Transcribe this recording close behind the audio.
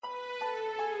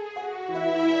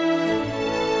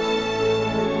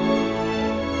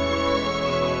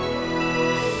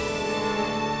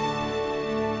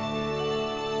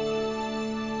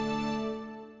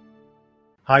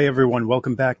Hi, everyone.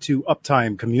 Welcome back to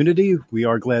Uptime Community. We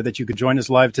are glad that you could join us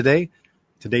live today.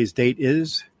 Today's date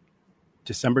is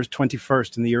December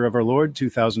 21st in the year of our Lord,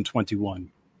 2021.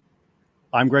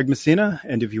 I'm Greg Messina,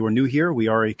 and if you are new here, we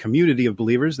are a community of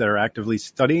believers that are actively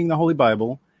studying the Holy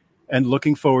Bible and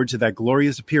looking forward to that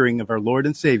glorious appearing of our Lord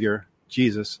and Savior,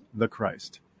 Jesus the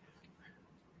Christ.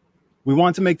 We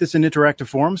want to make this an interactive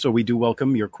forum, so we do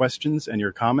welcome your questions and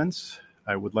your comments.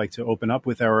 I would like to open up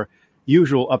with our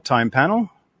usual Uptime panel.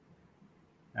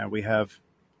 And we have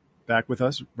back with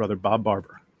us Brother Bob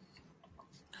Barber.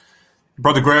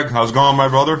 Brother Greg, how's it going, my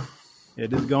brother?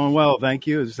 It is going well, thank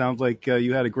you. It sounds like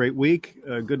you had a great week,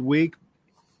 a good week.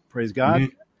 Praise God.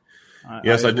 Mm-hmm.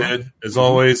 Yes, I did. As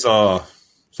always,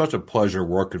 such a pleasure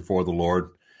working for the Lord,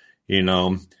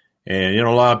 And,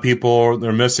 a lot of people,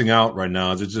 they're missing out right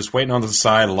now. They're just waiting on the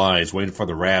sidelines, waiting for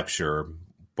the rapture.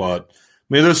 But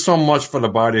there's so much for the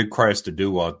body of Christ to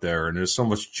do out there, and there's so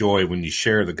much joy when you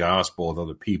share the gospel with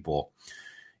other people,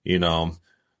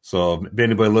 So if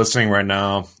anybody listening right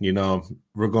now,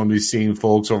 we're going to be seeing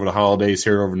folks over the holidays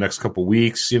here over the next couple of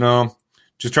weeks,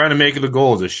 just trying to make it a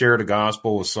goal to share the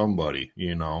gospel with somebody,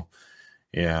 and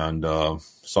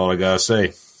that's all I got to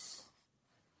say.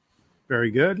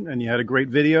 Very good. And you had a great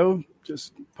video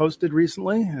just posted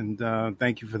recently, and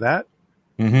thank you for that.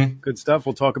 Mm-hmm. Good stuff.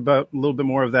 We'll talk about a little bit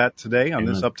more of that today on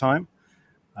this Uptime.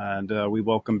 And we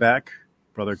welcome back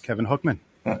Brother Kevin Hookman.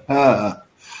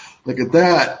 Look at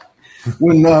that.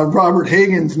 When Robert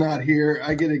Hagen's not here,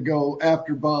 I get to go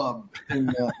after Bob.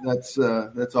 And that's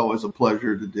always a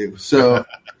pleasure to do. So,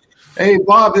 hey,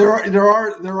 Bob, they're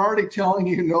already telling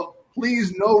you,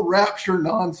 please, no rapture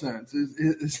nonsense.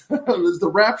 Is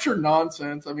the rapture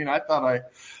nonsense? I mean, I thought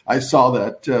I saw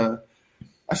that.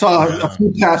 I saw a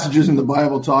few passages in the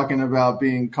Bible talking about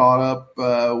being caught up,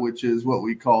 which is what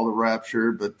we call the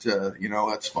rapture. But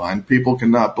that's fine. People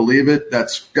cannot believe it.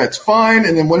 That's fine.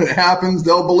 And then when it happens,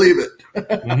 they'll believe it.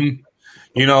 Mm-hmm.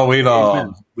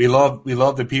 We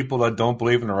love the people that don't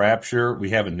believe in the rapture. We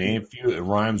have a name for you. It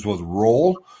rhymes with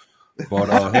roll.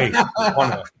 But hey,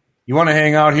 you want to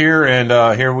hang out here and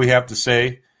hear what we have to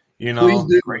say? Please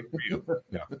do. Great for you.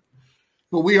 Yeah.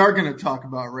 But we are going to talk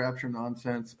about rapture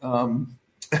nonsense.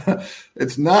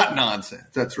 It's not nonsense.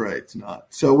 That's right. It's not.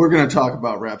 So we're going to talk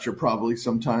about rapture probably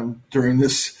sometime during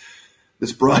this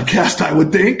broadcast, I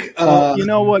would think. You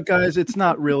know what, guys? It's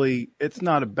not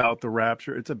about the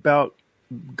rapture. It's about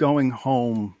going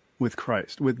home with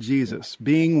Christ, with Jesus,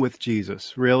 being with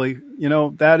Jesus. Really,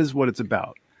 that is what it's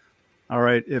about. All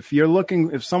right.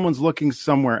 If someone's looking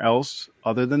somewhere else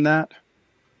other than that,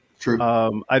 true.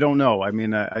 I don't know. I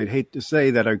mean, I hate to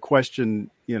say that I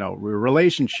question,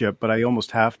 relationship, but I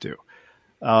almost have to.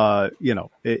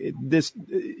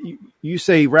 You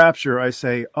say rapture, I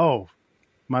say, oh,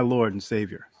 my Lord and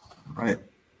Savior. Right.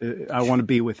 I want to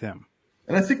be with Him.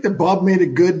 And I think that Bob made a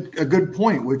good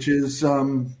point, which is,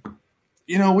 the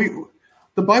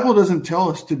Bible doesn't tell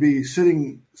us to be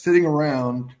sitting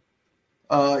around,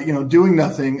 doing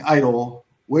nothing, idle,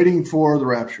 waiting for the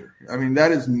rapture. I mean,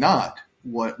 that is not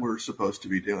what we're supposed to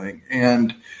be doing.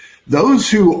 And those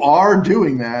who are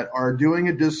doing that are doing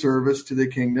a disservice to the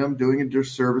kingdom, doing a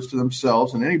disservice to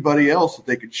themselves and anybody else that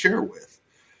they could share with.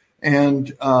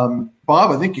 And Bob,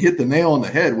 I think you hit the nail on the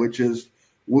head, which is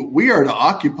we are to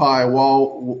occupy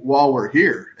while we're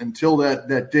here until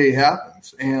that day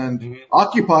happens. And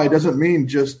occupy doesn't mean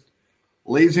just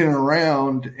lazing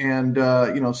around and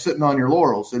sitting on your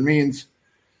laurels. It means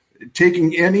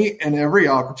taking any and every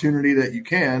opportunity that you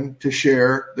can to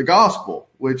share the gospel,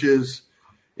 which is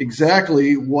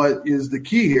exactly what is the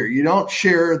key here. You don't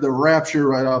share the rapture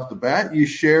right off the bat. You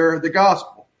share the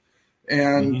gospel.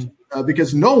 And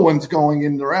because no one's going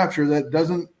in the rapture that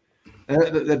doesn't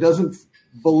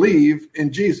believe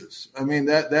in Jesus. I mean,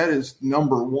 that is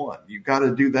number one. You got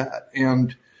to do that.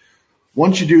 And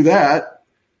once you do that,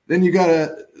 then you got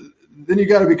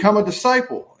to become a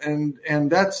disciple. And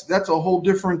that's a whole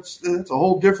different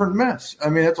mess. I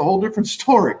mean, it's a whole different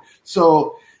story.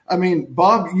 So, I mean,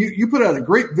 Bob, you put out a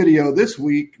great video this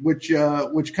week, which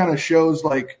kind of shows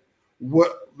like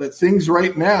that things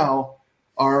right now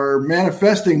are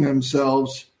manifesting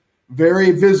themselves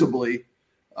very visibly,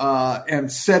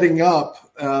 and setting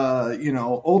up,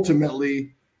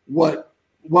 ultimately what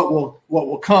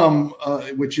will come,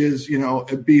 which is,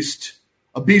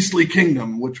 a beastly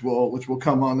kingdom, which will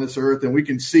come on this earth. And we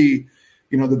can see,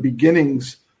 the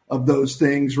beginnings of those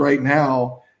things right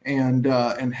now, and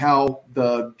how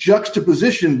the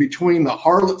juxtaposition between the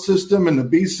harlot system and the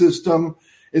beast system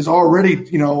is already,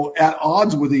 at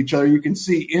odds with each other. You can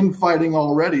see infighting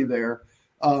already there.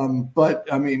 But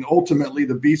I mean, ultimately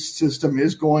the beast system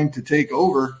is going to take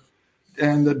over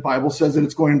and the Bible says that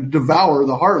it's going to devour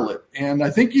the harlot. And I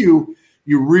think you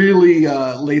really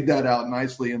laid that out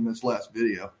nicely in this last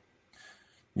video.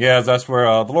 Yeah, that's where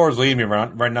the Lord is leading me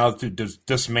right now to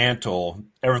dismantle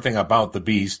everything about the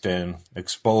beast and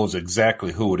expose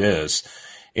exactly who it is.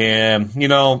 And,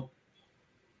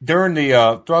 during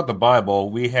throughout the Bible,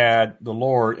 we had the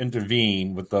Lord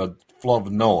intervene with the flood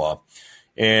of Noah.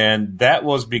 And that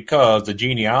was because the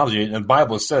genealogy, and the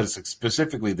Bible says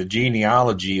specifically the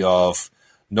genealogy of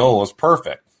Noah was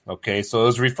perfect. Okay, so it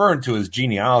was referring to his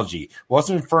genealogy. It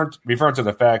wasn't referring to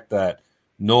the fact that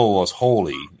Noah was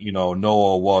holy.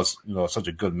 Noah was, such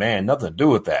a good man. Nothing to do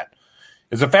with that.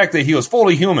 It's the fact that he was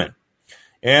fully human.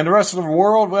 And the rest of the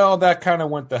world, well, that kind of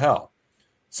went to hell.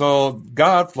 So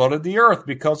God flooded the earth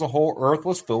because the whole earth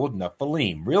was filled with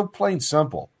Nephilim. Real plain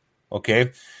simple.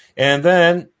 Okay. And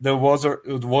then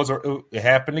it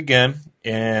happened again.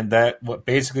 And that what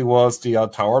basically was the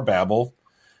Tower of Babel,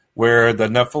 where the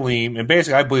Nephilim, and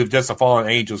basically I believe just the fallen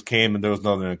angels came and there was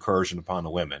another incursion upon the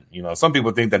women. Some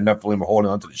people think that Nephilim were holding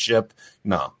onto the ship.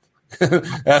 No,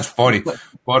 that's funny.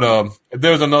 But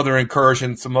there was another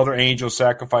incursion. Some other angels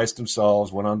sacrificed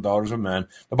themselves, went on daughters of men.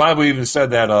 The Bible even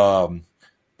said that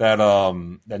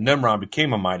Nimrod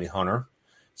became a mighty hunter.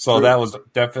 So that was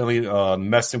definitely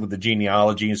messing with the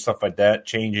genealogy and stuff like that,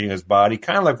 changing his body,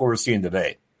 kind of like what we're seeing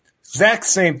today. Exact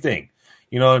same thing.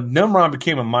 Nimrod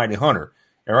became a mighty hunter.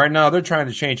 And right now they're trying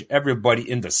to change everybody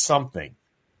into something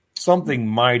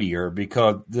mightier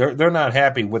because they're not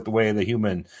happy with the way the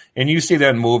human, and you see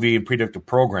that in movie and predictive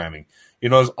programming.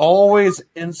 It's always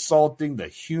insulting the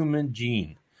human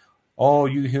gene. Oh,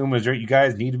 you humans, you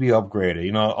guys need to be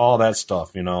upgraded, all that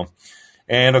stuff,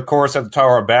 And of course, at the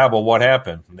Tower of Babel, what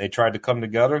happened? They tried to come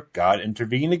together. God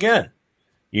intervened again.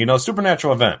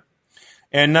 Supernatural event.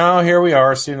 And now here we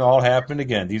are seeing it all happen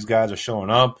again. These guys are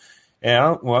showing up.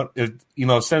 And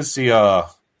since the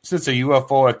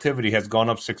UFO activity has gone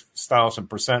up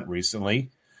 6,000%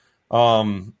 recently,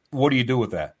 what do you do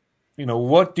with that?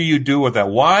 What do you do with that?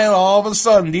 Why all of a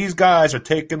sudden these guys are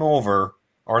taking over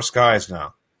our skies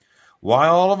now? Why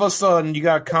all of a sudden you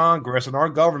got Congress and our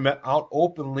government out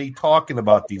openly talking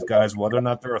about these guys, whether or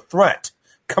not they're a threat?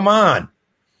 Come on.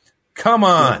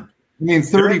 I mean,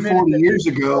 30, 40 years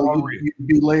ago, you'd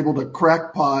be labeled a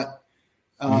crackpot.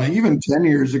 Even 10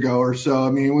 years ago or so.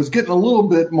 I mean, it was getting a little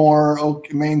bit more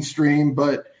mainstream,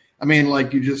 but I mean,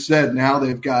 like you just said, now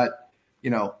they've got,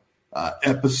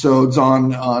 episodes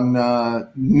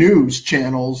on news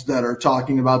channels that are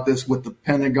talking about this with the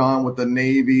Pentagon, with the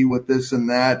Navy, with this and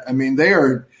that. I mean,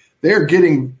 they're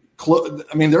getting close.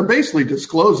 I mean, they're basically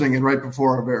disclosing it right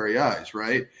before our very eyes,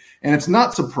 right? And it's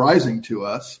not surprising to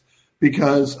us.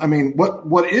 Because, I mean,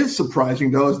 what is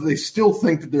surprising, though, is they still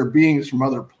think that they're beings from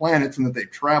other planets and that they've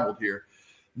traveled here.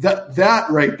 That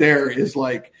right there is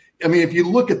like, I mean, if you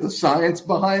look at the science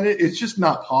behind it, it's just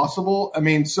not possible. I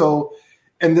mean,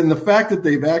 and then the fact that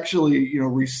they've actually,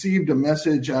 received a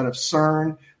message out of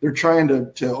CERN, they're trying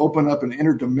to open up an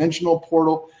interdimensional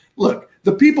portal. Look,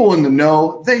 the people in the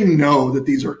know, they know that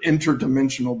these are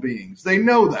interdimensional beings. They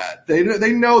know that. They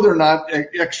know they're not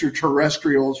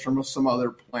extraterrestrials from some other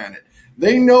planet.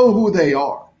 They know who they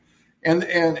are, and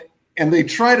they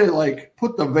try to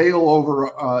put the veil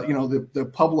over the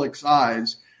public's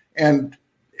eyes, and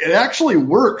it actually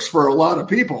works for a lot of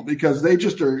people because they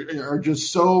just are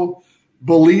just so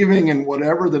believing in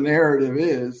whatever the narrative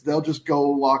is, they'll just go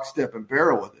lockstep and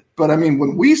barrel with it. But I mean,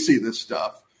 when we see this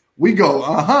stuff, we go,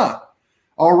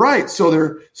 all right,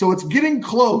 so it's getting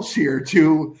close here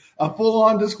to a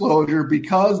full-on disclosure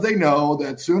because they know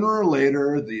that sooner or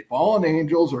later the fallen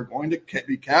angels are going to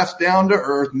be cast down to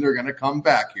earth and they're going to come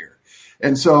back here.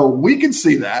 And so we can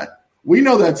see that. We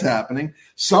know that's happening.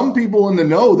 Some people in the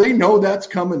know, they know that's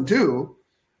coming too,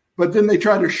 but then they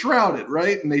try to shroud it,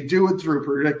 right? And they do it through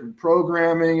predictive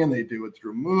programming and they do it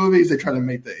through movies. They try to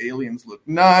make the aliens look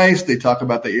nice. They talk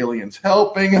about the aliens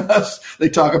helping us. They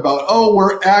talk about,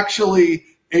 we're actually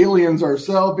aliens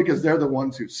ourselves because they're the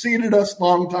ones who seeded us a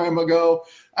long time ago.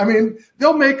 I mean,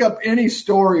 they'll make up any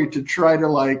story to try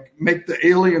to make the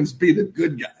aliens be the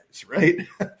good guys, right?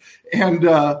 And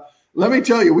let me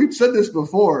tell you, we've said this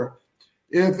before.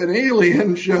 If an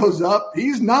alien shows up,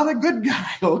 he's not a good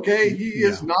guy, okay? He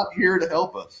is not here to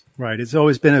help us. Right. It's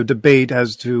always been a debate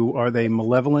as to are they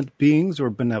malevolent beings or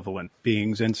benevolent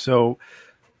beings? And so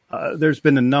there's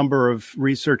been a number of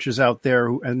researchers out there,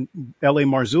 and L.A.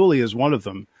 Marzulli is one of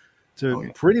them, to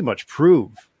pretty much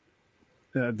prove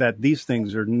that these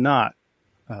things are not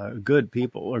good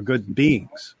people or good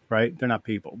beings, right? They're not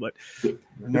people, but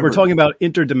we're talking about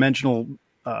interdimensional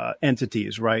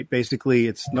entities, right? Basically,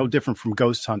 it's no different from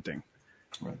ghost hunting,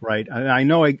 right? And I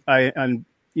know I'm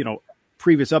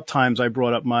previous up times, I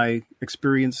brought up my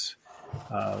experience,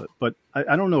 but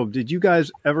I don't know. Did you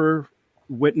guys ever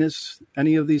witness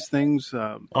any of these things?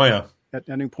 Oh yeah, at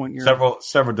any point in your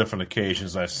several different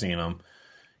occasions I've seen them.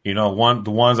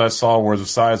 The ones I saw were the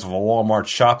size of a Walmart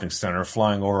shopping center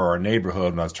flying over our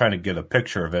neighborhood, and I was trying to get a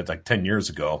picture of it like 10 years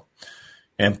ago.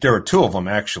 And there were two of them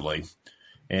actually,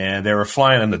 and they were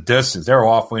flying in the distance. They were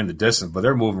off way in the distance, but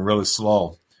they're moving really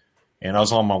slow. And I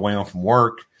was on my way home from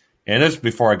work, and this was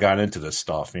before I got into this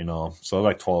stuff, so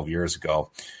like 12 years ago.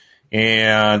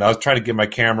 And I was trying to get my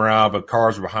camera out, but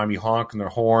cars were behind me honking their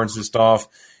horns and stuff.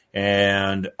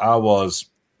 And I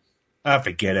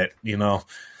forget it,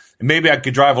 Maybe I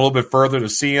could drive a little bit further to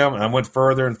see them, and I went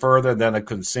further and further, and then I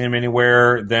couldn't see them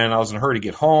anywhere. Then I was in a hurry to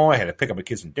get home. I had to pick up my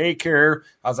kids from daycare.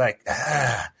 I was like,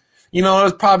 it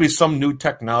was probably some new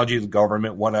technology of the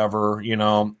government, whatever,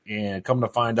 and come to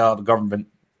find out the government,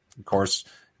 of course,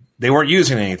 they weren't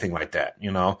using anything like that,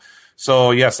 So,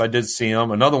 yes, I did see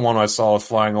them. Another one I saw was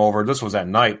flying over. This was at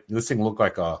night. This thing looked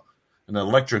like an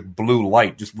electric blue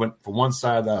light. Just went from one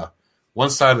side of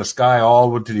the sky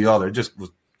all the way to the other. It just was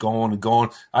going and going.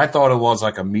 I thought it was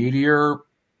like a meteor.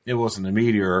 It wasn't a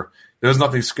meteor. There was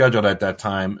nothing scheduled at that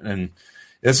time. And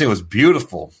this thing was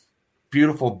beautiful.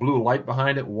 Beautiful blue light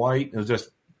behind it, white. It was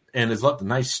just, and it's left a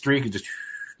nice streak. It just,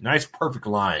 nice, perfect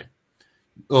line.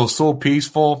 It was so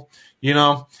peaceful,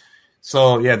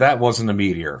 So, yeah, that wasn't a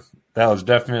meteor. That was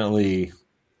definitely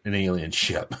an alien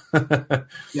ship.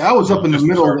 Yeah, I was up in the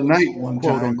middle of the night one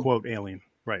quote time. unquote alien.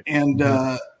 Right. And,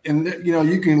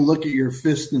 you can look at your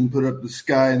fist and put up the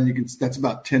sky, and that's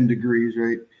about 10 degrees,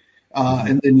 right?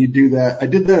 And then you do that. I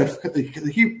did that.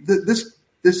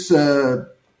 This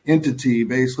entity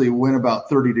basically went about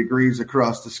 30 degrees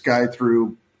across the sky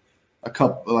through a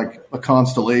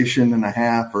constellation and a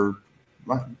half,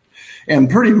 and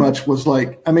pretty much was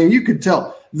like, you could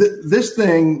tell this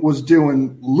thing was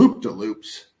doing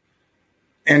loop-de-loops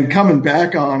and coming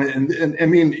back on it.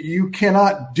 And you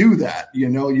cannot do that.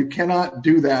 You cannot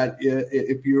do that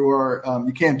if you are,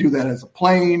 you can't do that as a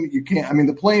plane. You can't,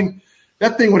 the plane,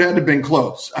 that thing would have to have been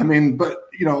close. But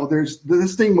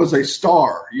this thing was a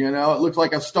star, it looked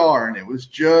like a star, and it was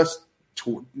just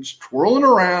twirling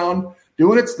around,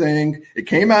 doing its thing. It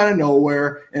came out of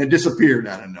nowhere and it disappeared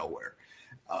out of nowhere.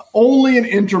 Only an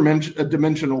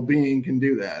interdimensional being can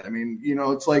do that.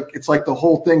 It's like the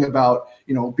whole thing about,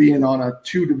 being on a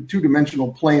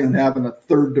two-dimensional plane and having a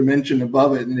third dimension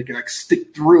above it, and it can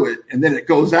stick through it, and then it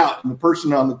goes out, and the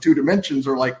person on the two dimensions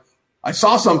are like, I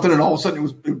saw something, and all of a sudden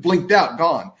it blinked out,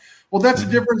 gone. Well, that's the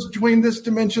difference between this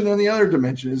dimension and the other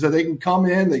dimension, is that they can come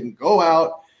in, they can go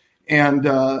out, and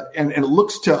it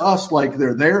looks to us like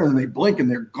they're there, and they blink and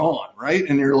they're gone, right?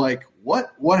 And you're like,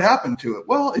 what happened to it?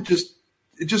 Well, it just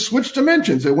switched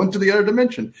dimensions. It went to the other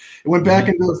dimension. It went back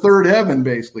into the third heaven,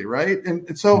 basically, right?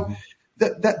 And so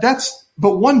that's.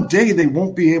 But one day they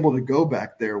won't be able to go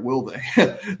back there, will they?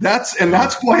 That's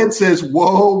why it says,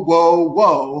 "Whoa, whoa,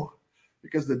 whoa,"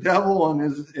 because the devil and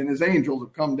his angels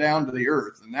have come down to the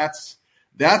earth, and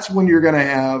that's when you're going to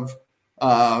have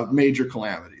major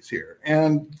calamities here.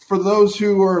 And for those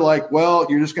who are like, well,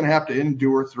 you're just going to have to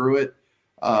endure through it.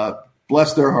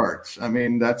 Bless their hearts.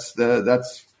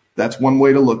 That's one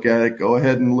way to look at it. Go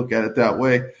ahead and look at it that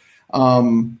way.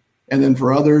 And then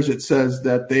for others, it says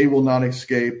that they will not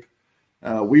escape.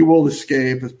 We will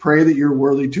escape. Pray that you're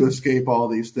worthy to escape all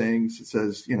these things. It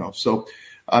says, so,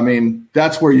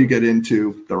 that's where you get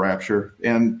into the rapture.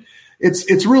 And it's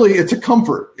a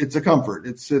comfort. It's a comfort.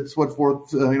 It's what 1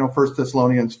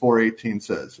 Thessalonians 4:18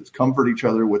 says. It's comfort each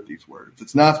other with these words.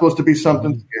 It's not supposed to be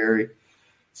something scary.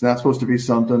 It's not supposed to be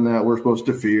something that we're supposed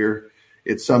to fear.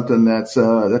 It's something that's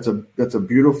a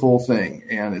beautiful thing,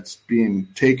 and it's being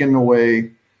taken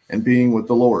away and being with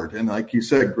the Lord. And like you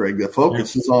said, Greg, the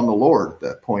focus is on the Lord at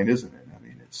that point, isn't it?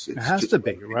 It has to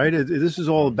be, right? This is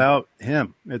all about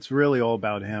Him. It's really all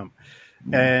about Him.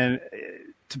 Mm-hmm. And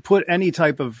to put any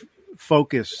type of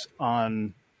focus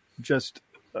on just,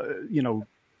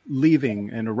 leaving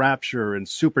and a rapture and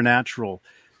supernatural,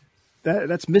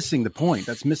 that's missing the point.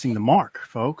 That's missing the mark,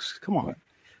 folks. Come on.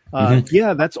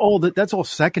 Yeah, that's all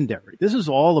secondary. This is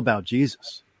all about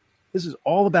Jesus. This is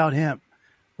all about Him,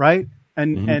 right?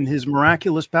 And His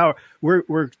miraculous power.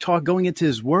 We're going into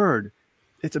His Word.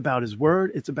 It's about His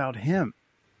Word. It's about Him,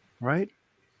 right?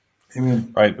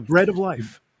 Amen. Right. The bread of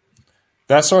life.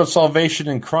 That's our salvation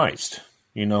in Christ.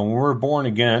 When we're born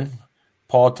again,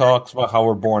 Paul talks about how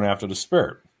we're born after the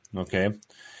Spirit. Okay,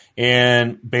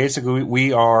 and basically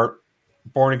we are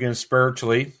born again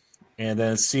spiritually, and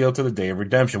then sealed to the day of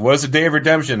redemption. What is the day of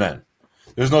redemption then?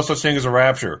 There's no such thing as a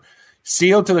rapture.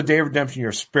 Sealed to the day of redemption,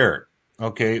 your spirit.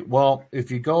 Okay, well,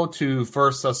 if you go to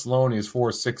 1 Thessalonians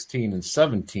 4:16 and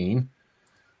 17,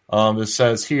 it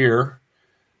says here,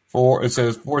 for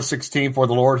 4:16, for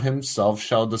the Lord himself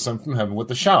shall descend from heaven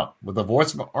with a shout, with the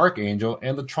voice of an archangel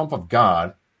and the trump of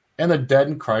God, and the dead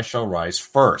in Christ shall rise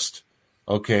first.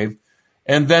 Okay,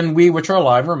 and then we which are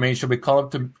alive and remain shall be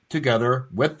called up together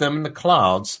with them in the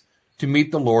clouds to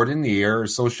meet the Lord in the air,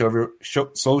 so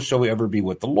shall we ever be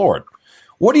with the Lord.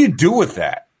 What do you do with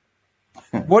that?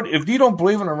 What if you don't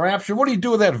believe in a rapture? What do you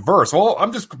do with that verse? Oh,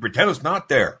 I'm just going to pretend it's not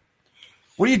there.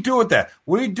 What do you do with that?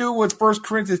 What do you do with 1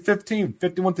 Corinthians 15,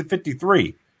 51 to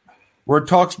 53, where it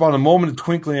talks about a moment of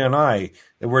twinkling of an eye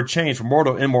that we're changed from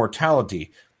mortal to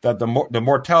immortality, that the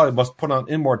mortality must put on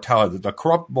immortality, that the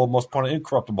corruptible must put on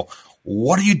incorruptible.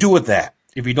 What do you do with that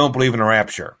if you don't believe in a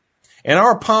rapture? And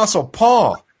our Apostle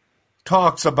Paul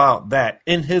talks about that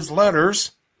in his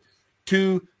letters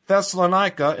to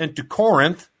Thessalonica and to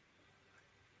Corinth.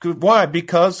 Why?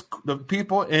 Because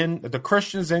the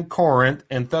Christians in Corinth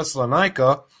and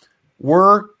Thessalonica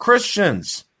were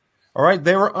Christians. All right,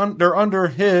 they're under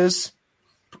his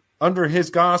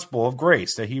gospel of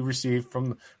grace that he received from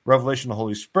the revelation of the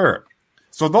Holy Spirit.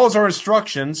 So those are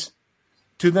instructions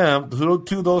to them,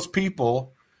 to those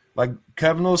people, like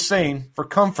Kevin was saying, for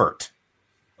comfort.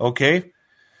 Okay,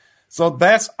 so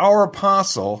that's our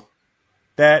apostle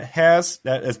that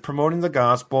is promoting the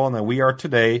gospel, and that we are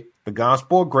today the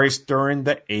gospel of grace during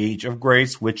the age of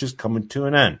grace, which is coming to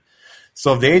an end.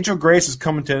 So if the age of grace is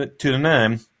coming to an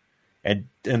end, and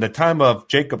the time of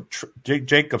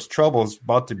Jacob's trouble is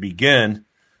about to begin,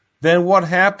 then what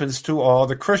happens to all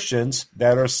the Christians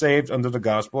that are saved under the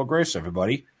gospel of grace,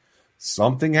 everybody?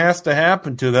 Something has to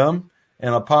happen to them,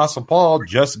 and Apostle Paul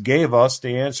just gave us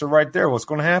the answer right there. What's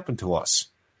going to happen to us?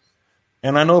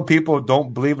 And I know people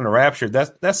don't believe in the rapture.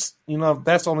 That's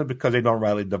only because they don't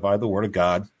rightly divide the word of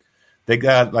God. They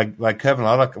got like Kevin.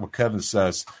 I like what Kevin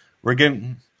says. We're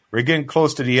getting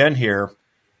close to the end here,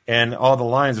 and all the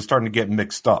lines are starting to get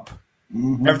mixed up.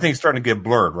 Mm-hmm. Everything's starting to get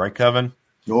blurred, right, Kevin?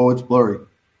 Oh, it's blurry.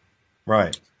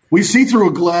 Right. We see through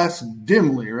a glass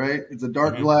dimly, right? It's a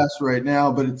dark glass right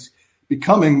now, but it's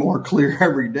becoming more clear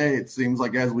every day. It seems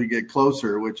like as we get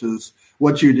closer, which is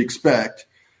what you'd expect.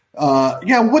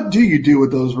 What do you do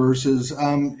with those verses?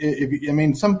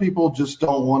 Some people just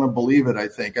don't want to believe it, I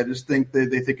think. I just think they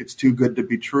think it's too good to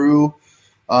be true.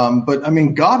 But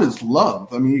God is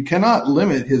love. You cannot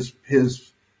limit his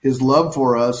love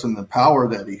for us and the power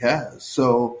that he has.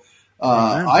 So,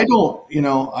 I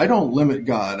don't limit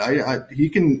God.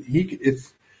 He's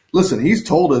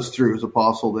told us through his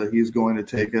apostle that he's going to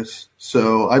take us.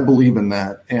 So I believe in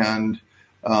that. And,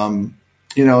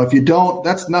 if you don't,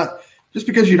 that's not, just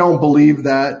because you don't believe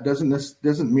that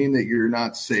doesn't mean that you're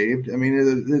not saved.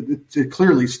 It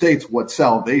clearly states what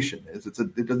salvation is.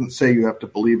 It doesn't say you have to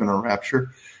believe in a rapture.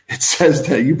 It says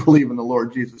that you believe in the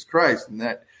Lord Jesus Christ, and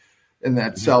that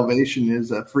salvation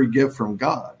is a free gift from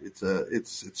God.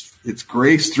 It's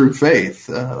grace through faith,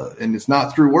 and it's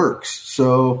not through works.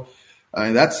 So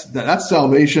that's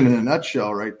salvation in a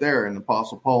nutshell right there. And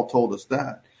Apostle Paul told us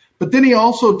that. But then he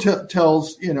also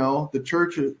tells the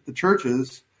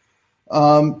churches.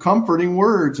 Comforting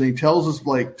words, and he tells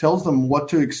them what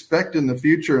to expect in the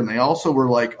future. And they also were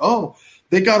like, oh,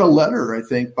 they got a letter, I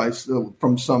think,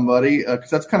 from somebody, because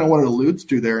that's kind of what it alludes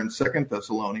to there in 2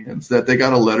 Thessalonians, that they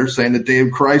got a letter saying the day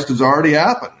of Christ has already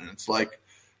happened. And it's like,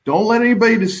 don't let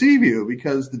anybody deceive you,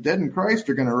 because the dead in Christ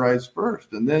are going to rise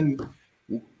first, and then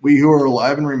we who are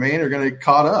alive and remain are going to get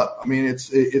caught up.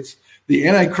 It's the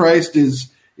Antichrist is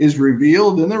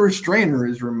revealed, and the restrainer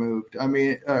is removed.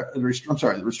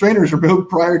 The restrainer is removed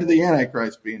prior to the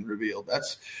Antichrist being revealed.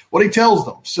 That's what he tells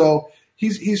them. So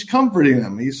he's comforting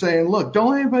them. He's saying, look,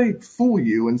 don't let anybody fool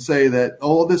you and say that,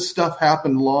 oh, this stuff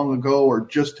happened long ago or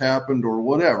just happened or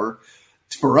whatever.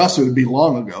 For us, it would be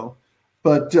long ago.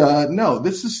 But no,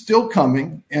 this is still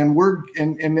coming, and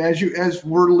as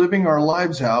we're living our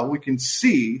lives out, we can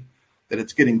see that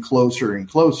it's getting closer and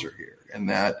closer here, and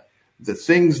that the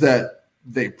things that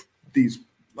these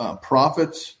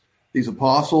prophets, these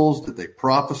apostles, that they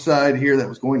prophesied here that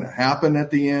was going to happen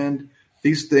at the end,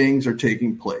 these things are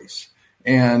taking place.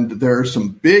 And there are some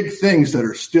big things that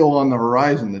are still on the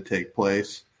horizon to take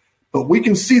place, but we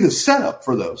can see the setup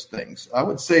for those things. I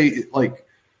would say like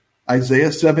Isaiah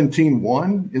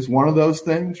 17:1 is one of those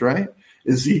things, right?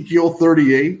 Ezekiel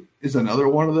 38 is another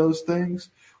one of those things.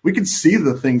 We can see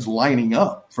the things lining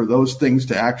up for those things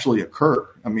to actually occur.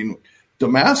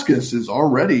 Damascus is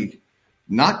already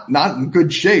not in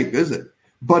good shape, is it?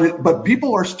 But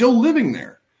people are still living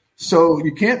there. So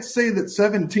you can't say that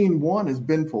 17:1 has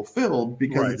been fulfilled,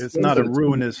 because it's not a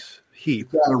ruinous heap.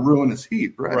 It's at a ruinous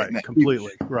heap, right? Right,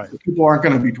 completely, right. People aren't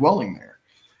going to be dwelling there.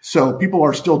 So people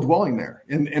are still dwelling there.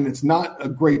 And it's not a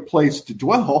great place to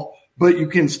dwell, but you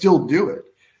can still do it.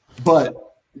 But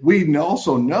we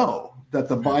also know that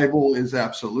the Bible is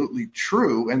absolutely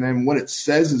true. And then what it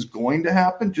says is going to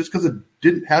happen, just because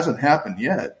it hasn't happened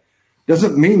yet,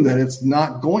 doesn't mean that it's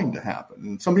not going to happen.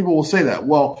 And some people will say that,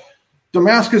 well,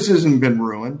 Damascus hasn't been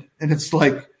ruined. And it's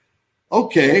like,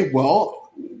 okay,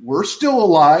 well, we're still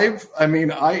alive. I mean,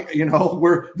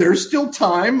 there's still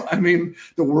time. I mean,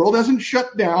 the world hasn't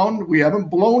shut down. We haven't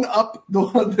blown up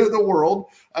the world.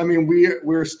 I mean,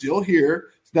 we're still here.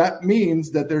 That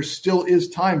means that there still is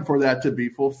time for that to be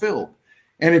fulfilled.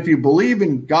 And if you believe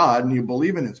in God and you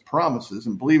believe in his promises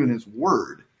and believe in his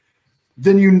word,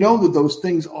 then you know that those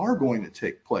things are going to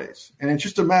take place. And it's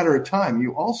just a matter of time.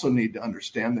 You also need to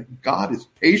understand that God is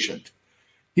patient.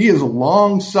 He is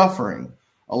long-suffering,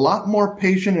 a lot more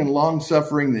patient and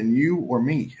long-suffering than you or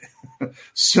me.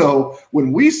 So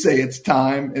when we say it's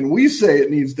time and we say it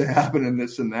needs to happen and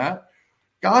this and that,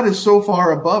 God is so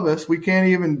far above us, we can't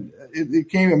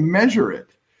even measure it.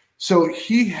 So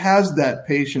he has that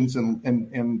patience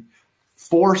and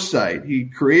foresight. He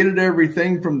created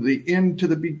everything from the end to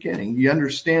the beginning. He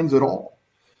understands it all.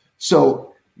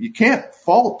 So you can't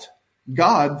fault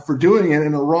God for doing it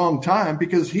in a wrong time,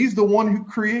 because he's the one who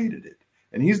created it,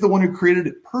 and he's the one who created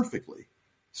it perfectly.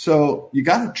 So you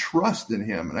got to trust in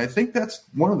him. And I think that's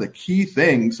one of the key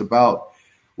things about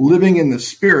living in the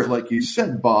Spirit, like you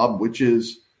said, Bob, which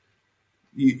is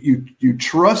you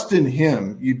trust in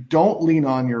him. You don't lean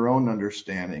on your own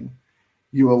understanding.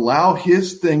 You allow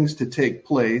his things to take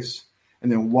place.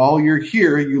 And then while you're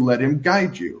here, you let him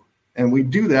guide you. And we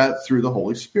do that through the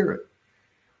Holy Spirit.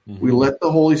 Mm-hmm. We let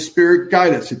the Holy Spirit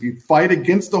guide us. If you fight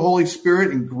against the Holy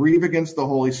Spirit and grieve against the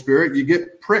Holy Spirit, you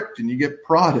get pricked and you get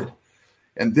prodded.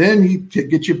 And then he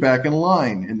gets you back in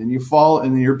line. And then you follow,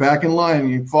 and then you're back in line and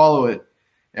you follow it.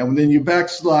 And then you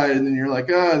backslide, and then you're like,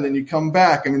 and then you come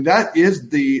back. I mean, that is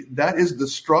the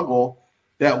struggle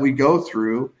that we go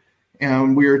through.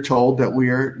 And we are told that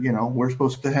we're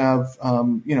supposed to have,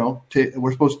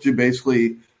 we're supposed to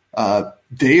basically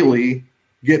daily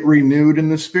get renewed in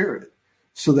the Spirit,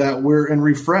 so that we're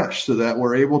refreshed, so that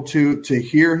we're able to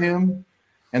hear him,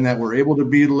 and that we're able to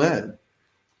be led.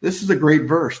 This is a great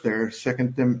verse there,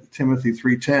 2 Timothy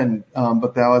 3:10.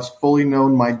 But thou hast fully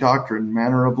known my doctrine,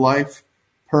 manner of life,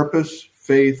 purpose,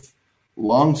 faith,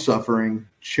 long-suffering,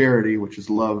 charity, which is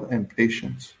love, and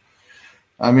patience.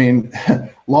 I mean,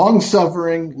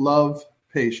 long-suffering, love,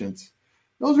 patience.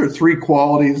 Those are three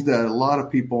qualities that a lot of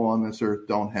people on this earth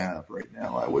don't have right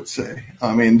now, I would say.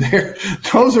 I mean,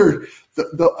 those are,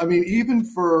 even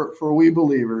for we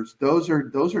believers, those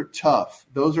are tough.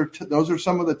 Those are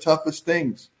some of the toughest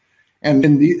things. And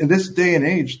in this day and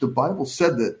age, the Bible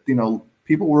said that,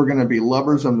 people were going to be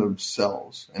lovers of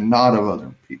themselves and not of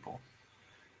other people.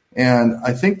 And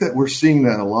I think that we're seeing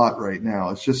that a lot right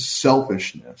now. It's just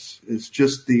selfishness. It's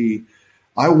just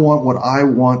I want what I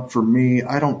want for me.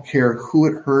 I don't care who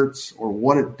it hurts or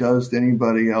what it does to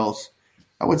anybody else.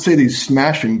 I would say these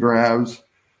smash and grabs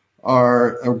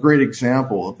are a great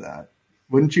example of that.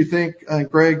 Wouldn't you think,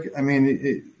 Greg? I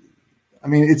mean,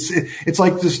 it's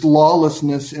like this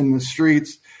lawlessness in the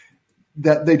streets,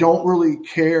 that they don't really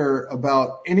care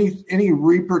about any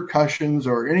repercussions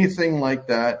or anything like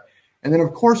that. And then,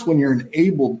 of course, when you're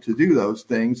enabled to do those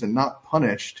things and not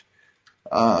punished,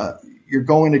 you're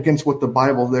going against what the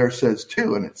Bible there says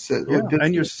too. And it says,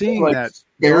 and you're seeing that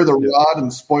spare the rod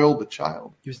and spoil the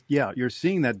child. You're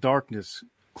seeing that darkness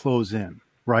close in,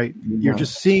 right? Yeah. You're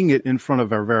just seeing it in front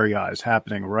of our very eyes,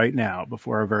 happening right now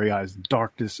before our very eyes.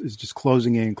 Darkness is just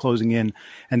closing in,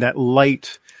 and that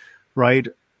light, right,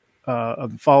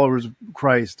 of the followers of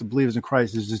Christ, the believers in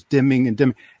Christ, is just dimming and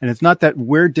dimming. And it's not that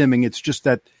we're dimming, it's just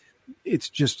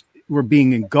we're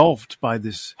being engulfed by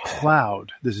this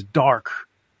cloud, this dark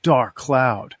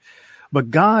cloud.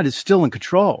 But God is still in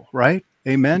control, right?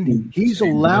 Amen. He's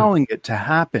allowing it to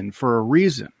happen for a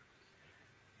reason.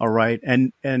 All right.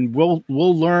 And we'll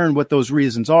learn what those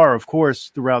reasons are, of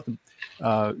course, throughout the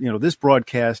this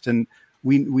broadcast. And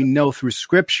we know through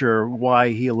Scripture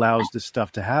why he allows this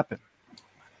stuff to happen.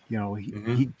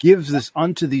 He gives this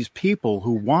unto these people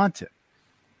who want it.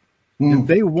 If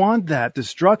they want that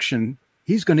destruction,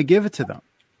 he's going to give it to them.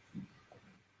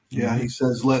 Yeah, he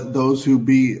says, let those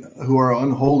who are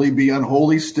unholy be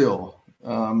unholy still.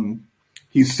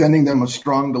 He's sending them a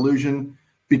strong delusion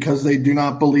because they do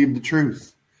not believe the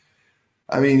truth.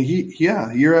 I mean,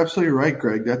 you're absolutely right,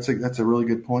 Greg. That's a really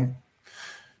good point.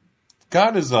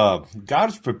 God is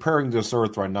preparing this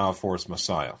earth right now for his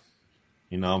Messiah.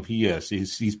 He is.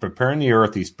 He's preparing the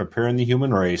earth. He's preparing the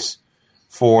human race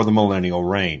for the millennial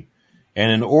reign.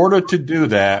 And in order to do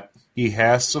that, he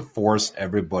has to force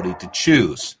everybody to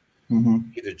choose.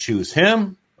 Either choose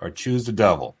him or choose the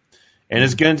devil. And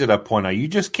it's getting to that point now. You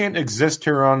just can't exist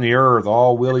here on the earth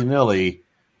all willy-nilly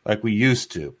like we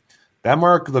used to. That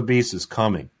mark of the beast is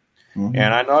coming. And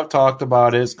I know I've talked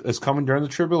about it. It's coming during the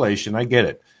tribulation. I get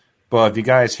it. But if you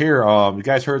guys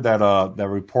heard that that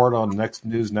report on the Next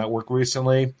News Network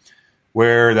recently,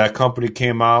 where that company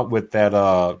came out with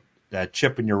that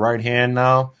chip in your right hand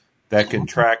now that can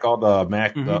track all the I'm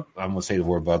going to say the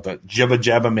word about that jibba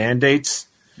jabba mandates,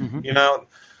 you know.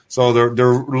 So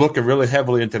they're looking really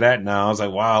heavily into that now. I was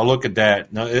like, wow, look at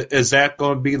that. Now, is that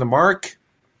going to be the mark?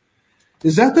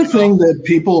 Is that the thing that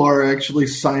people are actually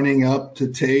signing up to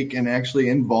take and actually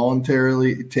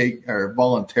involuntarily take, or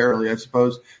voluntarily, I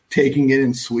suppose, taking it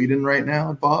in Sweden right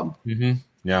now, Bob?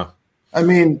 Yeah. I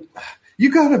mean,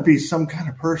 you got to be some kind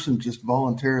of person just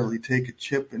voluntarily take a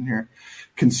chip in here,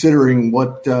 considering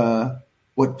what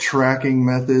tracking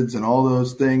methods and all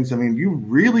those things. I mean, you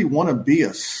really want to be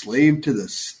a slave to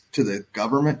the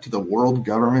government, to the world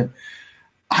government?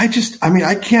 I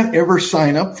can't ever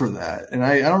sign up for that. And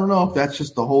I don't know if that's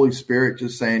just the Holy Spirit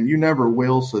just saying, you never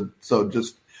will. So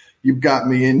just, you've got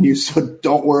me in you. So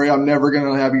don't worry. I'm never going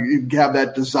to have you have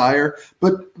that desire.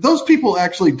 But those people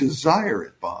actually desire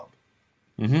it, Bob.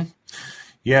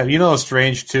 Yeah. You know, what's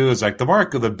strange too is like the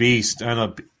mark of the beast.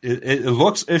 And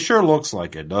it sure looks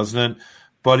like it, doesn't it?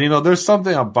 But, you know, there's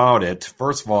something about it.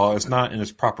 First of all, it's not in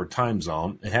its proper time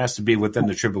zone. It has to be within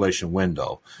the tribulation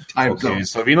window. Time zone.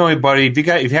 So if you know anybody, if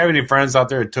you have any friends out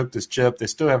there who took this chip, they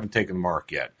still haven't taken the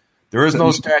mark yet. There is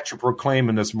no statute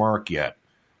proclaiming this mark yet.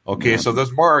 Okay, so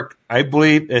this mark, I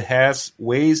believe it has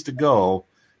ways to go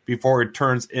before it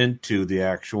turns into the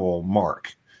actual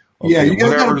mark. Okay,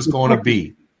 whatever it's going to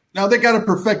be. Now, they got to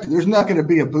perfect it. There's not going to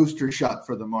be a booster shot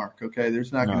for the mark, okay?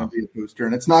 There's not going to be a booster.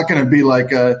 And it's not going to be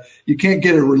like you can't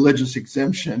get a religious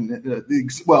exemption.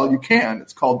 Well, you can.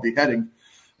 It's called beheading.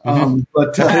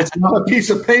 But it's not a piece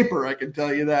of paper, I can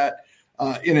tell you that.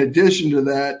 In addition to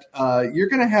that, you're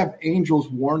going to have angels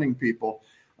warning people.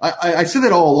 I said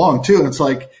that all along, too. It's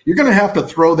like you're going to have to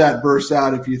throw that verse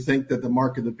out if you think that the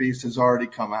mark of the beast has already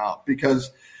come out,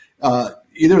 because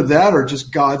either that or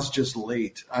just God's just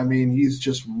late. I mean, he's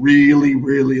just really,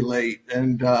 really late.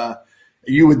 And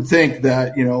you would think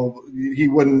that, you know, he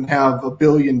wouldn't have 1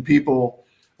 billion people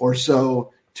or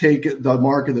so take the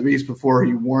mark of the beast before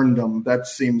he warned them. That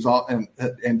seems,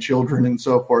 and children and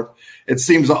so forth. It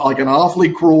seems like an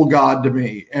awfully cruel God to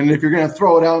me. And if you're going to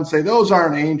throw it out and say, those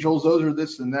aren't angels, those are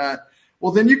this and that,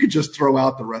 well, then you could just throw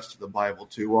out the rest of the Bible,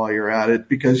 too, while you're at it,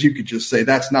 because you could just say,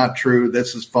 that's not true.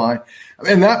 This is fine.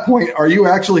 At that point, are you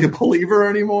actually a believer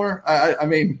anymore? I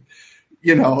mean,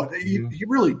 you know, you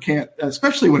really can't,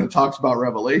 especially when it talks about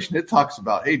Revelation. It talks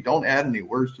about, hey, don't add any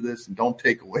words to this and don't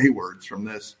take away words from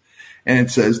this. And it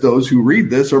says those who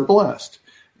read this are blessed.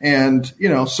 And, you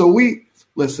know, so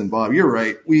listen, Bob, you're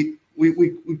right. We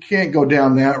can't go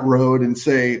down that road and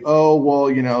say, oh,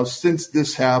 well, you know, since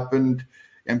this happened,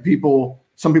 and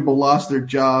some people lost their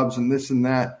jobs and this and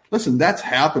that. Listen, that's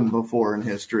happened before in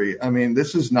history. I mean,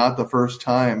 this is not the first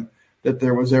time that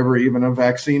there was ever even a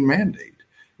vaccine mandate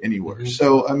anywhere.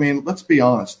 So, I mean, let's be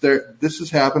honest. This has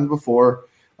happened before.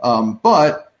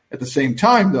 But at the same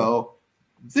time, though,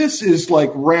 this is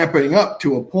like ramping up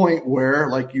to a point where,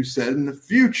 like you said, in the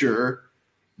future,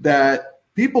 that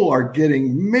people are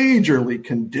getting majorly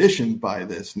conditioned by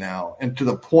this now, and to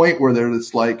the point where they're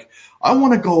just like, I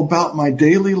want to go about my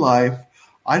daily life.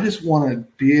 I just want to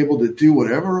be able to do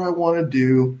whatever I want to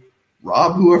do,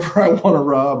 rob whoever I want to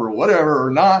rob or whatever,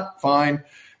 or not, fine.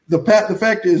 The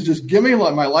fact is, just give me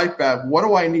my life back. What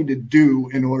do I need to do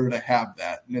in order to have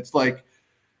that? And it's like,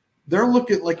 they're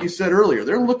looking, like you said earlier,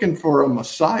 they're looking for a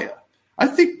Messiah. I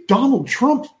think Donald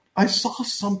Trump, I saw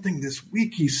something this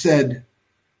week. He said,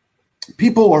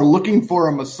 people are looking for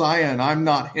a Messiah and I'm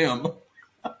not him.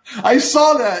 I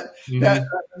saw that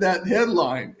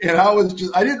headline, and I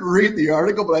didn't read the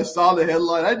article, but I saw the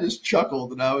headline. I just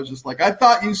chuckled, and I was just like, I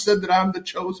thought you said that I'm the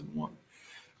chosen one.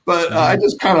 But I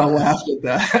just kind of laughed at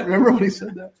that. Remember when he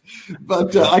said that?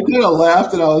 But I kind of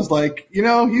laughed, and I was like, you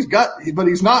know, he's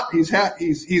not. He's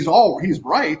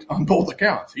right on both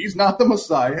accounts. He's not the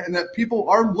Messiah, and that people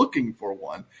are looking for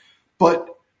one. But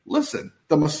listen,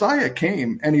 the Messiah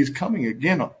came, and he's coming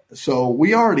again. So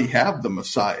we already have the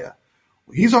Messiah.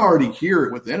 He's already here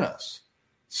within us.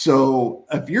 So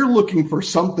if you're looking for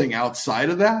something outside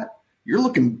of that, you're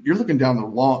looking down the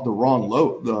wrong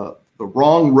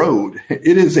road.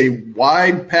 It is a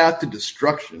wide path to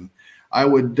destruction. I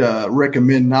would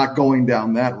recommend not going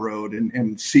down that road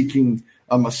and seeking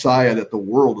a Messiah that the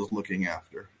world is looking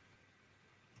after.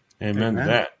 Amen to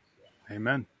that.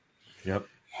 Amen. Yep.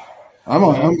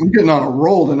 I'm getting on a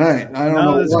roll tonight. I don't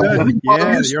know that's why. good.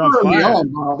 Yeah, you're on spurring me fire. on,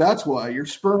 Bob. That's why you're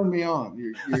spurring me on.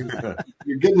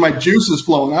 You're getting my juices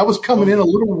flowing. I was coming in a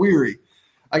little weary.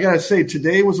 I gotta say,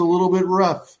 today was a little bit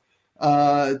rough.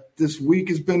 This week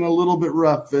has been a little bit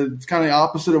rough. It's kind of the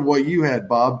opposite of what you had,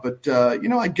 Bob. But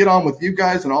I get on with you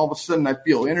guys, and all of a sudden, I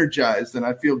feel energized and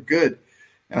I feel good,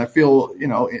 and I feel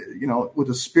with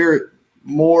the spirit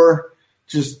more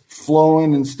just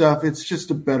flowing and stuff. It's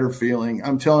just a better feeling.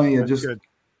 I'm telling you, That's just good.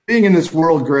 being in this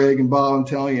world, Greg and Bob. I'm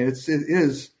telling you, it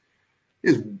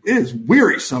is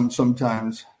wearisome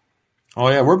sometimes. Oh,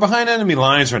 yeah, we're behind enemy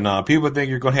lines right now. People think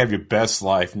you're going to have your best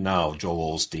life now,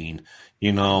 Joel Osteen.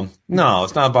 No,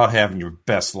 it's not about having your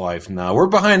best life now. We're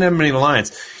behind enemy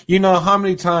lines. How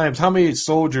many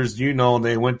soldiers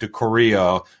they went to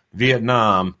Korea,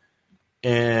 Vietnam,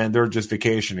 and they're just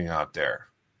vacationing out there?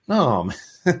 No, man.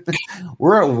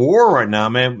 We're at war right now,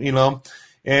 man,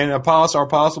 and our Apostle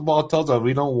Paul tells us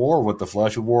we don't war with the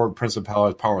flesh, we war with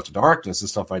principalities, powers of darkness and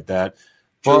stuff like that.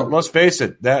 But let's face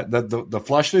it, that the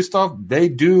fleshly stuff, they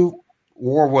do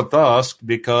war with us,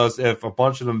 because if a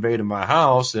bunch of them invaded my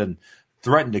house and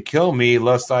threatened to kill me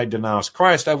lest I denounce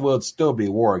Christ, that would still be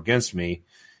war against me,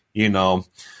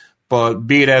 But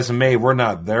be it as it may, we're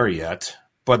not there yet.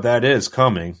 But that is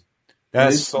coming.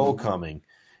 That's so coming.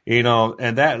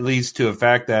 And that leads to the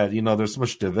fact that, there's so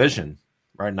much division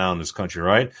right now in this country,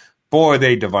 right? Boy,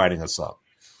 they dividing us up.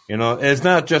 It's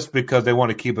not just because they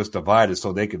want to keep us divided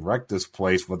so they can wreck this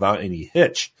place without any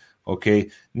hitch,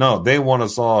 okay? No, they want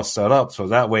us all set up so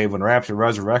that way when rapture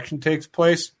resurrection takes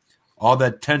place, all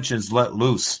that tension's let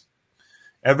loose.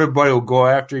 Everybody will go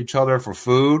after each other for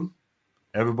food.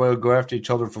 Everybody will go after each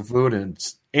other for food and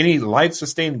any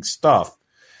life-sustaining stuff.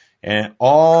 And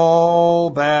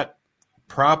all that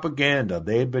propaganda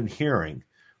they've been hearing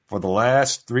for the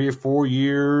last 3 or 4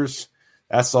 years,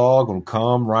 that's all going to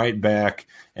come right back,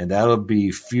 and that'll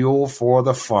be fuel for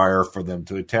the fire for them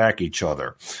to attack each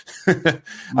other. I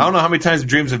don't know how many times in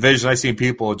dreams and visions I've seen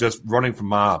people just running from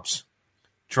mobs,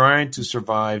 trying to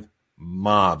survive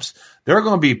mobs. There are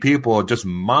going to be people, just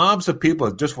mobs of people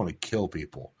that just want to kill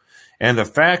people. And the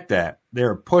fact that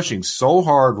they're pushing so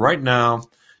hard right now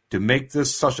to make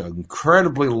this such an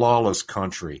incredibly lawless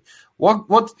country.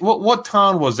 What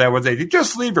town was that? Where they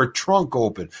just leave your trunk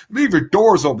open, leave your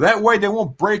doors open. That way they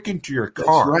won't break into your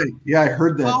car. That's right. Yeah, I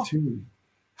heard that too.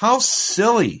 How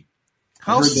silly!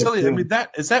 How silly! I mean,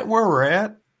 is that where we're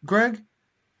at, Greg?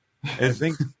 I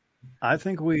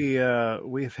think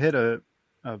we've hit a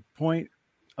point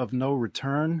of no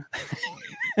return.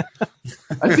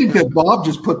 I think that Bob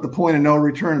just put the point of no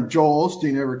return of Joel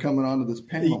Osteen ever coming onto this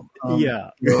panel.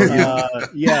 Yeah.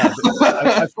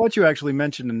 I thought you actually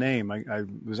mentioned a name. I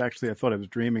thought I was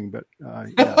dreaming, but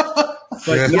yeah.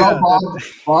 But yeah,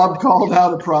 Bob called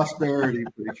out a prosperity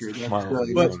preacher. That's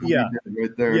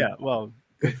right there. Yeah, well,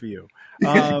 good for you.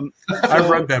 I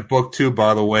read that book too,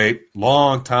 by the way,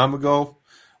 long time ago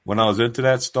when I was into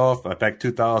that stuff. Back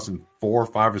 2004,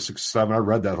 5 or 6, 7, I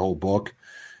read that whole book.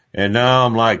 And now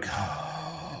I'm like,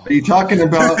 are you talking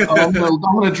about? I'm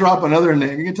going to drop another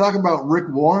name. You can talk about Rick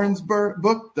Warren's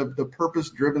book, The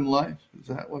Purpose-Driven Life. Is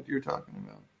that what you're talking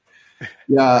about?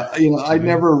 Yeah, I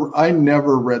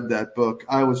never read that book.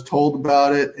 I was told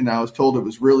about it, and I was told it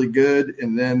was really good,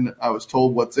 and then I was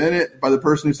told what's in it by the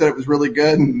person who said it was really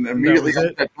good, and immediately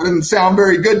that didn't sound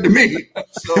very good to me.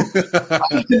 So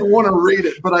I didn't want to read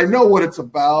it, but I know what it's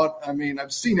about. I mean,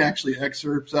 I've seen actually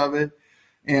excerpts of it.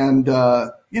 And,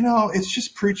 it's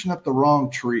just preaching up the wrong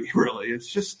tree, really.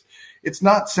 It's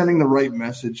not sending the right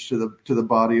message to the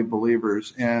body of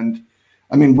believers. And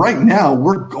I mean, right now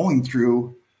we're going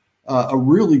through a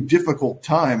really difficult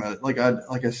time. Like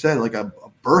I said, like a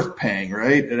birth pang,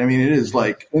 right? And I mean, it is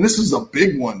and this is a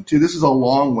big one too. This is a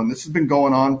long one. This has been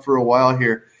going on for a while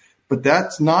here, but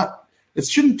it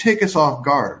shouldn't take us off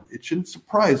guard. It shouldn't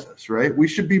surprise us, right? We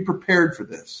should be prepared for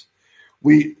this.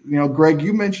 Greg,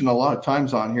 you mentioned a lot of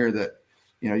times on here that,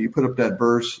 you put up that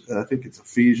verse, I think it's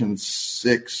Ephesians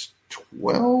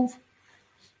 6:12.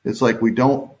 It's like we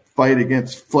don't fight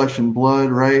against flesh and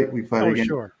blood, right? We fight against.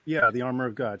 Sure. Yeah, the armor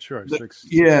of God. Sure. 6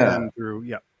 through.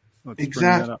 Yeah.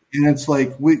 Exactly. And it's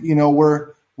like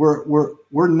we're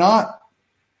not.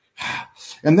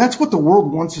 And that's what the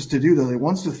world wants us to do, though. They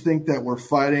want us to think that we're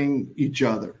fighting each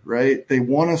other, right? They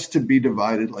want us to be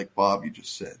divided, like Bob, you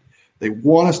just said. They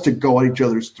want us to go at each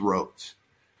other's throats.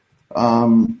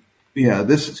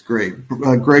 This is great.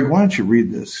 Greg, why don't you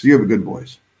read this? You have a good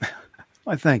voice.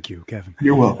 I thank you, Kevin.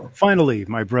 You're welcome. Finally,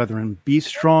 my brethren, be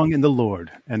strong in the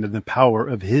Lord and in the power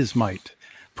of his might.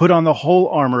 Put on the whole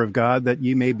armor of God, that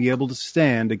ye may be able to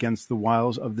stand against the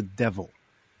wiles of the devil.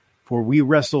 For we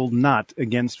wrestle not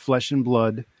against flesh and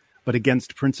blood, but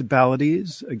against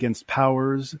principalities, against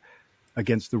powers,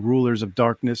 against the rulers of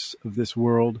darkness of this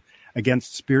world,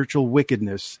 against spiritual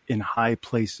wickedness in high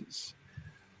places.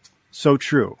 So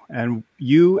true. And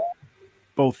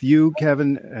both you,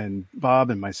 Kevin, and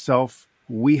Bob, and myself,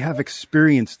 we have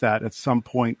experienced that at some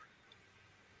point,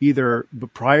 either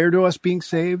prior to us being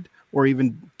saved or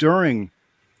even during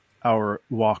our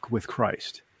walk with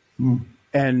Christ.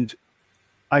 And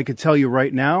I could tell you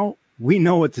right now, we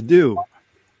know what to do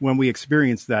when we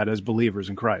experience that as believers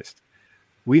in Christ.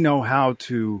 We know how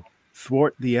to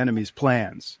thwart the enemy's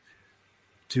plans,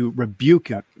 to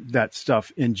rebuke that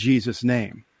stuff in Jesus'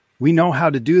 name. We know how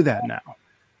to do that now.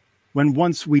 When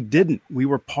once we didn't, we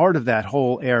were part of that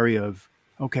whole area of,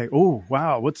 okay, oh,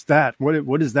 wow, what's that?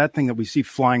 What is that thing that we see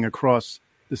flying across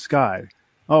the sky?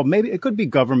 Oh, maybe it could be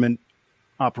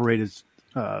government-operated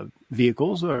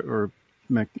vehicles or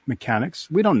mechanics.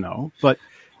 We don't know. But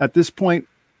at this point,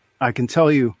 I can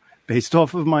tell you, based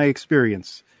off of my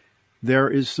experience, there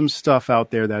is some stuff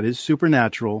out there that is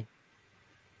supernatural.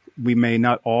 We may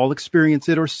not all experience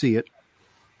it or see it,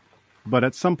 but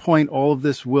at some point, all of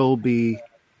this will be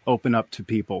open up to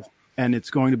people, and it's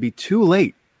going to be too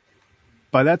late.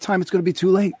 By that time, it's going to be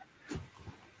too late.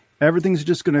 Everything's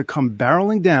just going to come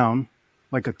barreling down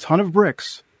like a ton of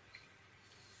bricks,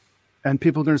 and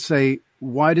people are going to say,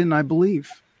 why didn't I believe?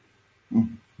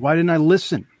 Why didn't I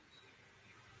listen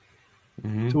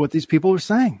to what these people are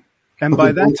saying? And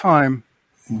by that time,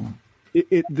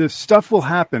 the stuff will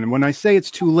happen. When I say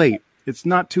it's too late, it's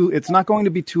not going to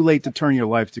be too late to turn your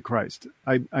life to Christ.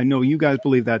 I know you guys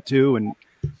believe that too, and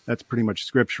that's pretty much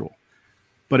scriptural.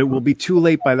 But it will be too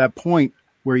late by that point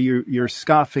where you're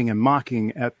scoffing and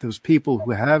mocking at those people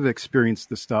who have experienced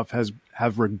the stuff,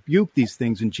 have rebuked these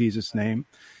things in Jesus' name.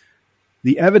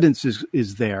 The evidence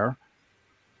is there,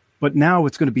 but now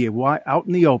it's going to be out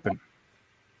in the open.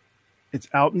 It's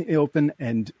out in the open,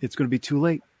 and it's going to be too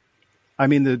late. I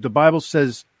mean, the Bible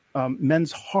says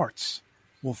men's hearts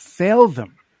will fail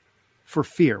them for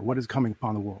fear what is coming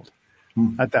upon the world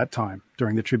at that time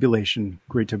during the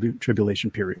great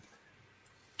tribulation period.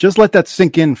 Just let that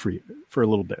sink in for you for a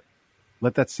little bit.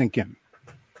 Let that sink in.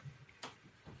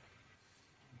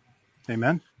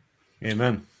 Amen.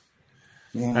 Amen.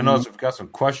 I know we've got some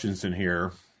questions in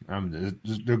here.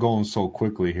 They're going so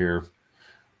quickly here.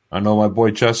 I know my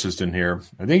boy Chester's in here.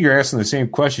 I think you're asking the same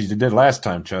questions you did last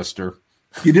time, Chester.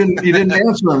 You didn't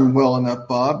answer them well enough,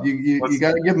 Bob. You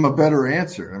got to give him a better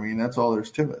answer. I mean, that's all there's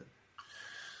to it.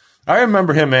 I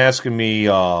remember him asking me,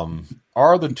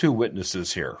 are the two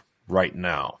witnesses here right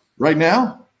now? Right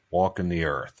now? Walking the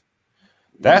earth.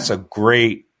 That's a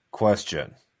great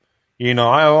question. You know,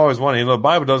 I always wonder, the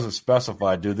Bible doesn't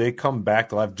specify, do they come back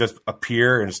to life, just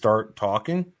appear and start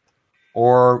talking?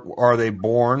 Or are they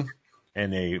born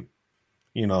and they,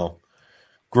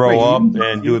 grow up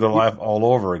and do their life all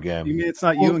over again? You mean it's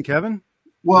not you and Kevin?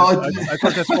 Well, I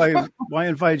thought that's why I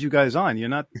invited you guys on. You're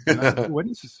not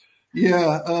witnesses.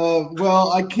 Yeah.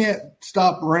 Well, I can't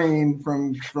stop rain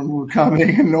from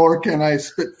coming, nor can I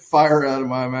spit fire out of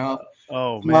my mouth.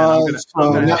 Oh man!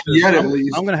 Not yet, at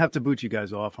least. I'm going to have to boot you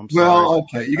guys off. I'm sorry. Well,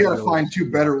 okay. You got to find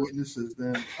two better witnesses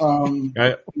then.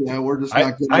 We're just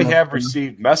not good enough. I have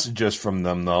received messages from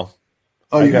them though.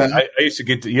 Oh, I used to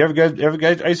get. I used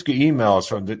to get emails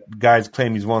from the guys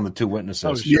claiming he's one of the two witnesses.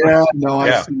 Oh, sure. Yeah, no,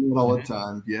 I see it all the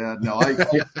time. Yeah, no,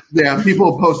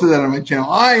 people posted that on my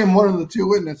channel. I am one of the two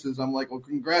witnesses. I'm like, well,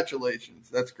 congratulations,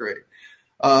 that's great.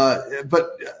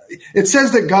 But it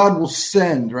says that God will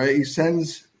send, right? He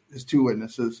sends his two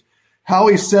witnesses. How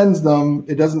he sends them,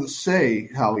 it doesn't say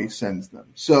how he sends them.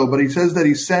 So, but he says that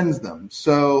he sends them.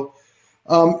 So,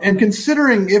 and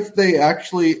considering if they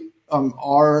actually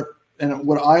are. And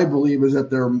what I believe is that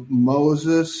they're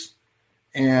Moses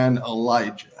and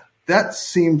Elijah. That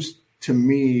seems to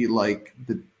me like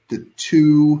the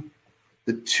two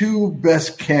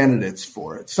best candidates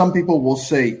for it. Some people will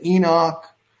say Enoch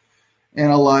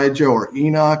and Elijah or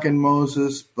Enoch and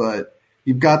Moses, but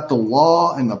you've got the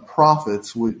law and the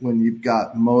prophets when you've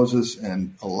got Moses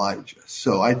and Elijah.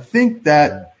 So I think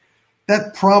that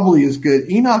probably is good.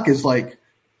 Enoch is like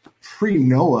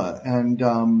pre-Noah,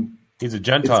 and he's a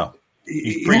Gentile.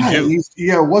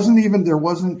 There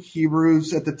wasn't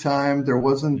Hebrews at the time. There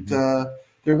wasn't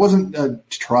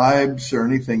tribes or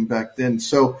anything back then.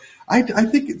 So I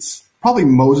think it's probably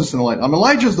Moses and Elijah.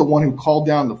 Elijah's the one who called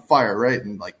down the fire, right?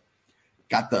 And like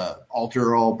got the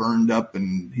altar all burned up,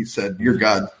 and he said, "Your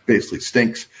God basically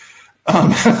stinks."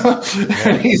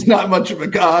 And he's not much of a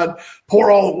god. Pour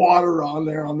all the water on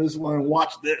there on this one and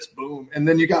watch this, boom. And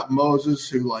then you got Moses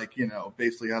who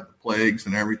basically had the plagues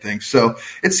and everything. So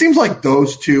it seems like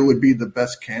those two would be the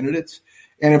best candidates.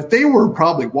 And if they were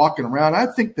probably walking around, I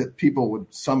think that people would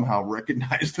somehow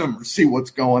recognize them or see what's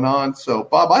going on. So,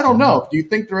 Bob, I don't know. Do you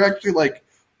think they're actually like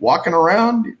walking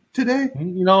around today?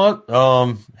 You know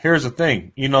what? Here's the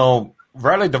thing.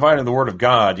 Rightly dividing the word of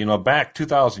God, back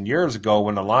 2,000 years ago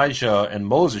when Elijah and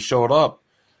Moses showed up,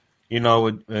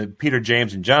 with Peter,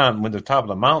 James, and John went to the top of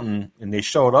the mountain and they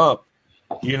showed up,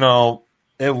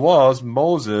 it was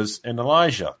Moses and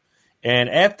Elijah. And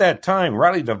at that time,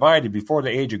 rightly divided before the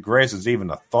age of grace is even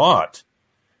a thought,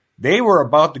 they were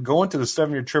about to go into the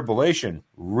 7-year tribulation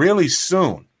really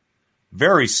soon,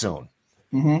 very soon.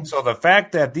 Mm-hmm. So the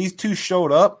fact that these two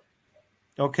showed up,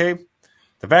 okay,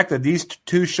 the fact that these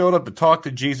two showed up to talk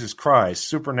to Jesus Christ,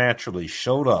 supernaturally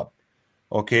showed up,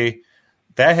 okay,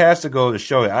 that has to go to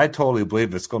show you, I totally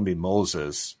believe it's going to be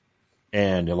Moses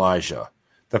and Elijah.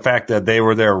 The fact that they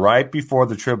were there right before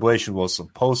the tribulation was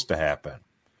supposed to happen.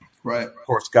 Right. Of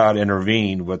course, God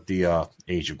intervened with the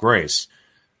age of grace.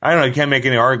 I don't know. You can't make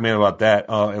any argument about that.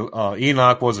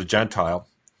 Enoch was a Gentile.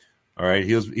 All right.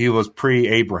 He was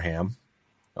pre-Abraham.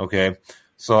 Okay.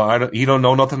 So he don't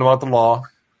know nothing about the law.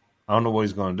 I don't know what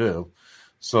he's going to do.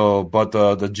 So, but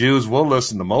the Jews will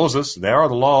listen to Moses. There are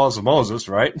the laws of Moses,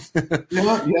 right?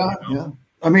 Yeah.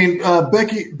 I mean,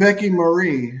 Becky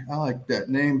Marie, I like that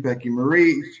name, Becky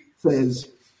Marie, says,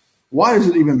 why does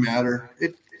it even matter?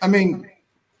 It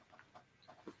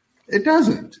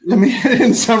doesn't. I mean,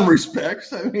 in some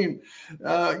respects, we're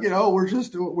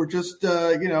just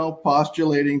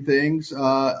postulating things.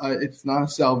 It's not a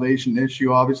salvation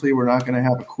issue. Obviously, we're not going to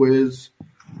have a quiz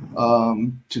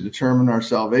to determine our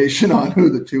salvation on who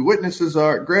the two witnesses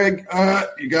are. Greg,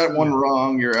 you got one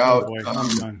wrong. You're out.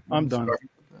 I'm done.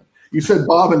 You said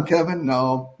Bob and Kevin?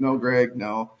 No, Greg,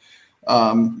 no.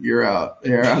 You're out.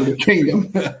 You're out of the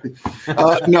kingdom.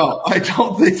 No, I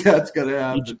don't think that's going to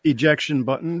happen. Ejection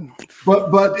button.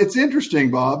 But it's interesting,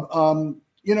 Bob.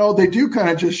 They do kind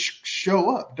of just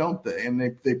show up, don't they? And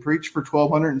they preach for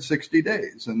 1,260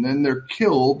 days, and then they're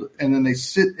killed, and then they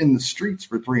sit in the streets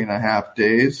for 3.5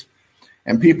 days,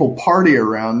 and people party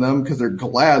around them because they're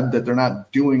glad that they're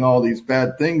not doing all these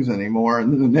bad things anymore.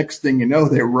 And then the next thing you know,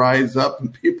 they rise up,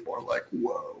 and people are like,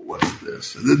 whoa, what's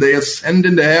this? And then they ascend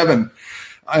into heaven.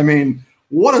 I mean,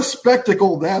 what a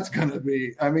spectacle that's going to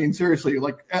be. I mean, seriously,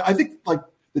 I think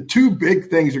the two big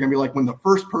things are going to be like when the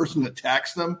first person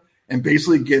attacks them and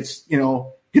basically gets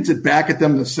it back at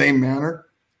them in the same manner.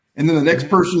 And then the next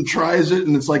person tries it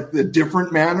and it's like the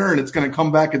different manner and it's going to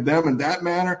come back at them in that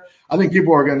manner. I think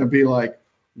people are going to be like,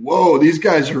 whoa, these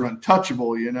guys are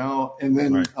untouchable, And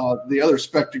then the other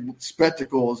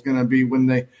spectacle is going to be when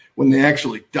they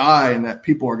actually die, and that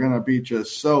people are going to be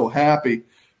just so happy.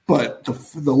 But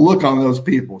the look on those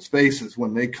people's faces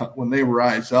when they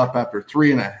rise up after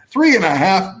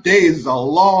 3.5 days is a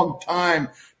long time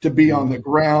to be on the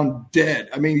ground dead.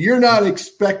 I mean, you're not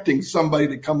expecting somebody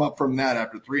to come up from that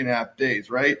after 3.5 days,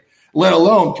 right? Let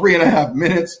alone 3.5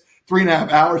 minutes,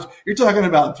 3.5 hours. You're talking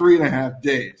about 3.5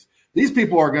 days. These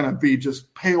people are going to be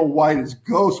just pale white as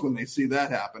ghosts when they see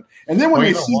that happen. And then when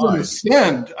they see them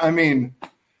ascend, I mean,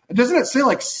 doesn't it say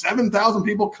like 7,000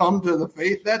 people come to the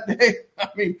faith that day? I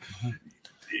mean,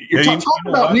 you're talking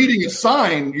about needing a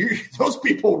sign. Those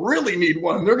people really need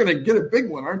one. They're going to get a big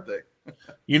one, aren't they?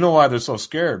 You know why they're so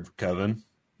scared, Kevin?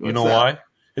 You know why?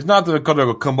 It's not that they're going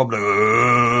to come up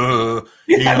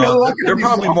they're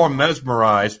probably more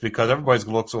mesmerized because everybody's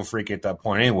going to look so freaky at that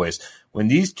point anyways. When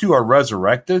these two are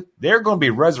resurrected, they're going to be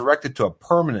resurrected to a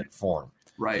permanent form.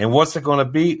 Right. And what's it going to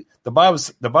be? The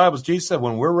Bible's Jesus said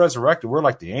when we're resurrected, we're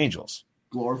like the angels.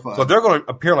 Glorified. So they're going to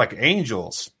appear like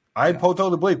angels. I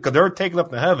totally believe because they're taken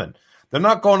up to heaven. They're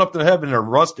not going up to heaven in a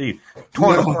rusty,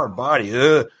 torn apart body.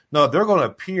 No, they're going to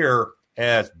appear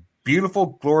as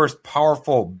beautiful, glorious,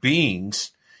 powerful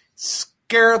beings,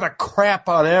 scare the crap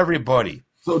out of everybody.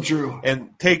 So true.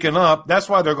 And taken up. That's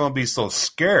why they're going to be so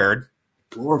scared.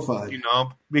 Glorified.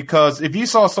 Because if you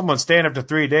saw someone stand after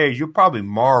 3 days, you'd probably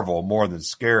marvel more than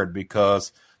scared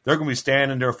because they're going to be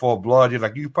standing there full of blood.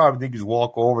 You probably think you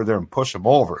walk over there and push them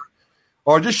over.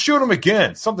 Or just shoot them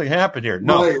again. Something happened here.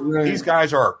 No, right. These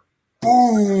guys are,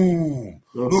 boom,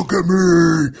 look at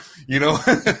me,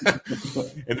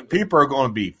 And the people are going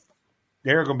to be,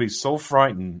 they're going to be so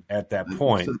frightened at that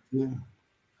point.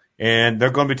 And they're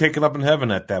going to be taken up in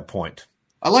heaven at that point.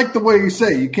 I like the way you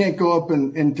say you can't go up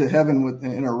into heaven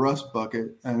in a rust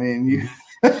bucket. I mean,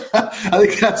 I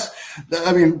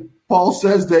think Paul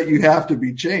says that you have to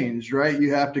be changed, right?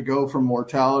 You have to go from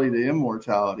mortality to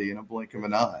immortality in a blink of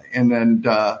an eye. And then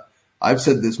I've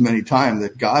said this many times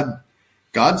that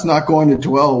God's not going to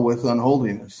dwell with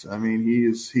unholiness. I mean,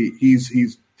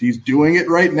 he's doing it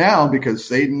right now because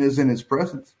Satan is in his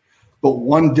presence. But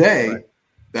one day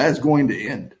that is going to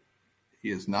end. He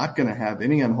is not going to have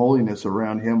any unholiness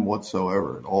around him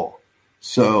whatsoever at all.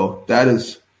 So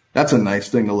that's a nice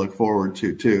thing to look forward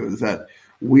to too, is that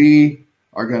we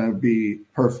are going to be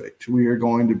perfect. We are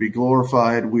going to be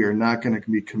glorified. We are not going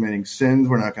to be committing sins.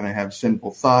 We're not going to have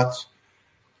sinful thoughts.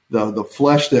 The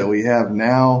flesh that we have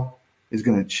now is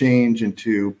going to change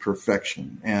into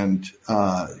perfection. And,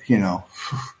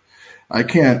 I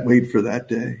can't wait for that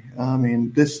day. I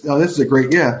mean, this is a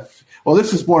great, Well,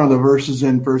 this is one of the verses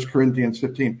in 1 Corinthians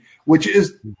 15, which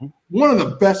is one of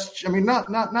the best. I mean, not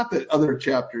that other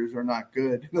chapters are not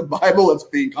good. In the Bible, let's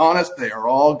be honest, they are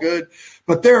all good.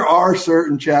 But there are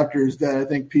certain chapters that I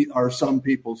think are some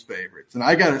people's favorites. And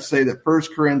I got to say that 1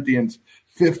 Corinthians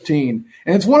 15,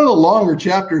 and it's one of the longer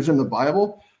chapters in the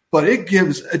Bible, but it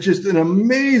gives just an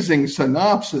amazing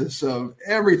synopsis of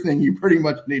everything you pretty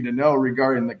much need to know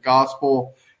regarding the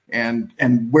gospel and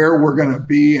where we're going to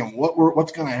be and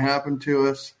what's going to happen to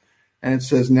us. And it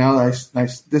says, now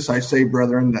this I say,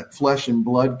 brethren, that flesh and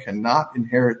blood cannot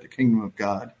inherit the kingdom of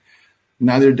God.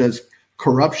 Neither does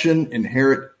corruption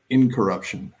inherit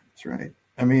incorruption. That's right.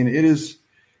 I mean,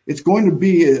 it's going to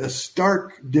be a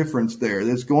stark difference there.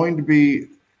 There's going to be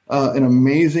an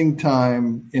amazing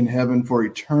time in heaven for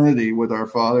eternity with our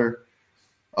Father.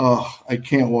 Oh, I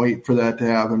can't wait for that to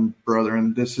happen,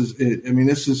 brethren. This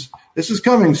is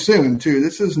coming soon too.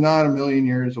 This is not a million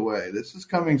years away. This is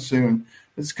coming soon.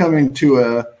 It's coming to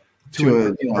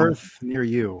earth near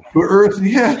you. To earth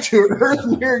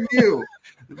near you.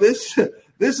 This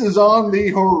is on the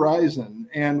horizon.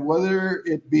 And whether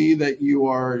it be that you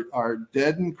are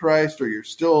dead in Christ or you're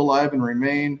still alive and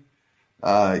remain,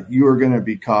 you are going to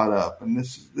be caught up. And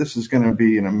this is going to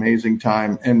be an amazing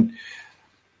time. And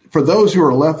for those who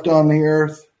are left on the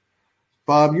earth,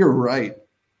 Bob, you're right.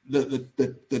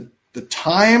 The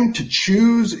time to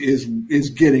choose is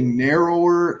getting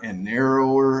narrower and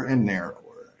narrower and narrower.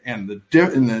 And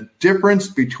the difference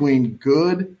between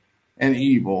good and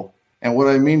evil. And what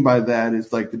I mean by that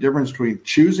is like the difference between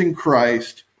choosing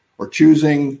Christ or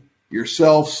choosing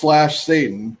yourself /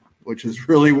 Satan, which is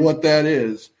really what that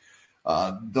is.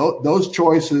 Those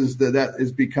choices that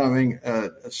is becoming a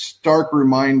stark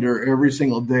reminder every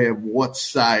single day of what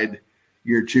side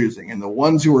you're choosing. And the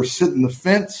ones who are sitting the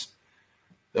fence,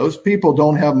 those people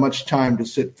don't have much time to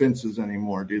sit fences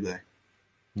anymore, do they?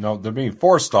 No, they're being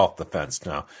forced off the fence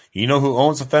now. You know who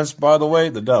owns the fence, by the way?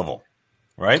 The devil,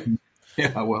 right?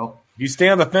 Yeah, well. You stay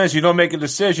on the fence, you don't make a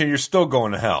decision, you're still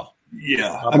going to hell.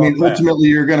 Yeah, I mean, ultimately,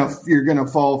 you're gonna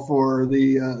fall for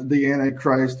the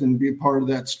Antichrist and be a part of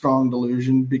that strong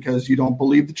delusion because you don't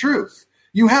believe the truth.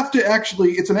 You have to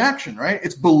actually, it's an action, right?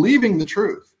 It's believing the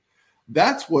truth.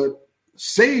 That's what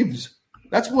saves.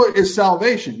 That's what is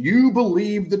salvation. You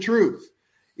believe the truth.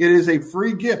 It is a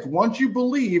free gift. Once you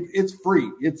believe, it's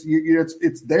free.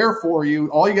 It's there for you.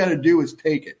 All you got to do is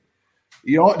take it.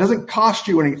 It doesn't cost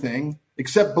you anything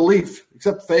except belief,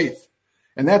 except faith.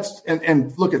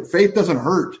 And look, at faith doesn't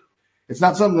hurt. It's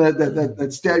not something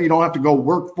that you don't have to go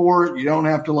work for it. You don't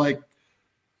have to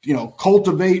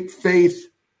cultivate faith.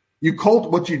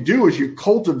 What you do is you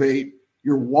cultivate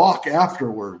your walk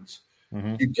afterwards.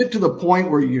 Mm-hmm. You get to the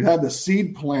point where you have the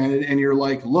seed planted and you're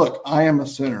like, look, I am a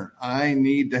sinner. I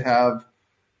need to have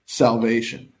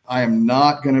salvation. I am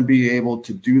not going to be able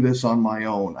to do this on my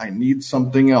own. I need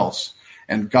something else.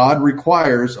 And God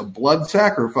requires a blood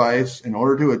sacrifice in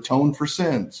order to atone for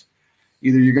sins.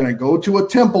 Either you're going to go to a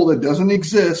temple that doesn't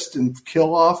exist and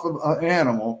kill off an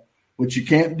animal, which you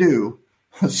can't do.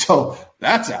 So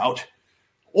that's out.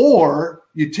 Or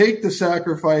you take the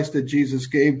sacrifice that Jesus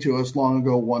gave to us long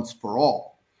ago once for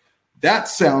all. That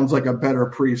sounds like a better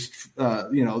priest,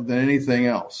 than anything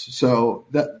else. So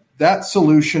that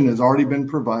solution has already been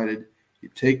provided. You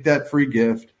take that free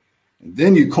gift, and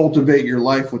then you cultivate your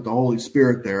life with the Holy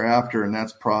Spirit thereafter, and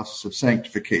that's the process of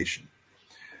sanctification.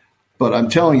 But I'm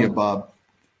telling you, Bob,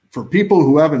 for people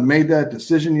who haven't made that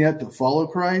decision yet to follow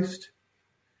Christ,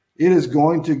 it is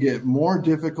going to get more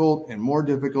difficult and more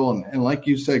difficult. And like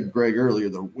you said, Greg, earlier,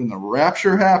 when the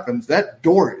rapture happens, that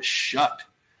door is shut.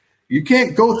 You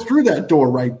can't go through that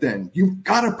door right then. You've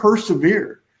got to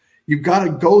persevere. You've got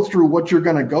to go through what you're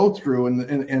going to go through.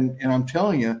 And I'm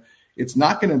telling you, it's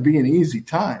not going to be an easy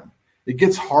time. It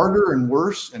gets harder and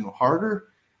worse and harder.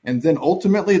 And then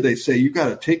ultimately they say, you got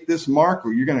to take this mark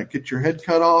or you're going to get your head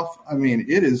cut off. I mean,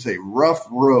 it is a rough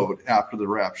road after the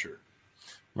rapture.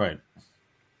 Right.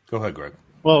 Go ahead, Greg.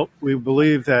 Well, we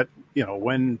believe that,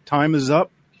 when time is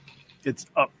up, it's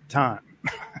up time,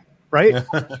 right?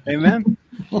 Amen.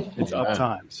 It's up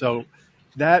time. So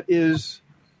that is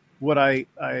what I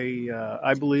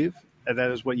believe, and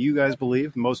that is what you guys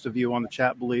believe. Most of you on the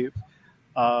chat believe.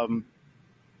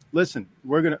 Listen,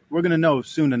 we're gonna know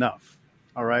soon enough.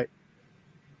 All right,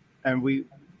 and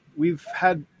we've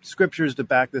had scriptures to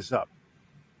back this up.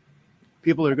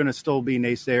 People are going to still be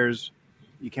naysayers.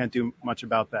 You can't do much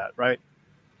about that, right?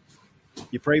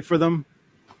 You pray for them.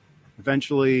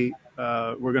 Eventually,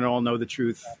 we're going to all know the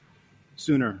truth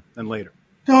sooner than later.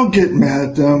 Don't get mad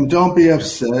at them. Don't be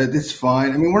upset. It's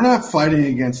fine. I mean, we're not fighting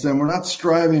against them. We're not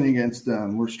striving against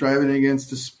them. We're striving against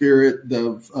the spirit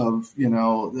of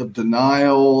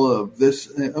denial, of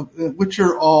this, which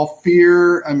are all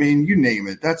fear. I mean, you name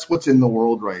it. That's what's in the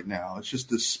world right now. It's just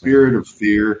the spirit of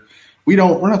fear. We're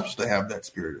not supposed to have that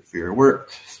spirit of fear.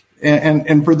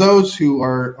 And for those who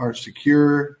are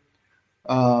secure,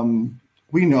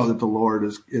 we know that the Lord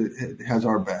has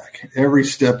our back every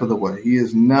step of the way. He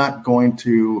is not going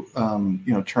to,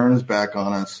 turn his back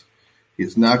on us. He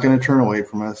is not going to turn away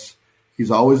from us.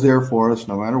 He's always there for us,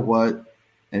 no matter what.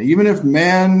 And even if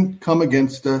man come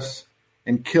against us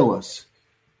and kill us,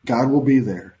 God will be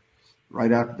there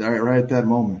right at that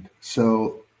moment.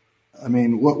 So, I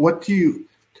mean,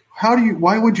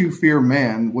 why would you fear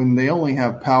man when they only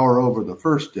have power over the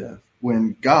first death,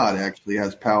 when God actually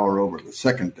has power over the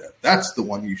second death? That's the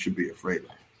one you should be afraid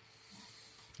of.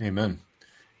 Amen.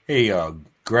 Hey,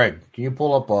 Greg, can you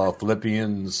pull up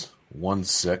Philippians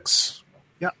 1:6?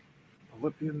 Yeah.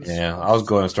 Philippians. Yeah, I was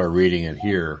going to start reading it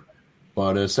here.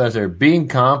 But it says there, being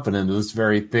confident of this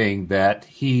very thing, that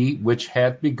he which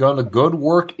hath begun a good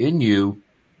work in you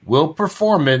will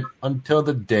perform it until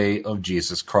the day of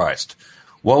Jesus Christ.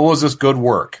 What was this good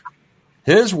work?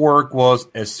 His work was,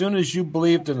 as soon as you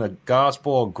believed in the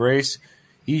gospel of grace,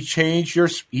 he changed your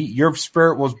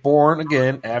spirit was born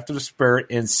again after the Spirit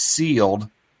and sealed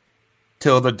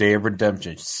till the day of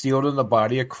redemption, sealed in the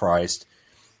body of Christ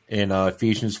in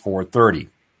Ephesians 4:30.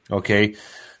 Okay,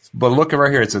 but look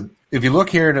right here. If you look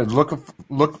here and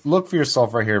look for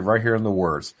yourself right here in the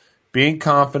words. Being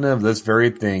confident of this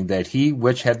very thing, that he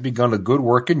which had begun a good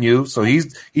work in you, so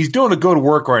he's doing a good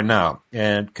work right now.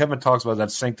 And Kevin talks about that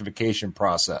sanctification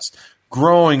process,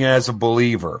 growing as a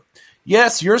believer.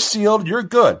 Yes, you're sealed, you're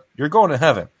good, you're going to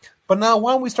heaven. But now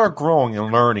why don't we start growing and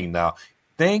learning now?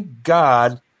 Thank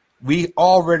God we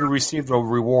already received a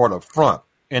reward up front,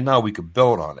 and now we could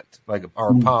build on it. Like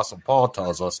our Apostle Paul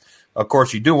tells us. Of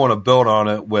course, you do want to build on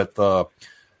it with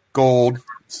gold,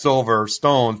 silver,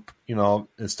 stones,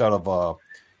 instead of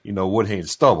wood, hay, and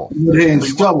stubble. Wood, hay, and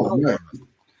stubble. Right.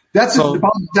 That's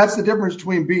the difference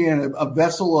between being a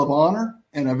vessel of honor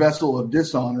and a vessel of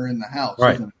dishonor in the house.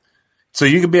 Right. Isn't it? So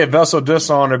you could be a vessel of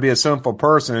dishonor, be a sinful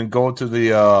person, and go to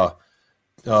the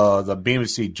Bema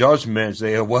Seat judgment and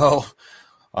say, "Well,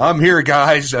 I'm here,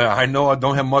 guys. I know I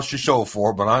don't have much to show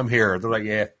for, but I'm here." They're like,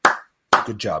 "Yeah,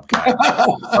 good job, guys.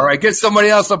 All right, get somebody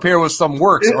else up here with some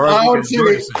works." All right,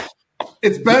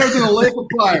 it's better than a lake of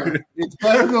fire. It's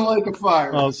better than a lake of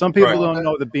fire. Well, some people don't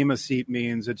know what the Bema Seat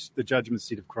means. It's the judgment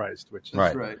seat of Christ, which is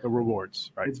right. The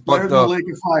rewards. Right. It's better than a lake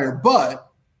of fire.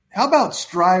 But how about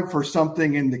strive for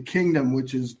something in the kingdom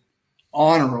which is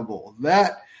honorable?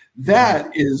 That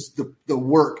is the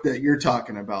work that you're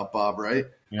talking about, Bob, right?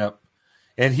 Yep.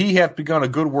 And he hath begun a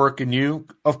good work in you.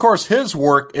 Of course, his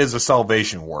work is a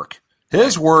salvation work.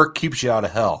 His work keeps you out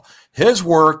of hell. His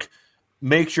work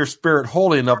makes your spirit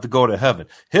holy enough to go to heaven.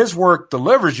 His work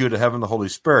delivers you to heaven, the Holy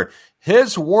Spirit.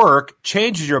 His work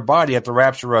changes your body at the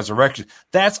rapture resurrection.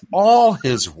 That's all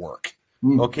his work.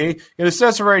 Okay? And it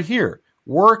says it right here.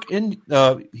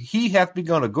 He hath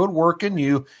begun a good work in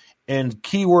you, and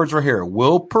key words right here,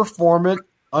 will perform it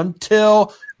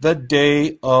until the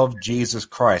day of Jesus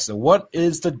Christ. And what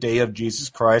is the day of Jesus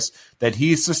Christ that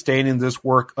he's sustaining this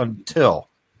work until?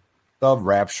 The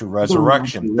rapture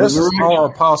resurrection. This is our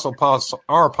Apostle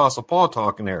Paul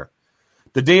talking here.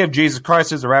 The day of Jesus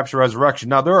Christ is the rapture resurrection.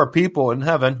 Now, there are people in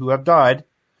heaven who have died,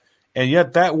 and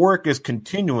yet that work is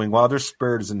continuing while their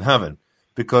spirit is in heaven,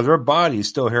 because their body is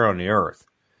still here on the earth.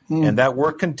 And that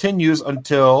work continues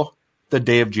until the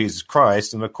day of Jesus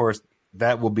Christ. And, of course,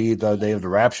 that will be the day of the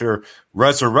rapture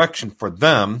resurrection for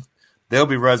them. They'll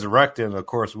be resurrected, and, of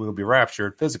course, we'll be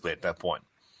raptured physically at that point.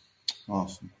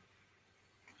 Awesome.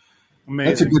 Amazing.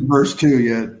 That's a good verse too.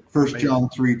 Yeah, 1 John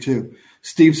 3:2.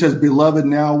 Steve says, "Beloved,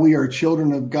 now we are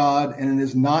children of God, and it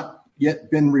has not yet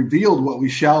been revealed what we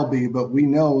shall be, but we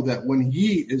know that when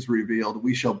he is revealed,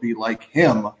 we shall be like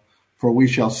him, for we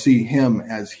shall see him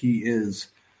as he is."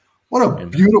 What a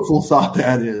beautiful thought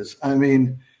that is. I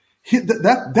mean,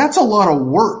 that's a lot of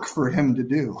work for him to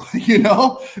do.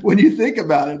 When you think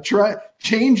about it, try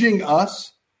changing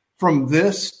us from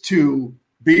this to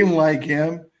being like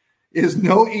him is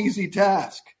no easy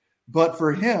task. But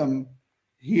for him,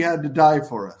 he had to die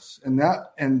for us. And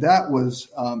that was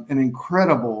an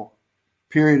incredible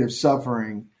period of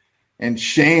suffering and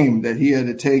shame that he had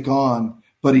to take on.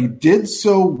 But he did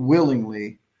so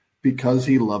willingly because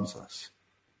he loves us.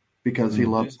 Because he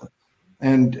loves us.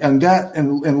 And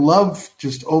love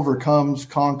just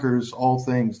conquers all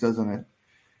things, doesn't it?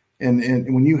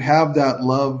 And when you have that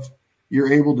love,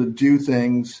 you're able to do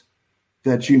things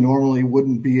that you normally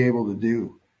wouldn't be able to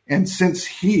do. And since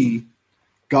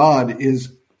God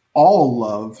is all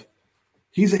love,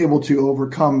 he's able to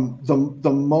overcome the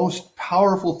most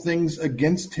powerful things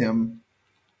against him,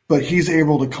 but he's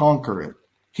able to conquer it.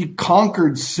 He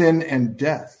conquered sin and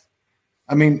death.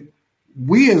 I mean,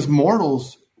 we as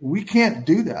mortals, we can't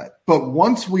do that. But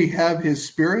once we have his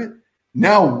spirit,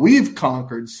 now we've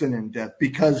conquered sin and death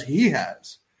because he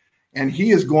has. And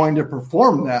he is going to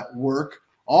perform that work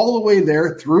all the way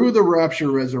there through the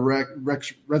rapture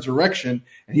resurrection,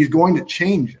 and he's going to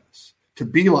change us to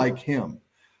be like him.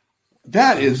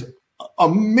 That is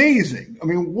amazing. I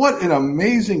mean, what an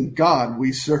amazing God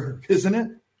we serve, isn't it?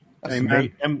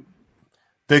 Amen. And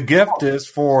the gift is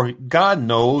for God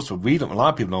knows, a lot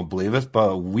of people don't believe it,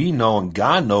 but we know and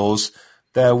God knows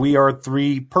that we are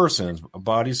three persons, a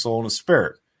body, soul, and a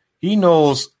spirit. He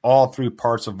knows all three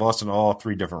parts of us in all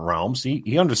three different realms.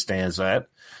 He understands that.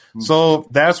 Mm-hmm. So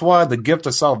that's why the gift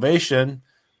of salvation,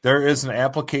 there is an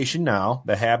application now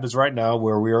that happens right now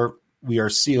where we are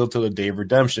sealed to the day of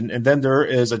redemption. And then there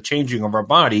is a changing of our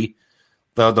body,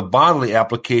 the bodily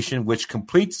application, which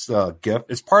completes the gift.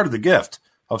 It's part of the gift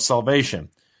of salvation.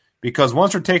 Because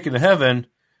once we're taken to heaven,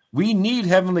 we need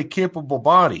heavenly capable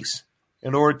bodies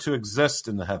in order to exist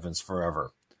in the heavens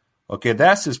forever. Okay,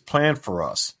 that's his plan for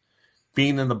us,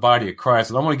 being in the body of Christ.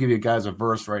 And I'm going to give you guys a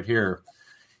verse right here.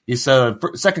 He said,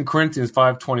 2 Corinthians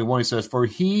 5:21, he says, "For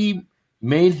he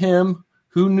made him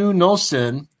who knew no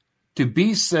sin to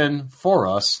be sin for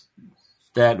us,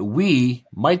 that we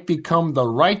might become the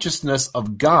righteousness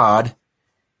of God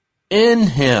in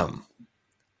him,"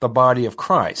 the body of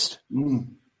Christ.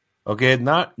 Okay,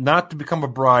 not to become a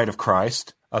bride of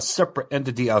Christ, a separate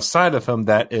entity outside of him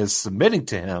that is submitting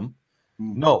to him.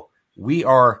 No, we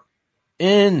are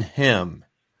in him,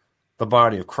 the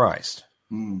body of Christ.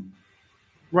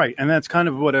 Right, and that's kind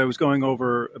of what I was going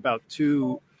over about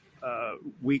 2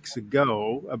 weeks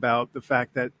ago, about the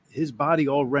fact that his body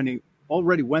already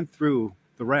went through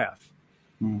the wrath,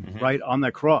 right, on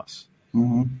that cross,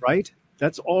 right?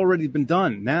 That's already been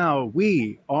done. Now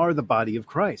we are the body of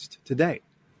Christ today,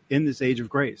 in this age of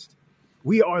grace.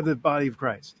 We are the body of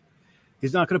Christ.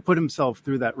 He's not going to put himself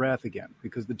through that wrath again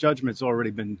because the judgment's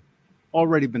already been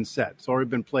set. It's already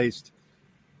been placed.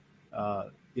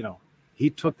 He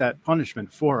took that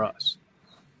punishment for us,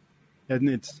 and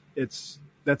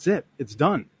that's it. It's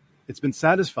done. It's been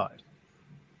satisfied.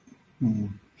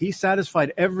 He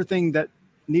satisfied everything that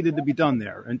needed to be done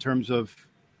there in terms of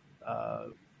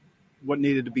what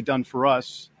needed to be done for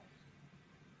us,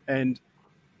 and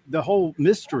the whole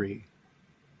mystery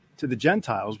to the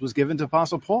Gentiles was given to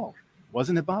Apostle Paul,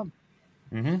 wasn't it, Bob?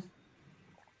 Mm-hmm.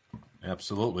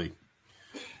 Absolutely.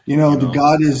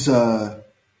 God is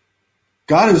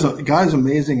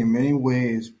amazing in many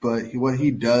ways, but what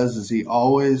he does is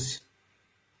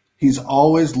he's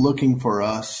always looking for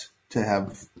us to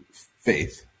have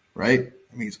faith, right?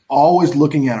 I mean, he's always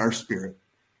looking at our spirit.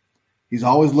 He's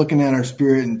always looking at our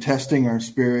spirit and testing our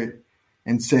spirit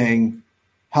and saying,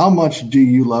 how much do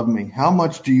you love me? How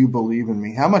much do you believe in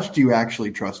me? How much do you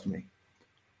actually trust me?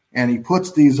 And he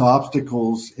puts these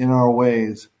obstacles in our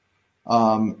ways,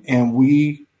 and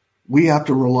we have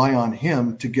to rely on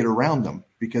him to get around them,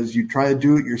 because you try to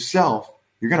do it yourself,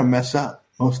 you're going to mess up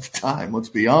most of the time, let's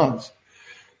be honest.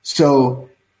 So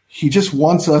he just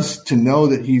wants us to know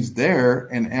that he's there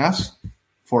and ask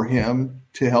for him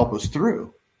to help us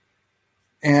through.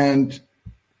 And,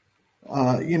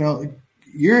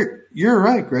 you're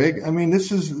right, Greg. I mean,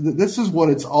 this is what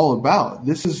it's all about.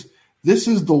 This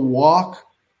is the walk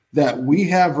that we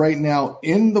have right now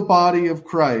in the body of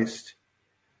Christ,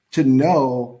 to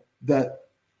know that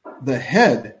the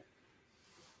head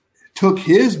took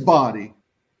his body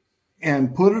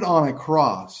and put it on a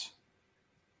cross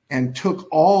and took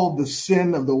all the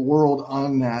sin of the world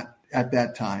on that at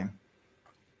that time.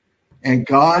 And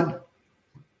God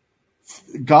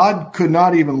could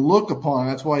not even look upon.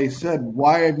 That's why he said,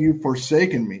 "Why have you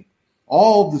forsaken me?"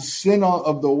 All the sin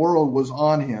of the world was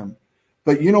on him.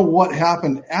 But you know what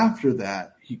happened after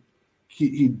that?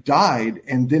 he died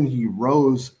and then he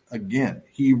rose again.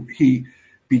 He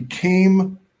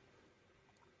became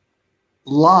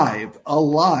alive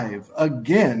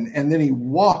again, and then he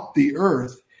walked the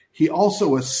earth. He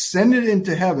also ascended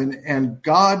into heaven, and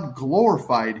God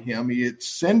glorified him. He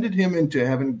ascended him into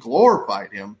heaven,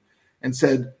 glorified him, and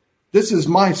said, "This is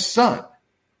my son.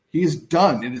 He is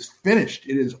done. It is finished.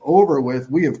 It is over with.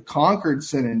 We have conquered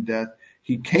sin and death."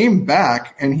 He came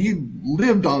back, and he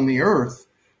lived on the earth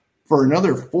for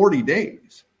another 40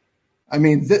 days. I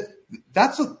mean,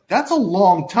 that's a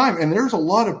long time, and there's a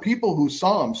lot of people who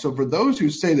saw him. So for those who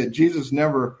say that Jesus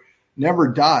never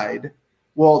died,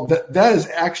 well, that is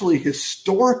actually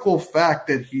historical fact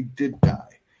that he did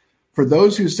die. For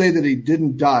those who say that he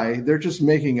didn't die, they're just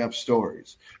making up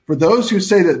stories. For those who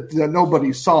say that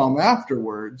nobody saw him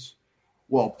afterwards,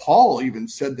 well, Paul even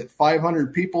said that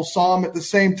 500 people saw him at the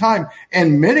same time,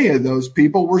 and many of those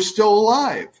people were still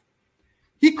alive.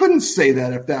 He couldn't say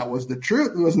that if that was the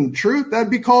truth. It wasn't the truth. That'd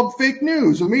be called fake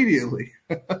news immediately.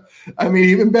 I mean,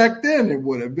 even back then, it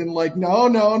would have been like, no,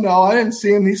 I didn't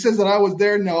see him. He says that I was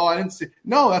there. No, I didn't see.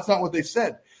 No, that's not what they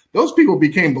said. Those people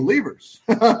became believers.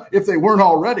 If they weren't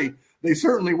already, they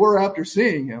certainly were after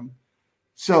seeing him.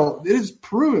 So it is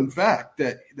proven fact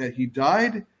that he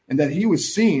died and that he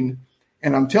was seen.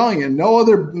 And I'm telling you, no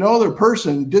other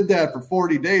person did that for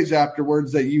 40 days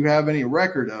afterwards that you have any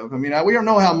record of. I mean, we don't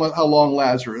know how long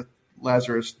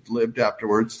Lazarus lived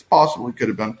afterwards. It's possible it could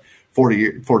have been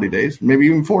 40 days, maybe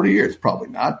even 40 years. Probably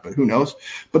not, but who knows?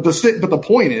 But the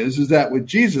point is that with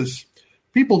Jesus,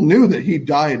 people knew that he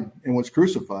died and was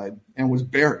crucified and was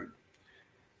buried.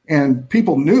 And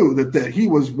people knew that he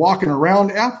was walking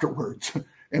around afterwards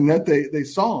and that they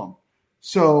saw him.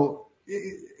 So,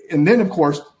 and then, of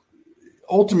course,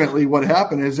 ultimately what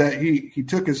happened is that he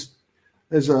took his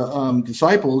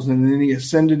disciples and then he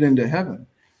ascended into heaven.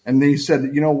 And then he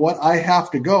said, you know what, I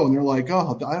have to go. And they're like,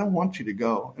 oh, I don't want you to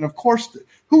go. And of course,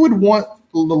 who would want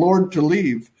the Lord to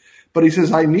leave? But he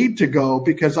says, I need to go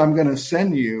because I'm going to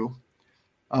send you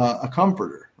a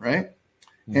comforter, right?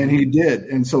 Mm-hmm. And he did.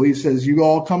 And so he says, you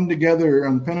all come together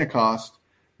on Pentecost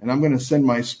and I'm going to send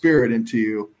my spirit into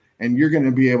you. And you're going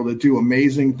to be able to do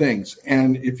amazing things.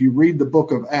 And if you read the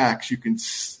book of Acts, you can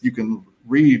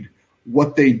read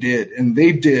what they did. And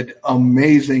they did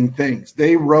amazing things.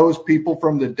 They rose people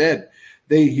from the dead.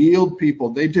 They healed people.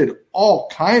 They did all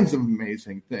kinds of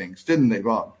amazing things, didn't they,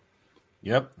 Bob?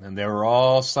 Yep. And they were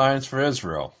all signs for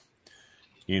Israel,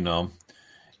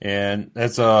 And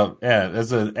that's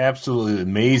an absolutely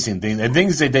amazing thing. And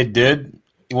things that they did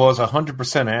was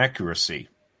 100% accuracy.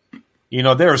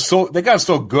 They got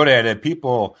so good at it.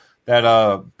 People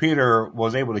that Peter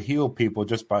was able to heal people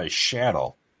just by his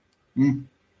shadow. Mm.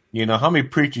 How many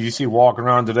preachers you see walking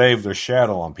around today with their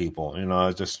shadow on people?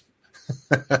 It's just,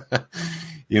 people.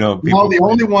 Well, the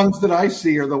only ones that I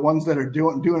see are the ones that are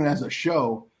doing it as a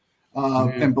show.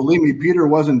 Mm-hmm. And believe me, Peter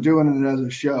wasn't doing it as a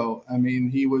show. I mean,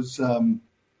 he was.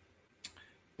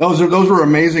 Those were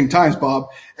amazing times, Bob.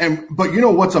 But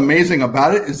what's amazing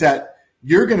about it is that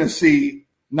you're going to see.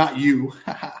 Not you,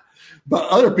 but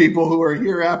other people who are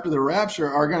here after the rapture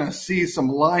are going to see some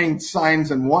lying signs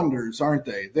and wonders, aren't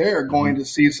they? They're going to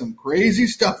see some crazy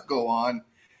stuff go on,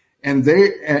 and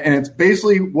it's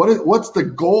basically what's the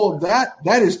goal of that?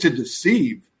 That is to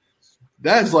deceive.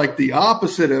 That is like the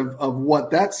opposite of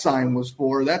what that sign was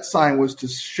for. That sign was to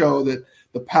show that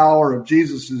the power of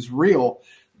Jesus is real.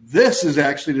 This is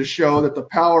actually to show that the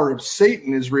power of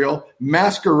Satan is real,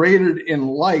 masqueraded in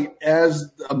light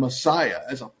as a Messiah,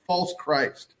 as a false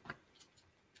Christ.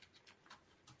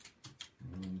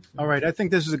 All right, I think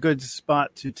this is a good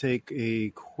spot to take a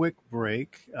quick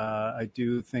break. I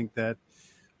do think that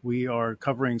we are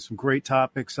covering some great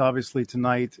topics, obviously,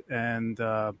 tonight. And,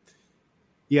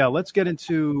 let's get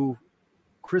into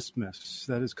Christmas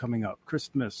that is coming up.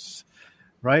 Christmas,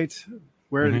 right?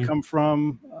 Where did it come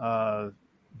from?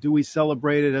 Do we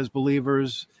celebrate it as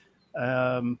believers?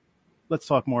 Let's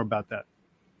talk more about that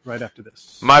right after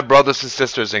this. My brothers and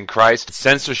sisters in Christ,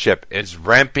 censorship is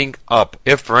ramping up.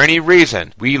 If for any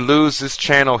reason we lose this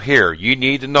channel here, you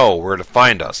need to know where to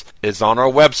find us. It's on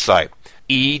our website,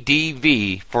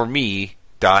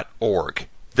 edvforme.org.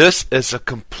 This is a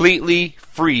completely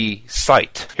free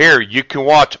site. Here you can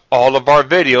watch all of our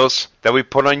videos that we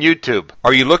put on YouTube.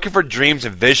 Are you looking for dreams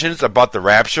and visions about the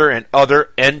rapture and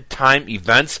other end time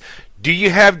events? Do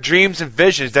you have dreams and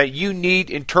visions that you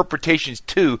need interpretations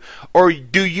to, or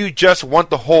do you just want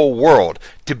the whole world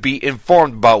to be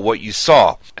informed about what you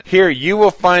saw? Here you will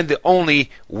find the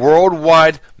only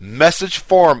worldwide message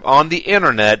forum on the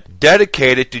internet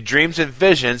dedicated to dreams and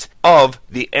visions of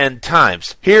the end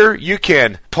times. Here you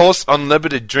can post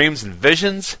unlimited dreams and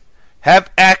visions,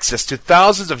 have access to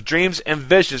thousands of dreams and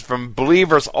visions from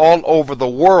believers all over the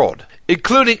world,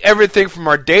 including everything from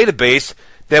our database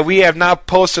that we have not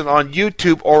posted on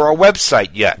YouTube or our website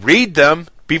yet. Read them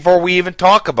before we even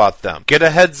talk about them. Get a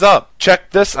heads up.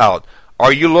 Check this out.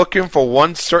 Are you looking for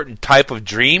one certain type of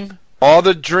dream? All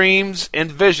the dreams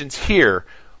and visions here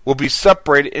will be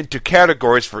separated into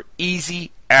categories for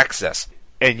easy access.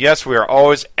 And yes, we are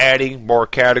always adding more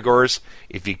categories.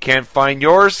 If you can't find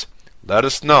yours, let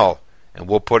us know, and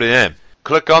we'll put it in.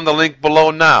 Click on the link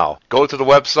below now. Go to the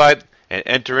website and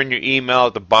enter in your email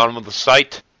at the bottom of the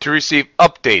site to receive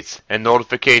updates and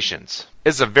notifications.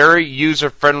 It's a very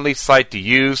user-friendly site to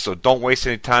use, so don't waste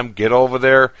any time. Get over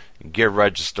there and get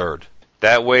registered.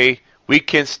 That way, we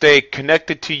can stay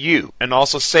connected to you and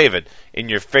also save it in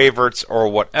your favorites or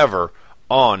whatever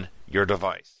on your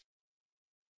device.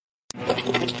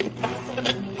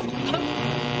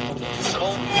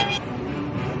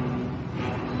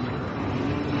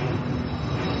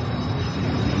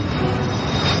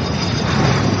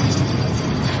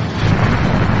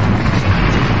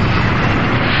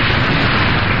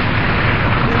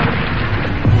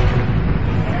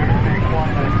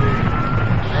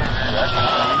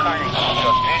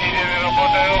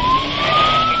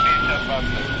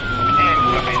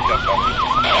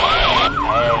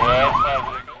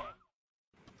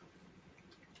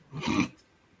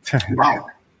 Wow.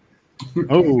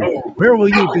 Oh, where will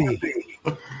you be?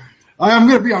 I'm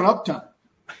going to be on uptime.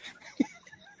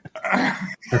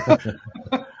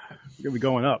 You'll be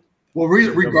going up. Well,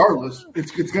 regardless,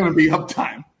 it's going to be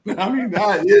uptime. I mean,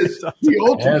 that is the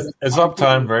ultimate. It's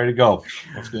uptime, ready to go.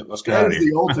 Let's get out of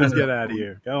here. Let's get out of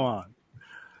here. Go on.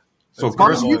 So,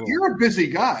 Chris, you're a busy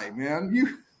guy, man.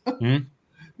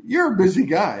 You're a busy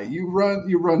guy. You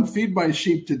run Feed My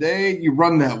Sheep Today. You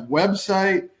run that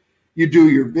website. You do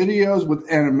your videos with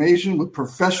animation, with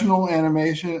professional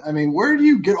animation. I mean, where do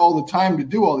you get all the time to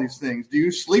do all these things? Do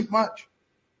you sleep much?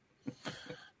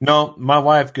 No, my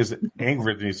wife gets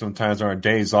angry with me sometimes on our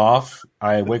days off.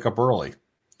 I wake up early.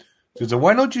 She said,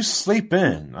 "Why don't you sleep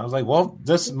in?" I was like, "Well,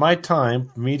 this is my time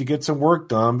for me to get some work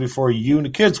done before you and the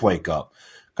kids wake up.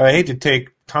 'Cause I hate to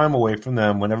take time away from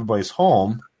them when everybody's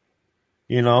home,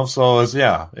 So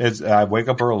I wake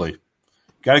up early.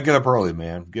 Got to get up early,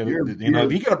 man.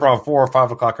 If you get up around 4 or 5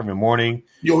 o'clock every morning,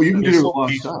 you can do a lot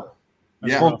of stuff.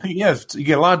 You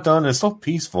get a lot done. It's so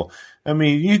peaceful. I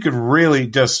mean, you could really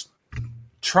just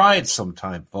try it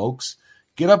sometime, folks.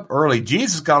 Get up early.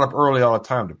 Jesus got up early all the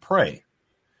time to pray.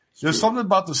 There's something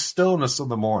about the stillness of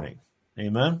the morning.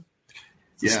 Amen.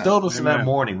 The stillness in that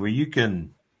morning where you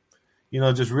can,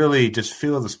 just really just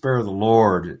feel the Spirit of the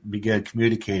Lord begin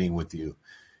communicating with you.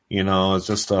 It's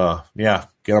just,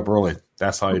 get up early.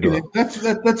 That's how you do it. That's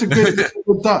a good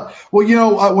thought.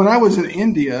 Well, when I was in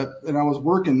India and I was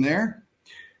working there,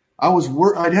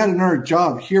 I'd had another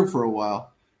job here for a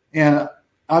while, and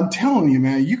I'm telling you,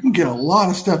 man, you can get a lot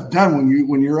of stuff done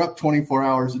when you're up 24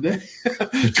 hours a day.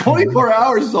 24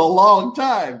 hours is a long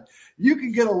time. You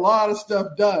can get a lot of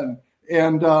stuff done,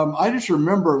 and I just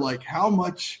remember how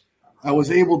much I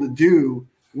was able to do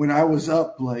when I was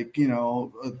up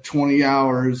 20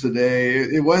 hours a day.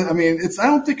 It was, I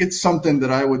don't think it's something that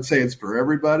I would say it's for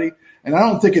everybody. And I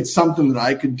don't think it's something that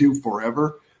I could do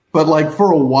forever, but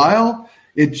for a while,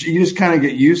 you just kind of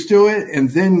get used to it. And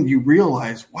then you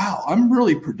realize, wow, I'm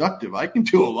really productive. I can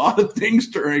do a lot of things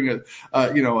during a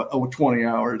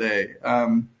 20-hour day.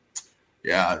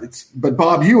 But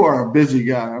Bob, you are a busy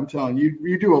guy. I'm telling you,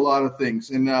 you do a lot of things,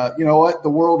 and you know what? The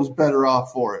world is better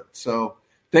off for it. So,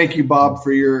 thank you, Bob,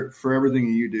 for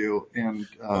everything you do, and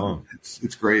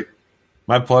it's great.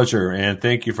 My pleasure, and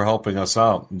thank you for helping us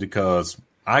out, because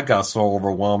I got so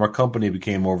overwhelmed. Our company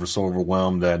became so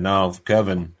overwhelmed that now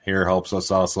Kevin here helps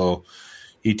us out. So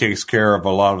he takes care of a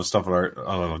lot of the stuff.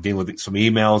 Dealing with some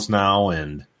emails now,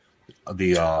 and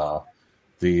the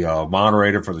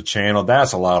moderator for the channel.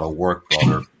 That's a lot of work,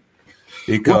 brother,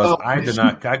 because I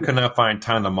could not find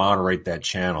time to moderate that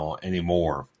channel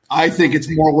anymore. I think it's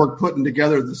more work putting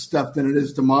together the stuff than it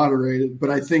is to moderate it. But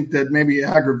I think that maybe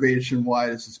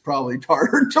aggravation-wise, it's probably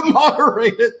harder to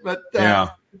moderate it. But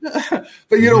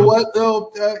but you know what,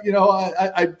 though?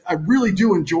 I really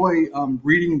do enjoy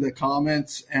reading the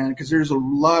comments, and because there's a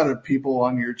lot of people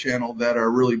on your channel that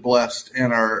are really blessed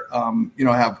and are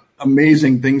have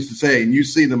amazing things to say, and you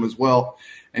see them as well,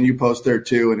 and you post there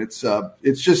too, and it's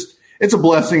a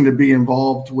blessing to be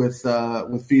involved with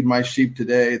Feed My Sheep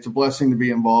Today. It's a blessing to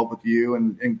be involved with you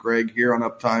and Greg here on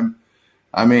Uptime.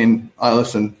 I mean,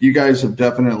 listen, you guys have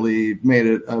definitely made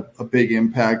it a big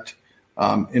impact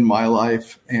in my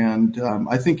life, and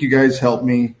I think you guys help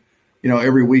me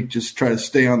every week just try to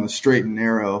stay on the straight and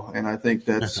narrow. And I think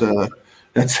that's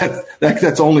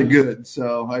only good.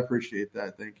 So I appreciate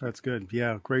that. Thank you. That's good.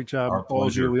 Yeah. Great job. Our All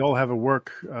of you. pleasure. We all have a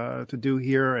work to do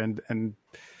here, and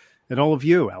all of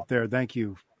you out there. Thank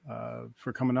you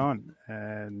for coming on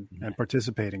and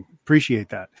participating. Appreciate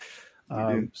that.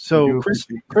 So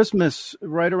Christmas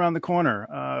right around the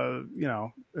corner.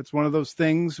 It's one of those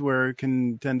things where it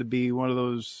can tend to be one of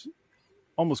those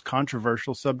almost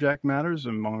controversial subject matters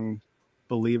among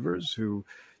believers who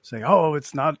say, "Oh,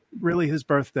 it's not really his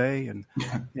birthday," and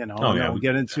we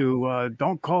get into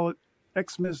don't call it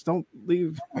Xmas, don't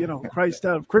leave Christ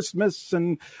out of Christmas,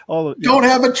 and all of don't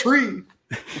have a tree,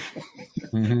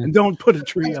 and don't put a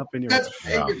tree up in your house.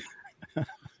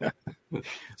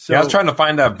 So I was trying to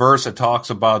find that verse that talks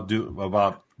about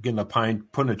getting a pine,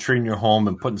 putting a tree in your home,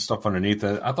 and putting stuff underneath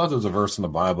it. I thought there was a verse in the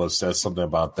Bible that says something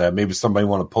about that. Maybe somebody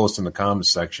want to post in the comments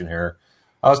section here.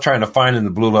 I was trying to find in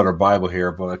the Blue Letter Bible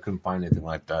here, but I couldn't find anything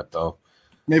like that though.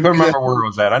 Maybe I remember where it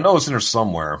was at. I know it's in there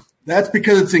somewhere. That's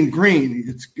because it's in green.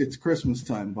 It's Christmas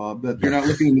time, Bob. That you're not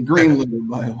looking in the Green Letter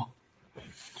Bible.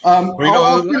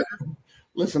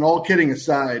 Listen, all kidding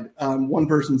aside, one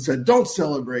person said, "Don't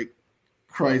celebrate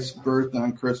Christ's birth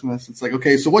on Christmas." It's like,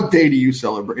 okay, so what day do you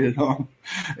celebrate it on?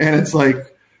 And it's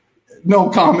like, no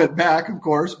comment back, of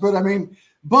course. But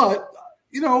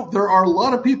there are a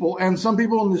lot of people, and some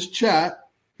people in this chat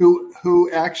who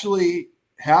actually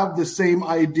have the same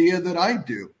idea that I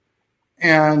do.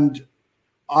 And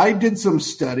I did some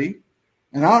study,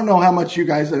 and I don't know how much you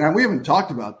guys, and we haven't talked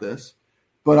about this,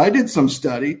 but I did some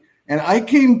study, and I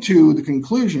came to the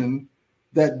conclusion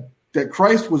that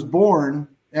Christ was born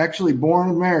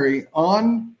of Mary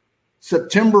on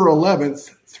September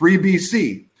 11th, 3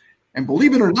 BC. And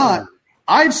believe it or not,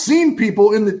 I saw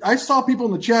people in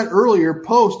the chat earlier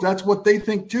post that's what they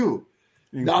think too.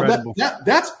 Incredible. Now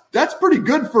that's pretty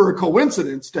good for a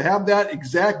coincidence to have that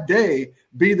exact day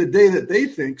be the day that they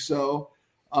think so.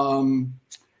 And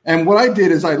what I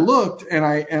did is I looked and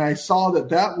I saw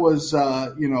that was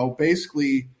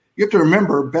basically, you have to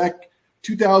remember back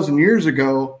 2,000 years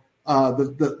ago,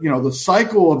 the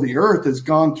cycle of the earth has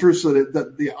gone through so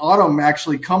that the autumn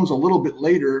actually comes a little bit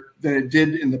later than it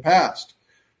did in the past.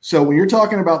 So when you're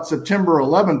talking about September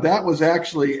 11th, that was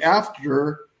actually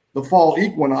after the fall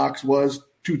equinox was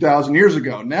 2,000 years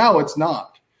ago. Now it's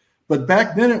not, but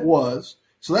back then it was.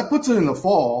 So that puts it in the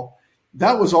fall.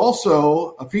 That was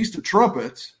also a Feast of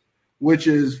Trumpets, which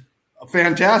is a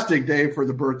fantastic day for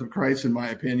the birth of Christ, in my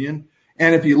opinion.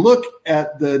 And if you look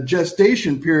at the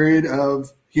gestation period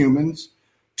of humans,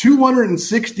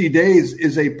 260 days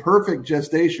is a perfect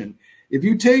gestation. If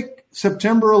you take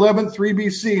September 11th, 3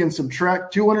 BC and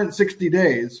subtract 260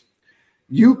 days,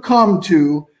 you come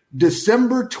to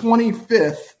December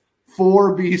 25th,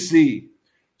 4 BC.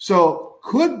 So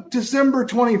could December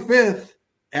 25th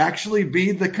actually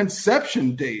be the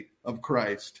conception date of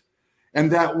Christ?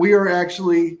 And that we are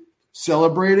actually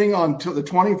celebrating on the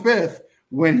 25th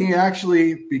when he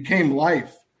actually became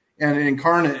life and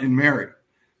incarnate in Mary.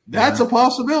 That's a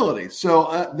possibility.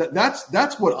 So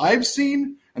that's what I've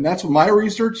seen, and that's what my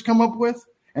research come up with.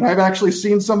 And I've actually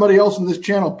seen somebody else in this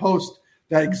channel post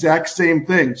that exact same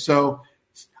thing. So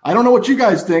I don't know what you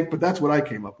guys think, but that's what I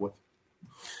came up with.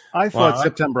 I thought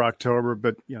September, October,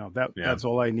 but that's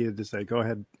all I needed to say. Go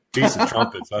ahead. Feast of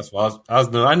Trumpets. That's what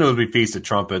I knew it would be Feast of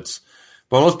Trumpets.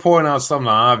 But let's point out some of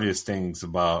the obvious things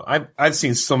about. I've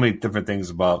seen so many different things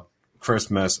about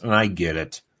Christmas, and I get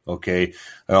it. Okay,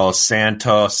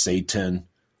 Santa, Satan.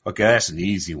 Okay, that's an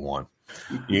easy one.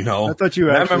 I thought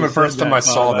you. I remember the first time I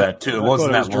saw that too. It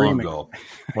wasn't that long ago.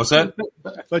 What's that?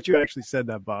 I thought you actually said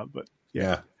that, Bob. But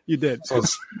yeah. You did.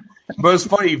 But it's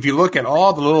funny if you look at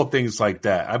all the little things like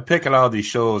that. I pick it out of these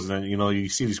shows, and you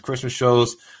see these Christmas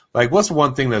shows. Like, what's the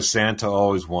one thing that Santa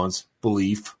always wants?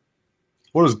 Belief.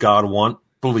 What does God want?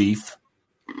 Belief.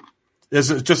 It's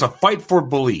just a fight for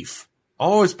belief.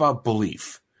 Always about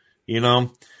belief.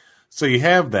 So you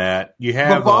have that. You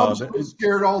have. But Bob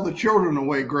scared all the children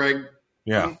away, Greg.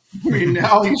 Yeah. I mean,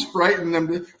 now he's frightening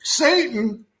them.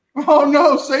 Satan. Oh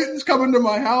no, Satan's coming to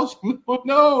my house.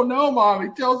 No, Mommy.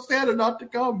 Tell Santa not to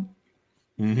come.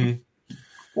 Mm-hmm.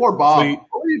 Poor Bob.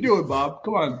 What are you doing, Bob?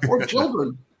 Come on. Poor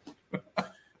children.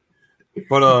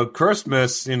 But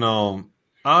Christmas,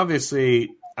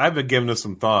 obviously I've been giving this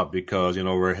some thought because,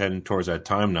 we're heading towards that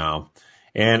time now.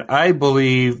 And I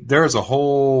believe there's a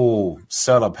whole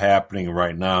setup happening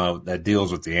right now that deals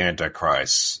with the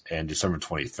Antichrist and December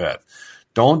 25th.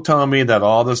 Don't tell me that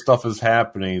all this stuff is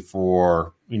happening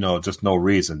for, just no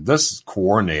reason. This is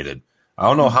coordinated. I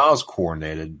don't know how it's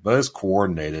coordinated, but it's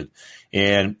coordinated.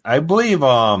 And I believe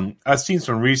I've seen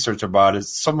some research about it.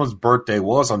 Someone's birthday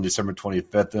was on December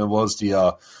 25th, and it was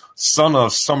the son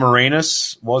of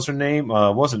Semiramis. What was her name?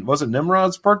 Was it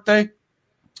Nimrod's birthday?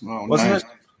 Oh, wasn't nice. it?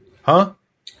 Huh?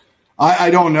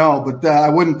 I don't know, but I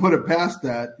wouldn't put it past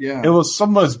that. Yeah, it was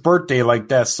someone's birthday like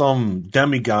that, some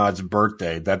demigod's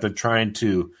birthday that they're trying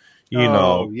to,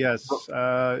 yes,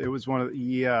 it was one of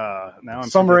now I'm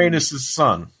Semiramis'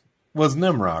 son was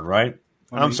Nimrod, right?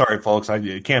 I'm sorry, folks,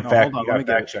 I can't fact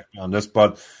check me on this,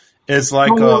 but it's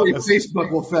like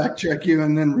Facebook will fact check you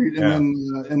and then read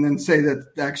and then say that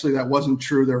actually that wasn't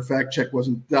true. Their fact check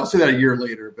wasn't. They'll say that a year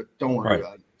later, but don't worry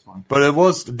about it. It's fine. But it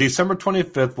was December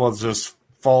 25th was this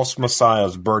false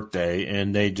Messiah's birthday,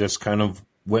 and they just kind of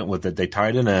went with it. They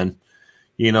tied it in,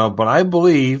 But I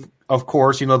believe, of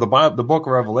course, the Book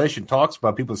of Revelation talks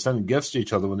about people sending gifts to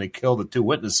each other when they kill the two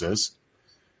witnesses.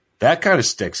 That kind of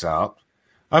sticks out.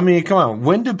 I mean, come on.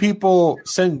 When do people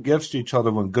send gifts to each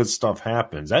other when good stuff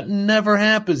happens? That never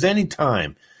happens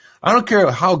anytime. I don't care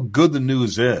how good the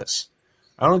news is.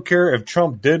 I don't care if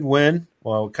Trump did win.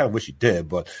 Well, I kind of wish he did,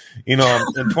 but, in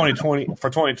 2020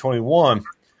 for 2021.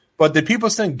 But did people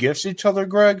send gifts to each other,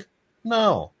 Greg?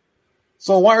 No.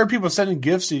 So why are people sending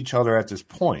gifts to each other at this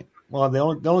point? Well, the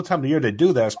only time of the year they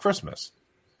do that is Christmas.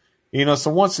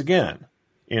 So once again,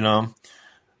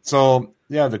 So,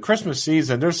 yeah, the Christmas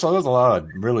season, there's a lot of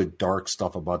really dark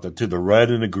stuff about that, too. The red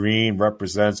and the green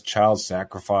represents child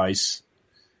sacrifice.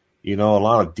 A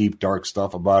lot of deep, dark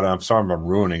stuff about it. I'm sorry I'm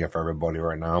ruining it for everybody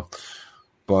right now.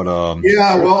 But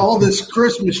all this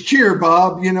Christmas cheer,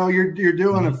 Bob, you're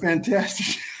doing a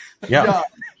fantastic job.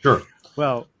 Sure.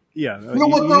 Well, yeah, you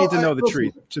need to know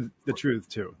the truth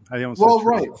too.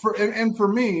 Right. For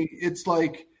me, it's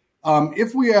like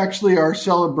if we actually are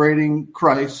celebrating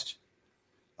Christ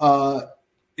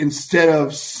instead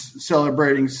of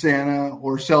celebrating Santa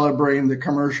or celebrating the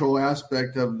commercial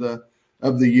aspect of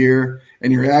the year,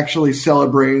 and you're actually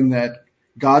celebrating that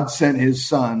God sent His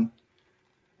Son,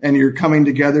 and you're coming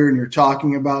together and you're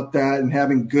talking about that and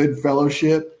having good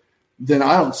fellowship, then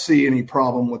I don't see any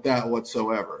problem with that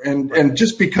whatsoever. And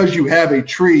just because you have a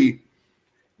tree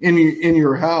in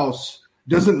your house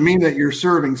doesn't mean that you're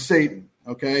serving Satan.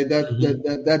 Okay,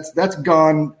 that's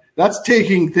gone. That's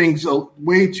taking things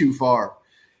way too far.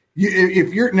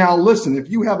 If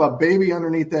you have a baby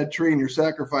underneath that tree and you're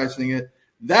sacrificing it,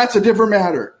 that's a different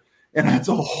matter, and that's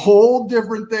a whole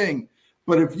different thing.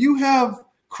 But if you have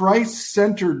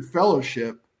Christ-centered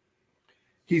fellowship,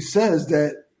 He says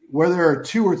that where there are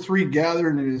two or three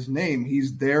gathered in His name,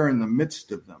 He's there in the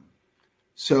midst of them.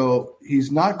 So He's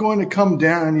not going to come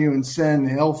down on you and send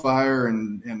hellfire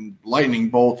and lightning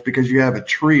bolts because you have a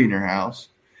tree in your house.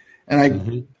 And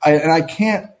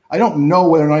I don't know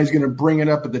whether or not He's going to bring it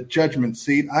up at the judgment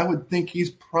seat. I would think He's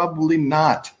probably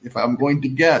not, if I'm going to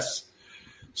guess.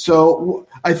 So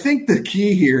I think the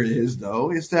key here is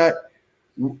that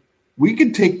we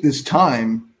could take this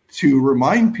time to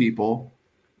remind people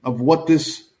of what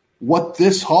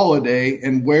this holiday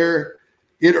and where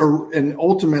it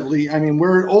ultimately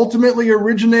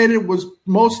originated was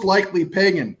most likely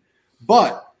pagan.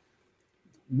 But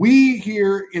we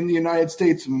here in the United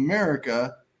States of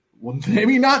America, well,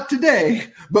 maybe not today,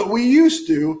 but we used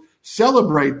to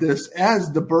celebrate this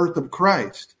as the birth of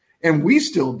Christ. And we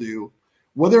still do.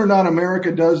 Whether or not America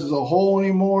does as a whole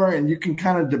anymore, and you can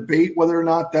kind of debate whether or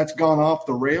not that's gone off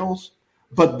the rails,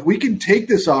 but we can take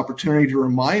this opportunity to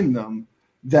remind them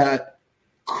that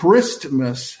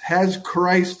Christmas has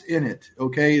Christ in it,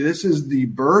 okay? This is the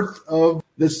birth of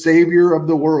the Savior of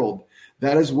the world.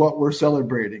 That is what we're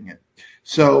celebrating it.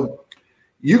 So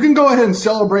you can go ahead and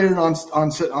celebrate it on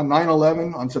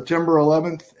 9/11, on September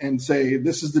 11th, and say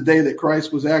this is the day that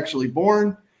Christ was actually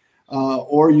born,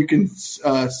 or you can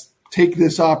take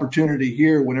this opportunity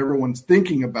here when everyone's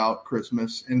thinking about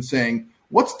Christmas and saying,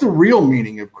 what's the real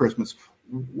meaning of Christmas?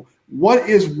 What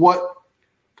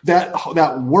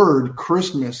that word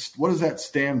Christmas, what does that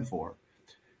stand for?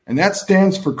 And that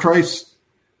stands for Christ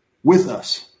with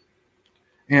us.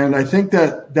 And I think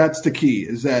that that's the key,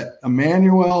 is that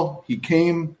Emmanuel, He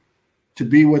came to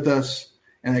be with us,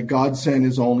 and that God sent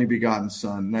His only begotten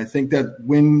Son. And I think that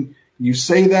when you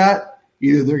say that,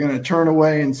 either they're going to turn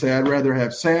away and say, I'd rather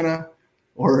have Santa,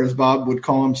 or as Bob would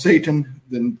call him, Satan,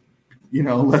 than,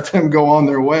 let them go on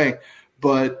their way.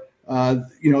 But,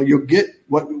 you'll get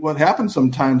what happens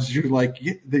sometimes is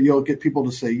you'll get people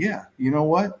to say, yeah, you know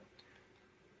what?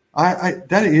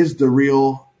 That is the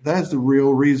real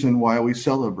reason why we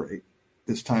celebrate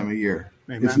this time of year.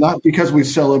 Amen. It's not because we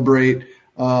celebrate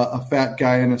a fat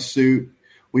guy in a suit.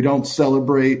 We don't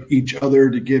celebrate each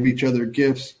other to give each other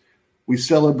gifts. we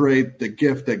celebrate the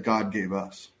gift that God gave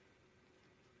us.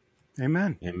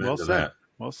 Amen. Amen Well to said. that.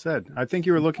 Well said. I think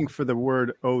you were looking for the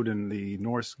word Odin, the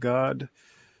Norse god.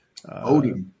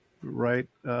 Odin. Right,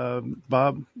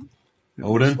 Bob? It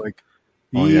Odin? looks like,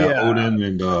 Oh, yeah, Odin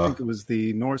and I think it was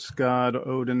the Norse god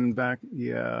Odin back,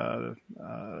 of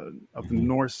the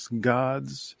Norse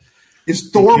gods.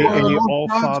 Is Thor one of the AKA Norse All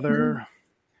gods? Father.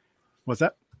 What's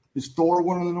that? Is Thor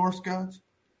one of the Norse gods?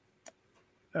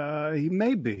 He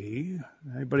may be.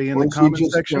 Anybody in Or the is he comment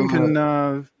just, section can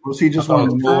Was he just one of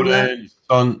the confirm that?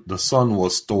 Odin, the son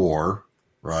was Thor,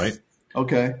 right?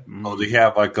 Okay. Oh, they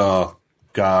have like a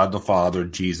God the Father,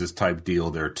 Jesus type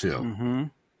deal there too. Mm-hmm.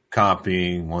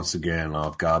 Copying once again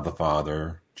of God the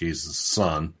Father, Jesus the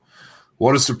Son.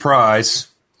 What a surprise,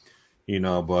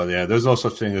 But yeah, there's no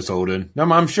such thing as Odin.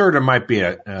 Now, I'm sure there might be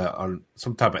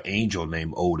some type of angel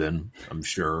named Odin. I'm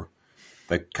sure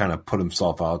that kind of put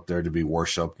himself out there to be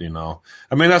worshipped.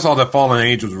 I mean, that's all the fallen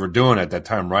angels were doing at that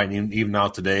time, right? And even now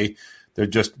today, they're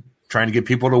just trying to get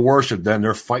people to worship. Then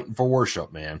they're fighting for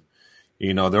worship, man.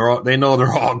 They know they're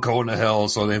all going to hell,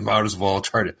 so they might as well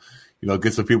try to,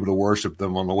 get some people to worship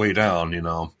them on the way down.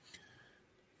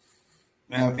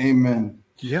 Amen.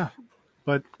 Yeah.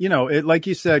 But, it, like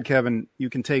you said, Kevin, you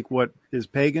can take what is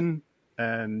pagan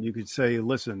and you could say,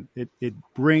 listen, it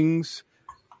brings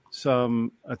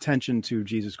some attention to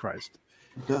Jesus Christ.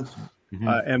 It does. Mm-hmm.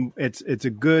 And it's a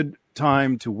good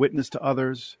time to witness to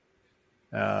others.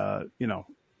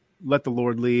 Let the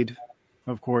Lord lead,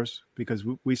 of course, because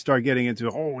we start getting into,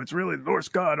 it's really the Norse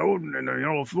god Odin and,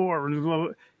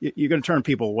 Thor. You're going to turn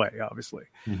people away, obviously.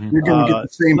 Mm-hmm. You're going to get the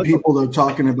same people that are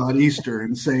talking about Easter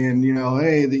and saying,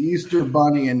 hey, the Easter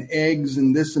bunny and eggs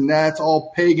and this and that's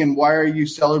all pagan. Why are you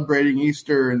celebrating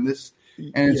Easter and this?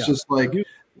 And it's just like,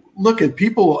 look, at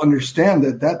people understand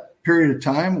that period of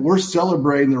time, we're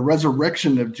celebrating the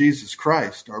resurrection of Jesus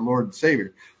Christ, our Lord and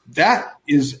Savior. That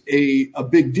is a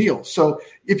big deal. So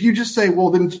if you just say, well,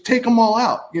 then take them all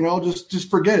out, just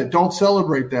forget it. Don't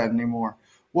celebrate that anymore.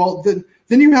 Well,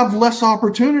 then you have less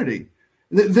opportunity.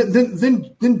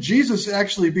 Then Jesus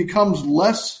actually becomes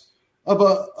less of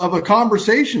a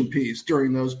conversation piece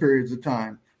during those periods of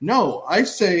time. No, I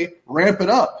say ramp it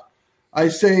up. I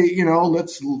say,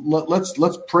 let's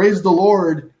praise the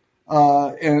Lord.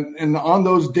 And on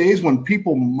those days when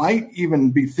people might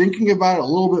even be thinking about it a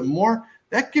little bit more,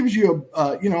 that gives you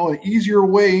an easier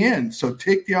way in. So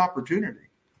take the opportunity.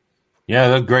 Yeah,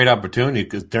 that's a great opportunity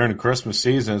because during the Christmas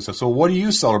season. So what are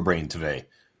you celebrating today?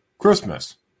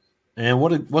 Christmas. And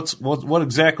what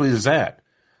exactly is that?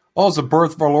 Oh, it's the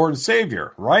birth of our Lord and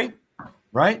Savior, right?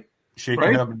 Right? Shaking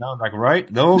Right? up and down like,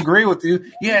 right? They'll agree with you.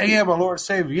 Yeah, my Lord and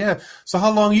Savior. Yeah. So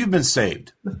how long you been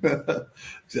saved?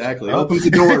 Exactly. Opens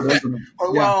the door, doesn't it?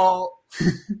 Well,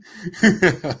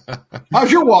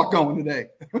 how's your walk going today?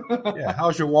 yeah,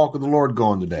 how's your walk with the Lord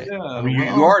going today? Yeah, I mean,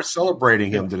 you are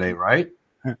celebrating Him today, right?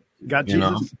 Got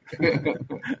Jesus.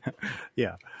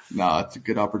 Yeah. No, it's a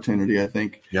good opportunity, I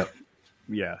think. Yep.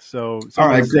 Yeah. So All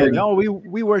right, said, Greg.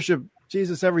 we worship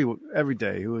Jesus every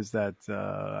day. Who is that?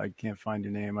 I can't find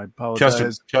your name. I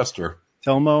apologize. Chester.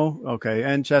 Telmo. Okay.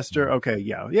 And Chester. Okay.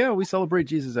 Yeah. We celebrate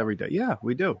Jesus every day. Yeah,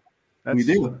 we do. We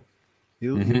do. He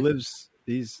lives.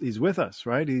 He's with us,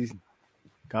 right? He's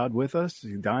God with us.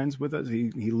 He dines with us.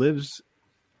 He lives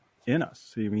in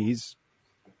us. I mean, he's.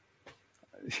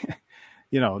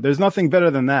 There's nothing better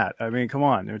than that. I mean, come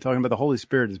on. They're talking about the Holy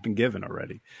Spirit has been given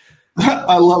already.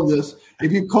 I love this.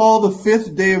 If you call the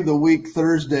fifth day of the week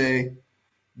Thursday,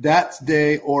 that's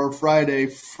day, or Friday,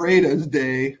 Freda's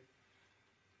day,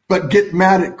 but get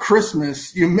mad at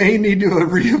Christmas, you may need to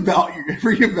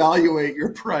reevaluate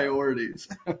your priorities.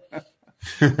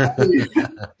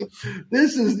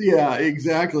 This is,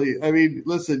 exactly. I mean,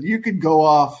 listen, you could go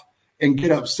off and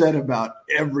get upset about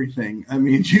everything. I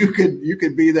mean, you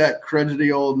could be that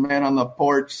crudgy old man on the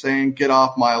porch saying, get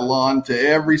off my lawn, to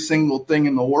every single thing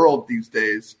in the world these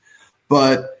days.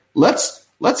 But let's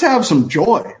have some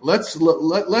joy. Let's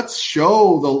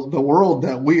show the world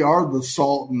that we are the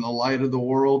salt and the light of the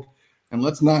world, and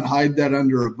let's not hide that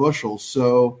under a bushel.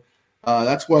 So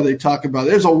that's why they talk about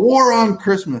there's a war on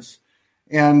Christmas.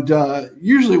 And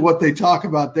usually what they talk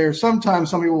about there, sometimes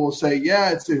some people will say,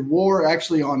 it's a war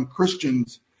actually on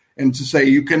Christians, and to say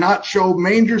you cannot show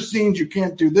manger scenes, you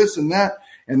can't do this and that.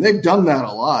 And they've done that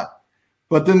a lot.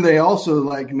 But then they also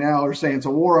now are saying it's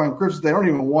a war on Christmas. They don't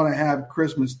even want to have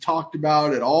Christmas talked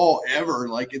about at all ever.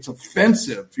 Like it's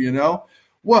offensive,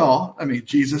 Well, I mean,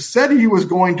 Jesus said he was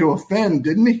going to offend,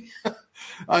 didn't he?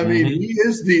 I mean, he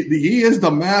is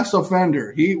the mass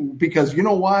offender. Because you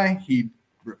know why? He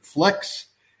reflects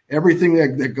everything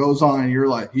that goes on in your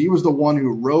life. He was the one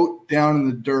who wrote down in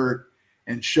the dirt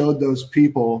and showed those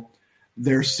people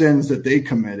their sins that they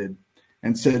committed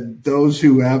and said, those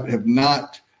who have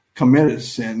not committed a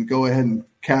sin, go ahead and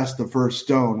cast the first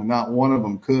stone, and not one of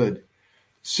them could.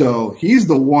 So he's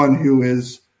the one who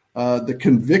is the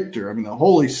convictor. I mean, the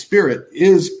Holy Spirit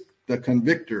is the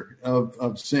convictor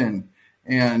of sin.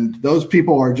 And those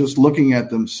people are just looking at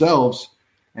themselves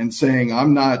and saying,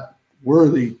 I'm not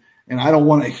worthy, and I don't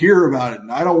want to hear about it,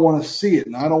 and I don't want to see it,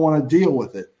 and I don't want to deal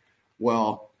with it.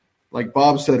 Well, like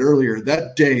Bob said earlier,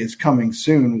 that day is coming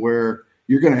soon where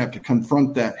you're going to have to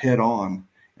confront that head on.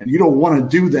 And you don't want to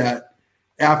do that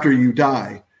after you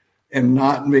die and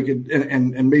not make it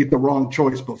and make the wrong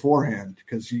choice beforehand,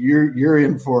 because you're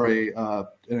in for an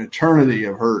eternity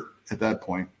of hurt at that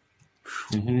point.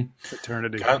 Mm-hmm.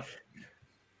 Eternity.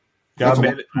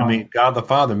 God the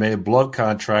Father made a blood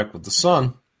contract with the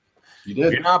Son. You did.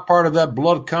 If you're not part of that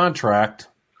blood contract,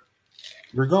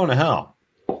 you're going to hell.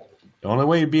 The only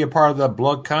way to be a part of that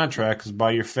blood contract is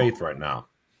by your faith right now.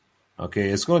 Okay,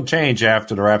 it's going to change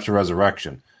after the rapture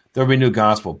resurrection. There'll be a new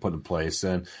gospel put in place,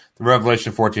 and the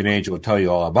Revelation 14 angel will tell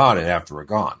you all about it after we're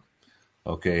gone.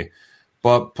 Okay,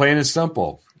 but plain and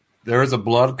simple, there is a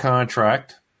blood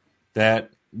contract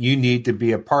that you need to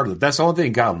be a part of. That's the only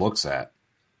thing God looks at.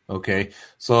 Okay,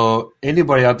 so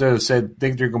anybody out there that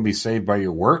think they're going to be saved by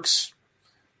your works,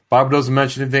 the Bible doesn't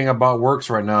mention anything about works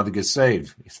right now to get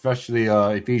saved, especially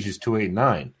Ephesians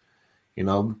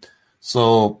 2:8-9.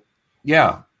 So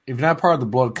yeah, if you're not part of the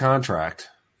blood contract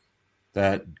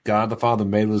that God the Father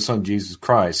made with His Son Jesus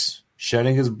Christ,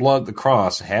 shedding His blood at the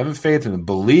cross, having faith in it,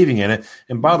 believing in it.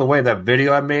 And by the way, that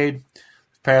video I made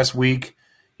this past week,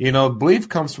 belief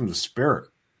comes from the Spirit.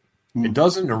 It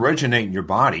doesn't originate in your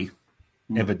body.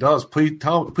 If it does, please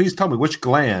tell me which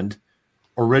gland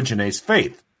originates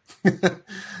faith.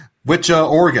 Which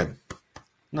organ?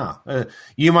 No,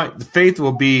 the faith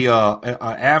will be an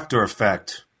after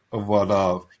effect of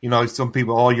what some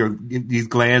people. These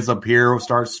glands up here will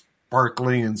start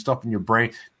sparkling and stuff in your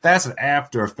brain. That's an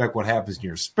after effect. What happens in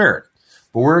your spirit?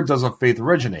 But where doesn't faith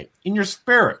originate? In your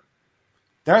spirit.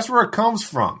 That's where it comes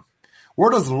from.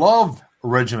 Where does love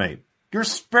originate? Your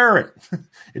spirit.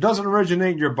 It doesn't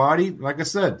originate in your body. Like I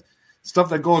said, stuff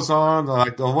that goes on,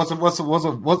 like what's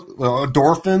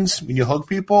endorphins when you hug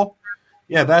people?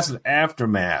 Yeah, that's an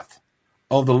aftermath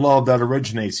of the love that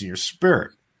originates in your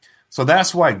spirit. So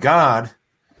that's why God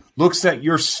looks at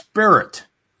your spirit.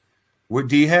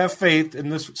 Do you have faith in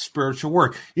this spiritual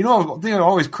work? The thing that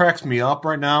always cracks me up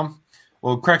right now,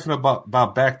 well, it cracks me up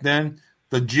about back then,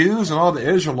 the Jews and all the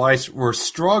Israelites were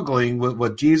struggling with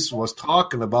what Jesus was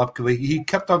talking about, because he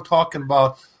kept on talking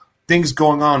about things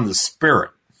going on in the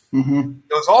spirit. Mm-hmm.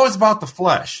 It was always about the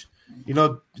flesh.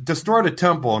 Destroy the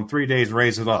temple in 3 days,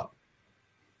 raise it up.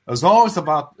 It was always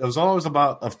about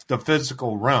the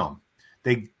physical realm.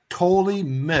 They totally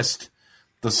missed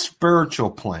the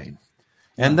spiritual plane.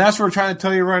 And that's what we're trying to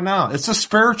tell you right now. It's a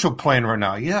spiritual plane right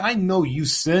now. Yeah, I know you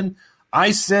sin.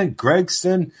 I sin. Greg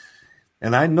sinned.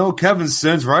 And I know Kevin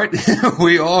sins, right?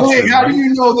 We all sin. How do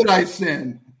you know that I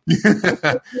sin?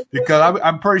 Because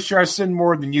I'm pretty sure I sinned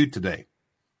more than you today.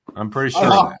 I'm pretty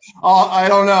sure. I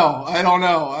don't know.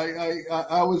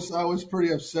 I was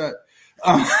pretty upset.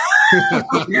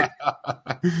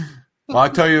 Well, I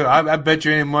tell you, I bet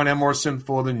you any money I'm more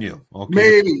sinful than you. Okay.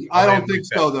 Maybe. I don't think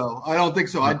so, though. I don't think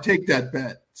so. I'd take that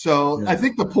bet. So yeah. I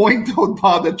think the point, though,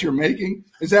 Bob, that you're making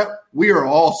is that we are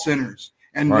all sinners.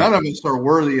 And none of us are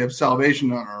worthy of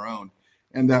salvation on our own,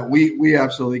 and that we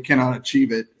absolutely cannot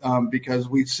achieve it because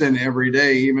we sin every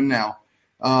day, even now.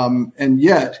 And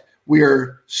yet we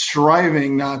are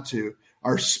striving not to.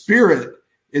 Our spirit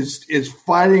is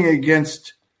fighting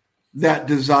against that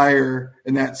desire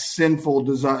and that sinful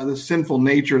desire, the sinful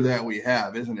nature that we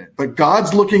have, isn't it? But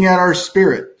God's looking at our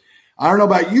spirit. I don't know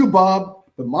about you, Bob,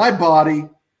 but my body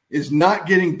is not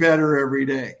getting better every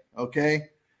day, okay?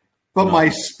 But my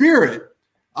spirit,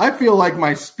 I feel like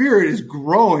my spirit is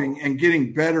growing and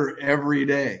getting better every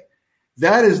day.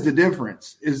 That is the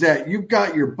difference, is that you've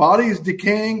got your body's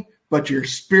decaying, but your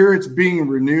spirit's being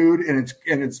renewed, and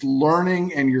it's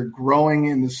learning, and you're growing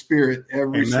in the spirit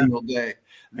every single day.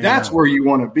 That's where you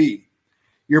want to be.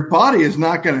 Your body is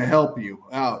not going to help you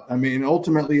out. I mean,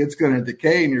 ultimately it's going to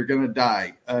decay and you're going to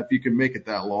die if you can make it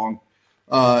that long.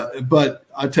 But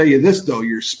I'll tell you this, though,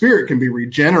 your spirit can be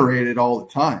regenerated all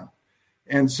the time.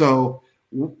 And so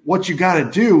what you got to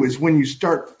do is when you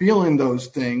start feeling those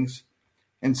things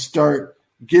and start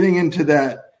getting into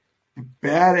that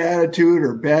bad attitude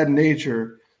or bad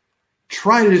nature,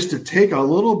 try just to take a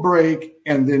little break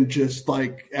and then just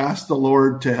like ask the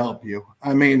Lord to help you.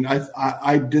 I mean,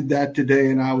 I did that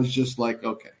today and I was just like,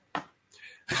 okay.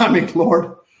 I mean,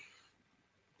 Lord,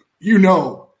 you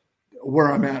know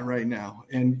where I'm at right now.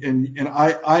 And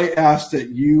I ask that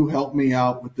you help me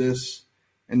out with this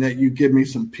and that you give me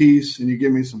some peace and you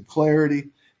give me some clarity,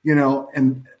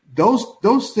 and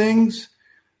those things,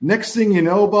 next thing you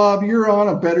know, Bob, you're on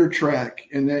a better track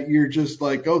and that you're just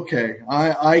like, okay,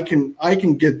 I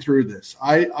can get through this.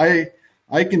 I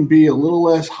can be a little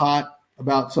less hot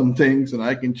about some things and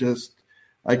I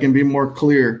can be more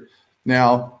clear.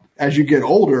 Now, as you get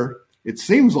older, it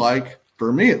seems like,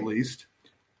 for me at least,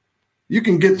 you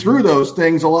can get through those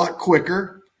things a lot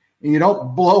quicker and you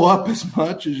don't blow up as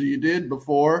much as you did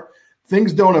before.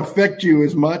 Things don't affect you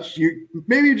as much.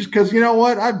 Maybe just because, you know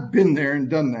what, I've been there and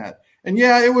done that. And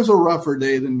yeah, it was a rougher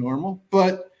day than normal.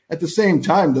 But at the same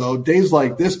time, though, days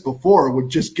like this before would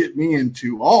just get me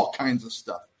into all kinds of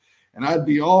stuff. And I'd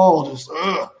be all just,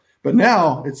 ugh. But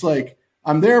now it's like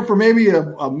I'm there for maybe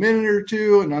a minute or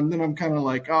two. And then I'm kind of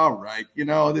like, all right,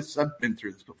 I've been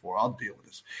through this before. I'll deal with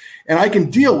this. And I can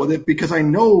deal with it because I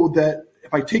know that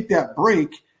if I take that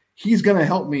break, he's going to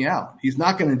help me out. He's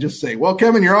not going to just say, well,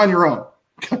 Kevin, you're on your own.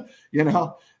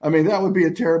 I mean, that would be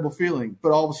a terrible feeling.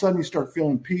 But all of a sudden you start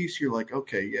feeling peace. You're like,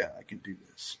 okay, yeah, I can do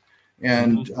this.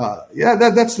 And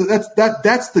that's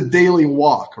the daily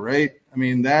walk, right? I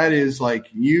mean, that is like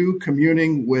you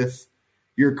communing with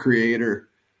your creator.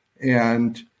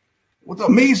 And what the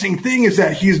amazing thing is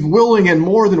that he's willing and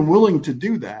more than willing to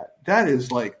do that. That's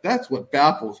what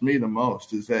baffles me the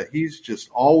most, is that he's just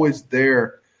always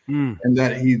there and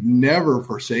that he never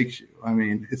forsakes you. I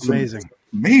mean, it's amazing.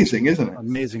 Amazing, isn't it?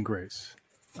 Amazing grace.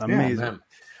 Amazing.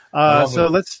 So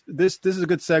this is a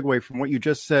good segue from what you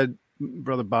just said,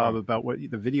 Brother Bob, about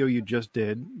the video you just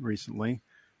did recently.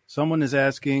 Someone is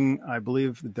asking, I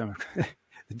believe the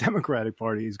Democratic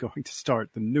Party is going to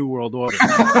start the New World Order.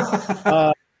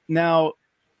 Now,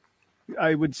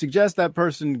 I would suggest that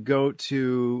person go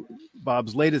to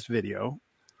Bob's latest video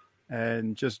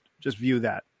and just view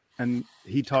that. And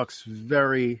he talks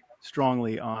very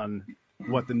strongly on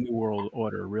what the New World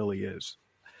Order really is.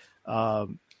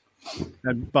 And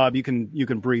Bob, you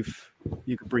can brief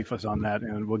us on that,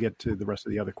 and we'll get to the rest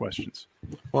of the other questions.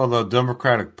 Well, the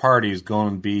Democratic Party is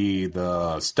going to be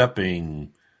the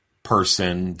stepping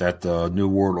person that the New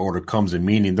World Order comes in,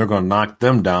 meaning they're going to knock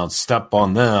them down, step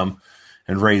on them,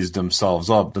 and raise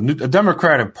themselves up. The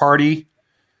Democratic Party,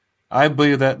 I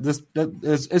believe that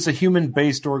it's a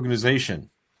human-based organization.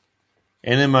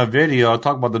 And in my video, I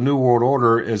talk about the New World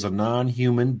Order is a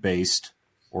non-human-based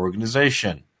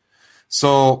organization.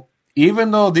 So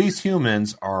even though these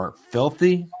humans are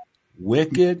filthy,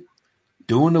 wicked,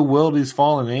 doing the will of these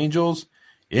fallen angels,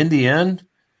 in the end,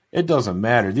 it doesn't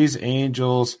matter. These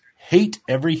angels hate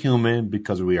every human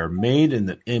because we are made in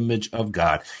the image of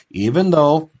God. Even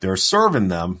though they're serving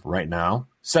them right now,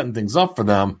 setting things up for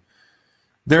them,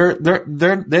 they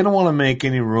don't want to make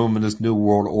any room in this New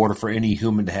World Order for any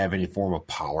human to have any form of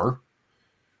power.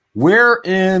 We're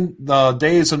in the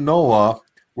days of Noah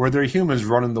where there are humans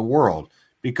running the world.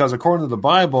 Because according to the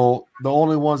Bible, the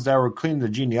only ones that were clean the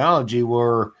genealogy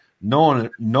were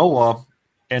Noah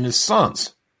and his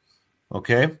sons.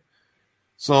 Okay?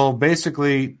 So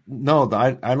basically, no,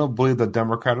 I don't believe the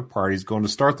Democratic Party is going to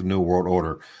start the New World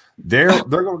Order. They're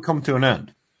going to come to an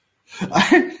end.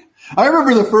 I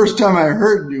remember the first time I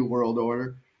heard New World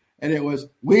Order, and it was,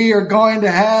 we are going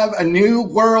to have a New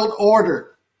World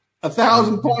Order,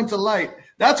 1,000 points of light.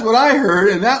 That's what I heard,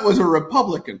 and that was a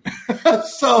Republican.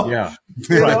 So, yeah,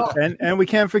 right. And we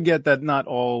can't forget that not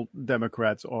all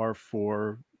Democrats are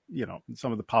for,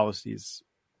 some of the policies,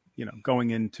 going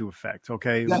into effect.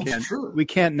 Okay, that's true. We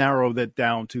can't narrow that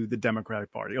down to the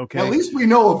Democratic Party. Okay, at least we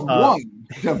know of one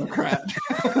Democrat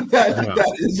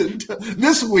that isn't.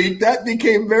 This week that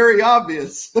became very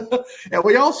obvious, and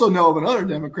we also know of another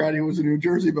Democrat who was in New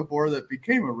Jersey before that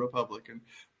became a Republican.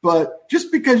 But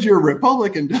just because you're a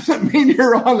Republican doesn't mean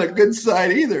you're on the good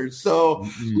side either. So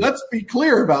let's be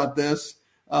clear about this.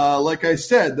 Like I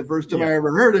said, the first time I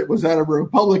ever heard it was out of a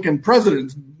Republican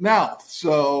president's mouth.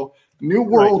 So New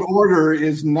World Order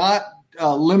is not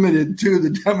limited to the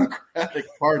Democratic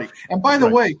Party. And by the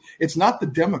way, it's not the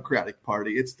Democratic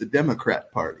Party. It's the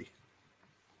Democrat Party.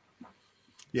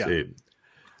 Yeah. See,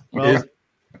 well,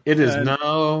 it is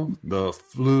now the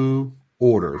flu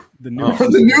order. The new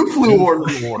flu order.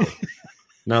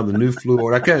 Now the new flu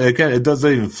order. It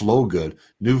doesn't even flow good.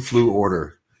 New flu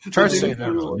order. Try to say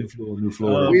that. New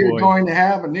flu order. We are going to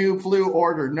have a new flu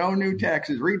order. No new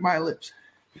taxes. Read my lips.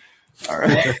 All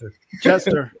right.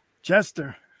 Chester.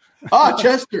 Chester. All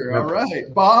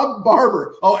right. Bob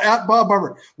Barber. Oh, at Bob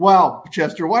Barber. Wow,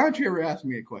 Chester, why don't you ever ask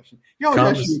me a question?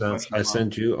 Common sense. I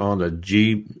sent you on a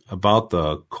G about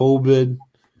the COVID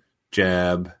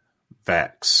jab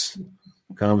vax.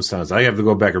 Common sense. I have to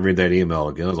go back and read that email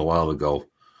again. It was a while ago.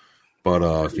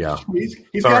 But, yeah. He's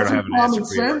Sorry, got some common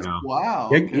sense. Wow.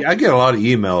 Yeah, Okay. I get a lot of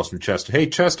emails from Chester. Hey,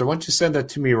 Chester, why don't you send that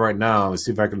to me right now and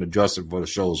see if I can adjust it before the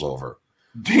show's over?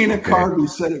 Dana Carvey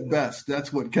said it best.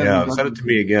 That's what Kevin does. Send it to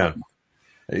me again.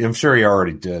 I'm sure he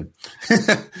already did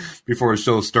before the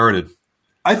show started.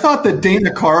 I thought that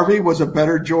Dana Carvey was a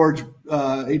better George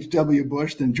H.W.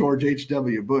 Bush than George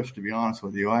H.W. Bush, to be honest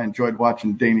with you. I enjoyed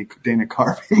watching Dana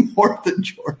Carvey more than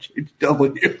George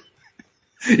H.W.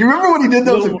 You remember when he did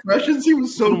those impressions? He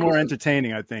was so a little more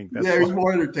entertaining, I think. He was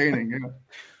more entertaining.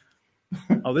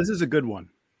 Yeah. Oh, this is a good one.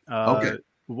 Okay.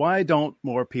 Why don't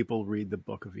more people read the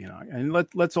Book of Enoch? And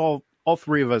let's all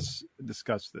three of us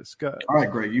discuss this. Go. All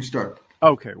right, Greg, you start.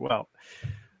 Okay, well,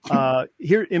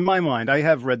 here in my mind, I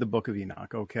have read the Book of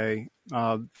Enoch. Okay,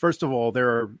 first of all, there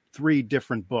are 3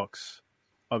 different books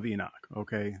of Enoch.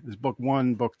 Okay, there's Book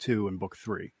 1, Book 2, and Book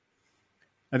 3.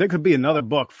 And there could be another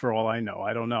book for all I know.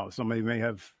 I don't know. Somebody may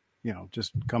have,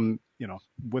 just come,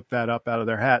 whip that up out of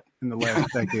their hat in the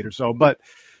last decade or so. But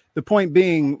the point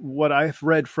being, what I've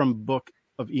read from Book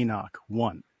of Enoch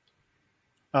 1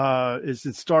 is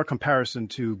in stark comparison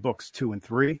to books 2 and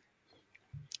 3.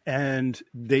 And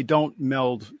they don't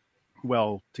meld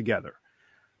well together.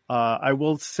 I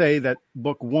will say that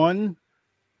Book 1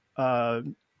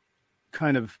 kind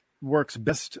of works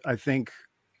best, I think,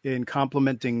 in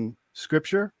complementing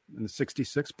Scripture in the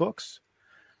 66 books.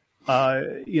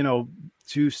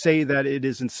 To say that it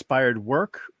is inspired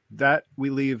work, that we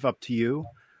leave up to you.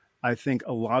 I think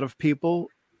a lot of people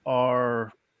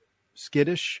are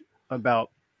skittish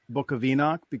about Book of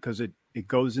Enoch because it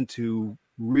goes into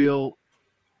real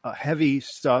heavy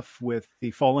stuff with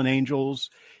the fallen angels.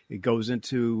 It goes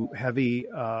into heavy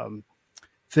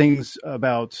things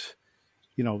about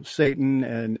Satan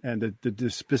and the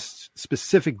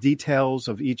specific details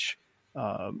of each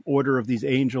order of these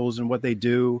angels and what they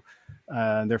do,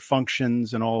 and their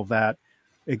functions and all of that.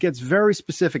 It gets very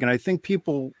specific, and I think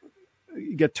people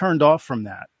get turned off from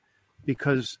that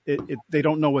because they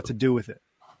don't know what to do with it.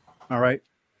 All right,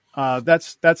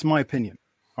 that's my opinion.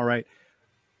 All right,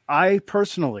 I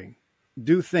personally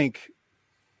do think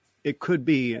it could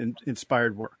be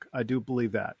inspired work. I do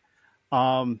believe that.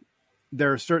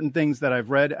 There are certain things that I've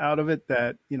read out of it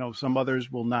that, some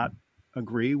others will not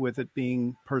agree with it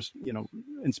being,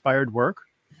 inspired work.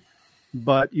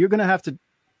 But you're going to have to,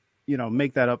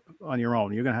 make that up on your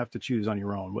own. You're going to have to choose on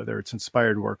your own whether it's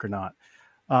inspired work or not.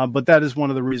 But that is one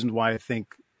of the reasons why I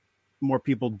think more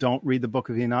people don't read the Book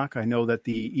of Enoch. I know that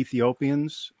the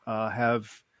Ethiopians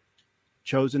have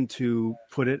chosen to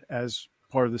put it as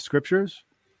part of the Scriptures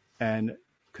and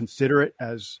consider it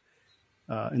as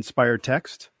inspired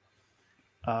text.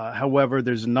 However,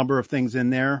 there's a number of things in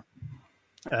there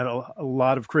that a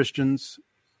lot of Christians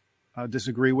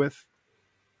disagree with.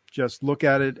 Just look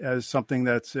at it as something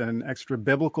that's an extra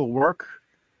biblical work.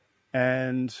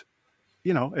 And,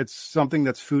 it's something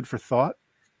that's food for thought.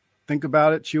 Think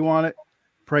about it, chew on it,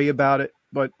 pray about it.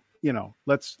 But,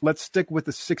 let's stick with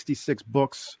the 66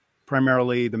 books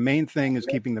primarily. The main thing is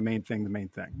keeping the main thing,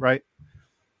 right?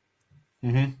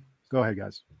 Mm-hmm. Go ahead,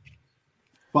 guys.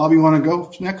 Bob, you want to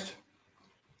go next?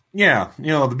 Yeah,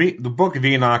 the Book of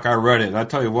Enoch, I read it, and I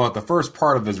tell you what, the first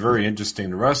part of it is very interesting.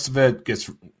 The rest of it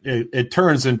it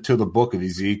turns into the Book of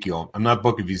Ezekiel. I'm not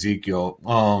Book of Ezekiel.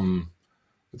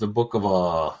 The Book of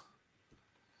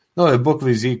the Book of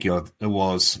Ezekiel. It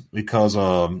was because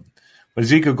when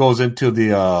Ezekiel goes into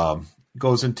the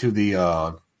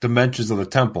dimensions of the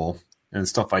temple and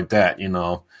stuff like that.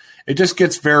 It just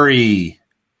gets very.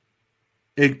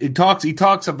 He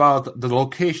talks about the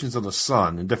locations of the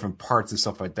sun in different parts and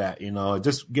stuff like that. It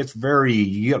just gets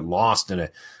you get lost in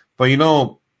it. But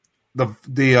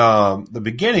the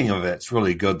beginning of it's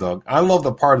really good though. I love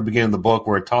the part of the beginning of the book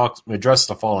where it addresses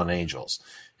the fallen angels.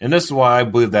 And this is why I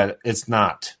believe that it's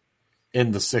not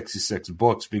in the 66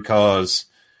 books, because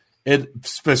it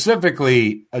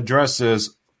specifically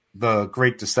addresses the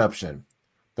great deception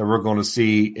that we're going to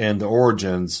see in the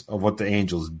origins of what the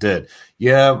angels did.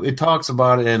 Yeah, it talks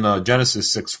about it in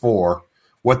Genesis 6:4,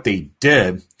 what they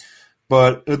did,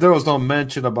 but there was no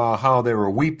mention about how they were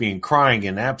weeping, crying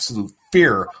in absolute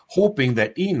fear, hoping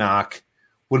that Enoch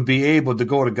would be able to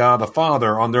go to God the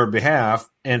Father on their behalf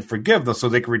and forgive them so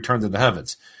they could return to the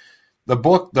heavens.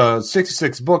 The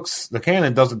 66 books, the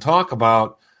canon doesn't talk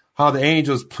about how the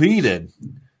angels pleaded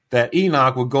that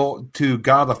Enoch would go to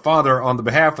God the Father on the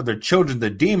behalf of their children, the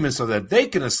demons, so that they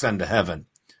can ascend to heaven.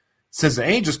 Since the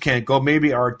angels can't go,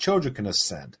 maybe our children can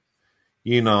ascend.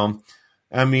 They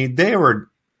were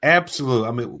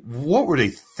absolute. What were they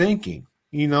thinking?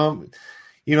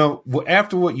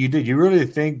 after what you did, you really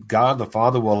think God the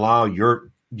Father will allow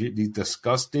the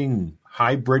disgusting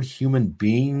hybrid human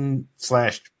being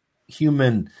 /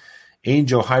 human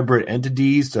angel hybrid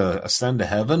entities to ascend to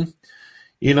heaven?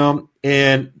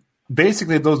 And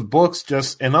basically those books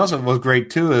and also what's great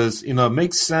too is, it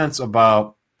makes sense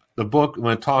about the book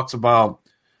when it talks about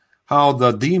how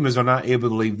the demons are not able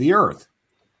to leave the earth.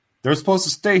 They're supposed to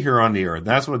stay here on the earth.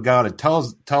 That's what God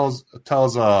tells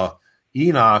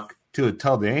Enoch to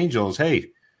tell the angels,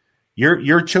 hey,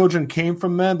 your children came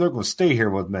from men. They're going to stay here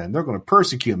with men. They're going to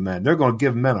persecute men. They're going to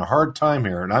give men a hard time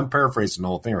here. And I'm paraphrasing the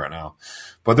whole thing right now.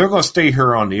 But they're going to stay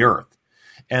here on the earth.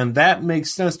 And that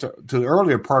makes sense to the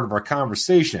earlier part of our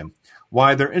conversation,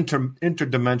 why they're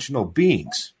interdimensional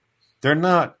beings. They're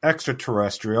not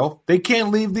extraterrestrial. They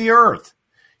can't leave the earth.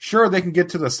 Sure, they can get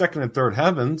to the second and third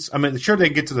heavens. I mean, sure, they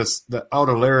can get to the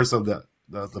outer layers of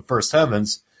the first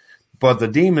heavens, but the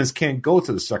demons can't go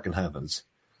to the second heavens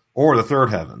or the third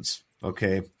heavens,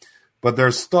 okay? But they're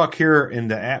stuck here in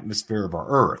the atmosphere of our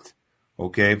earth,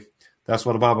 okay? That's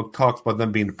what the Bible talks about,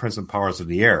 them being the prince and powers of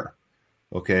the air,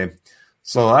 okay?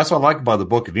 So that's what I like about the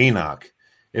book of Enoch.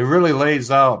 It really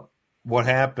lays out what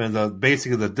happened,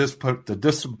 basically the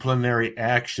disciplinary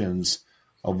actions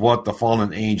of what the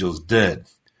fallen angels did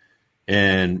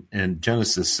in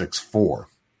Genesis 6:4.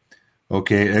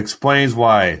 Okay, it explains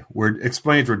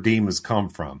where demons come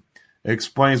from. It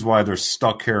explains why they're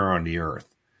stuck here on the earth.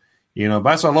 But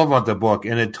that's what I love about the book,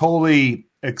 and it totally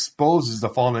exposes the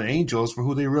fallen angels for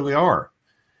who they really are.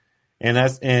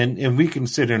 And we can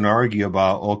sit and argue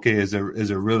about, okay, is it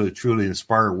really truly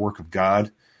inspired work of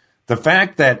God? The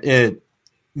fact that it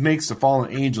makes the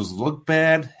fallen angels look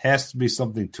bad has to be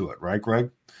something to it, right,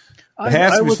 Greg?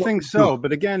 I would think so,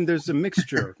 but again, there's a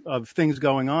mixture of things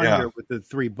going on here with the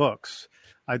three books.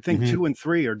 I think 2 and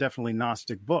 3 are definitely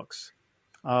Gnostic books.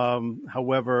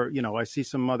 However, I see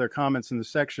some other comments in the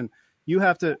section. You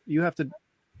have to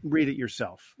read it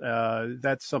yourself.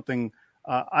 That's something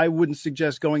I wouldn't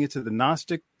suggest going into the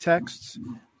Gnostic texts.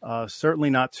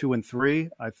 Certainly not 2 and 3.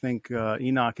 I think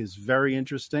Enoch is very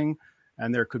interesting,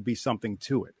 and there could be something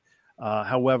to it.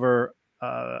 However,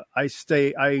 I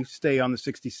stay on the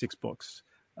 66 books,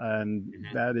 and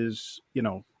that is,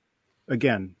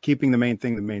 again, keeping the main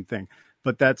thing.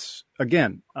 But that's,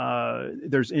 again,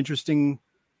 there's interesting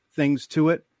things to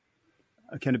it.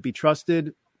 Can it be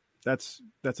trusted? That's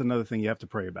another thing you have to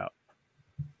pray about.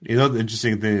 The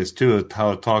interesting thing is too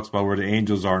how it talks about where the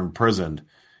angels are imprisoned.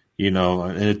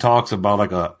 And it talks about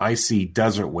like a icy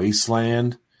desert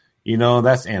wasteland.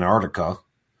 That's Antarctica.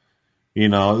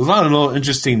 There's a lot of little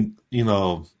interesting,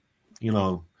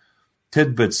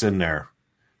 tidbits in there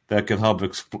that can help,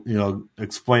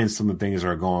 explain some of the things that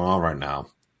are going on right now.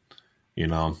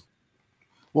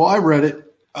 Well, I read it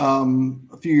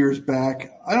a few years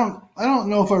back. I don't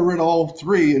know if I read all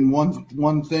 3 in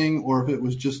one thing or if it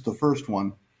was just the first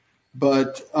one,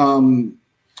 but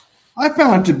I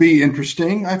found it to be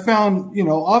interesting. I found,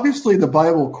 obviously the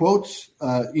Bible quotes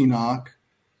Enoch,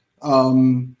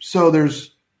 so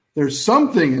there's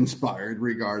something inspired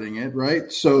regarding it,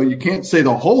 right? So you can't say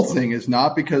the whole thing is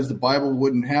not, because the Bible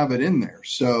wouldn't have it in there.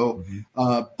 So,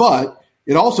 but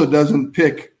it also doesn't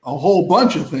pick a whole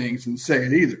bunch of things and say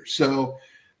it either. So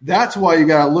that's why you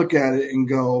got to look at it and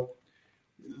go,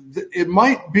 it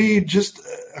might be just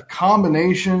a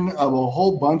combination of a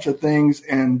whole bunch of things.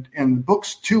 And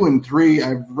books 2 and 3,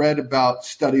 I've read about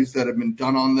studies that have been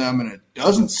done on them, and it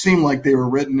doesn't seem like they were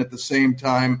written at the same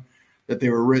time, that they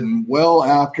were written well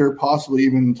after, possibly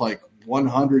even like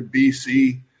 100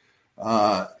 BC.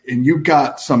 And you've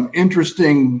got some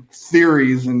interesting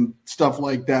theories and stuff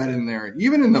like that in there.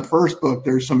 Even in the first book,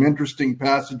 there's some interesting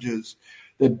passages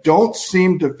that don't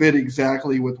seem to fit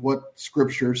exactly with what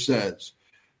Scripture says.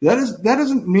 That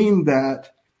doesn't mean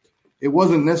that it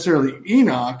wasn't necessarily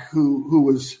Enoch who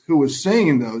was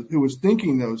saying those, who was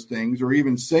thinking those things, or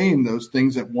even saying those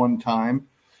things at one time.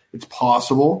 It's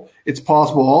possible. It's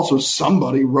possible also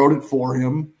somebody wrote it for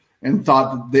him and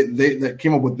thought that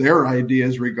came up with their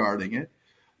ideas regarding it.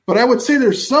 But I would say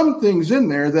there's some things in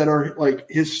there that are like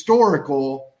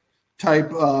historical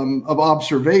type of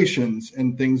observations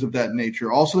and things of that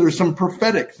nature. Also, there's some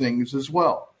prophetic things as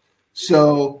well.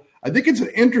 So I think it's an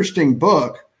interesting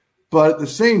book, but at the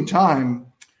same time,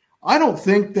 I don't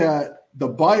think that the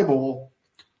Bible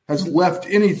has left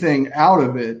anything out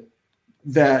of it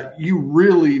that you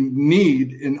really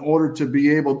need in order to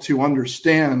be able to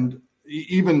understand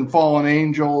even fallen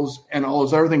angels and all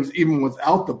those other things, even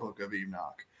without the book of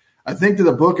Enoch. I think that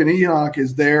the book of Enoch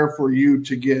is there for you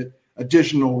to get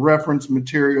additional reference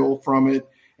material from it,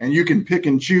 and you can pick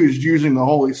and choose using the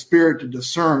Holy Spirit to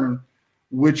discern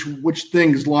which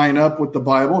things line up with the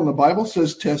Bible. And the Bible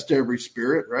says test every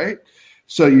spirit, right?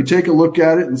 So you take a look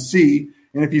at it and see.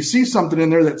 And if you see something in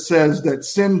there that says that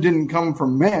sin didn't come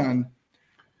from man,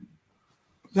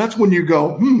 that's when you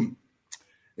go,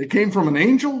 it came from an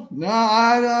angel? No.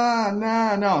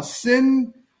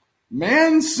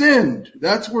 Man sinned.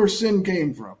 That's where sin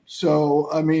came from. So,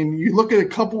 I mean, you look at a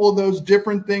couple of those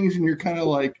different things and you're kind of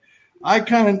like, I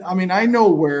know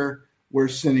where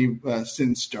sin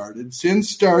started. Sin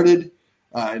started,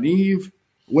 and Eve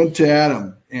went to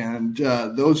Adam, and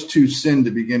those two sinned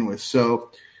to begin with.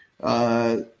 So,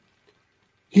 that's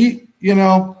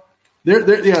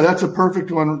a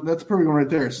perfect one. That's a perfect one right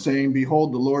there, saying,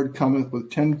 behold, the Lord cometh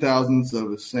with 10,000s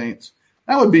of his saints.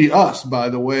 That would be us, by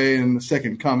the way, in the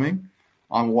second coming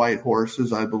on white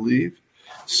horses, I believe.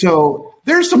 So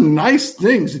there's some nice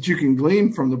things that you can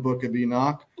glean from the book of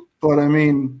Enoch. But I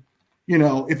mean,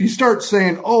 if you start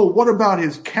saying, oh, what about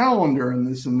his calendar and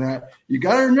this and that, you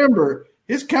got to remember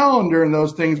his calendar and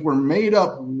those things were made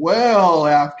up well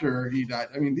after he died.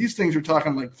 I mean, these things are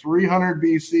talking like 300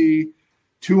 BC,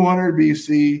 200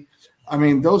 BC. I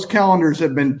mean, those calendars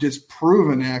have been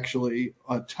disproven actually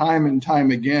time and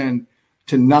time again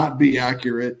to not be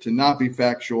accurate, to not be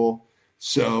factual.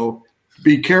 So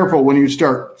be careful when you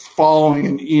start following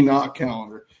an Enoch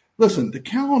calendar. Listen, the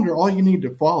calendar, all you need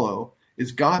to follow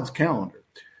is God's calendar.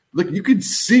 Look, you could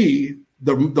see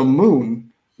the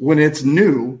moon when it's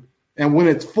new and when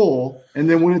it's full, and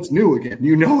then when it's new again,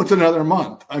 it's another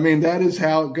month. I mean, that is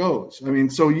how it goes. I mean,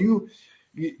 so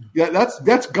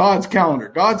that's God's calendar.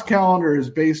 God's calendar is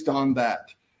based on that,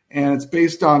 and it's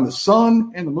based on the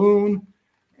sun and the moon.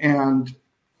 And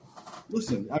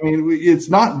listen, I mean, it's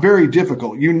not very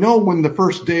difficult. When the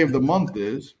first day of the month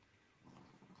is.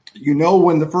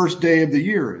 When the first day of the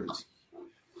year is.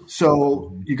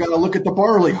 So you got to look at the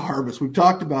barley harvest. We've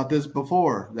talked about this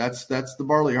before. That's the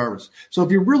barley harvest. So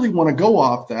if you really want to go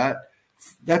off that,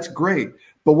 that's great.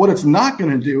 But what it's not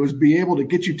going to do is be able to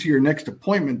get you to your next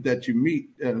appointment that you meet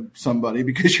somebody,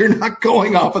 because you're not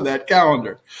going off of that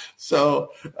calendar.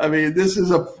 So, I mean, this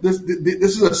is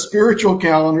a spiritual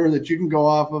calendar that you can go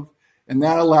off of, and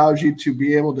that allows you to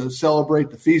be able to celebrate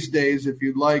the feast days if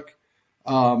you'd like.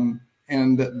 And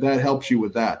that helps you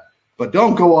with that. But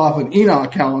don't go off an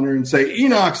Enoch calendar and say,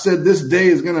 Enoch said this day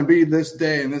is going to be this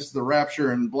day, and this is the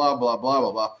rapture, and blah, blah, blah,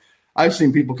 blah, blah. I've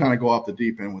seen people kind of go off the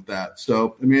deep end with that.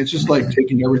 So, I mean, it's just like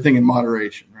taking everything in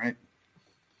moderation, right?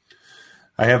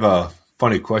 I have a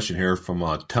funny question here from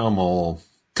Telmo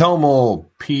PRL.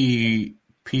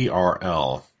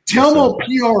 Telmo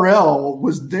PRL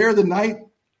was there the night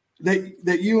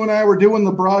that you and I were doing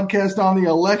the broadcast on the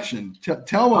election.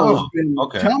 Telmo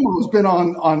has been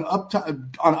on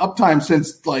Uptime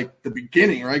since like the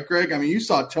beginning, right, Greg? I mean, you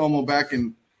saw Telmo back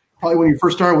in probably when you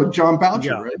first started with John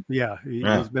Boucher, right? Yeah,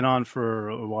 he's been on for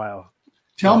a while.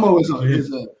 Telmo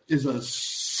is a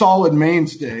solid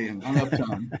mainstay on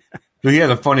Uptime. He had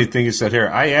a funny thing he said here.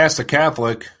 I asked a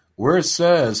Catholic where it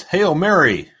says Hail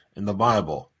Mary in the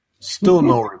Bible. Still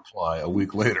no reply a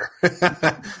week later.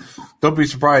 Don't be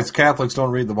surprised Catholics don't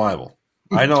read the Bible.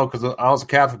 I know, because I was a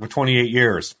Catholic for 28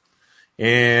 years.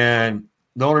 And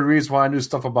the only reason why I knew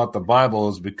stuff about the Bible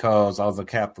is because I was in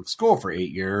Catholic school for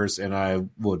 8 years, and I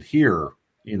would hear,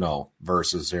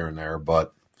 verses here and there,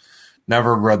 but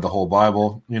never read the whole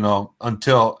Bible,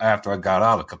 until after I got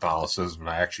out of Catholicism and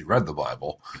I actually read the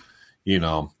Bible.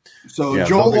 So yeah,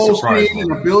 Joel Osteen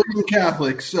and a billion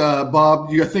Catholics,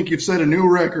 Bob, I think you've set a new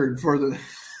record for for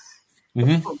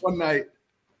one night.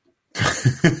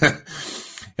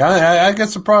 Yeah, I get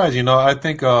surprised. I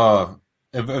think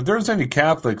if there's any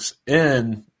Catholics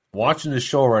in watching this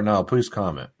show right now, please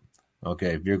comment.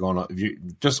 Okay, if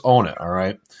you just own it. All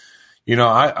right.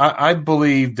 I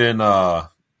believed in the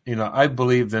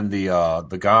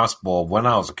gospel when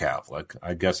I was a Catholic.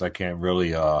 I guess I can't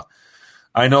really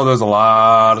I know there's a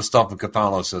lot of stuff in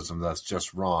Catholicism that's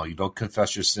just wrong. You don't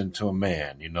confess your sin to a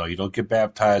man. You don't get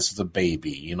baptized as a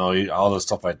baby. All this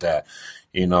stuff like that.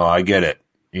 I get it.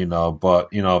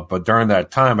 But during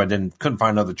that time, I couldn't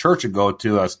find another church to go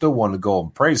to. I still wanted to go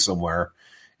and pray somewhere.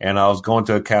 And I was going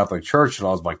to a Catholic church and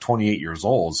I was like 28 years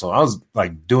old. So I was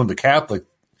like doing the Catholic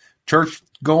church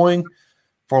going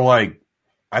for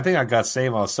I think I got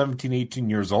saved when I was 17, 18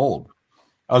 years old.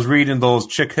 I was reading those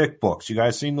Chick Hick books. You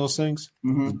guys seen those things?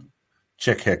 Mm-hmm.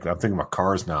 Chick Hick. I'm thinking about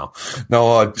Cars now.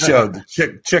 No,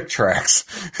 Chick Tracks.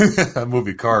 That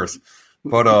movie Cars.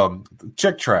 But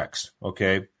Chick Tracks,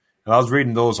 okay? And I was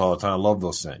reading those all the time. I love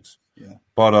those things. Yeah.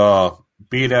 But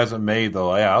be it as it may,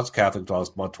 though, I was Catholic until I was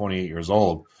about 28 years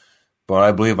old. But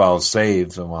I believe I was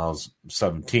saved when I was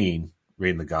 17,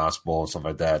 reading the gospel and stuff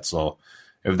like that. So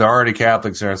if they're already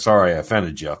Catholics, they're sorry I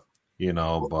offended you.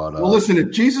 But well, listen,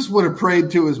 if Jesus would have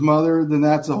prayed to his mother, then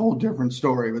that's a whole different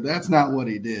story. But that's not what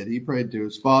he did. He prayed to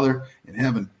his Father in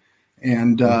heaven,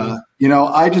 and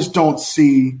I just don't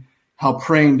see how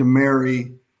praying to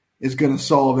Mary is going to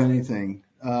solve anything.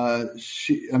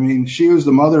 She was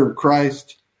the mother of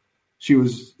Christ. She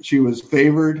was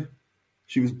favored.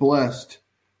 She was blessed,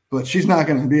 but she's not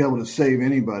going to be able to save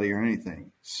anybody or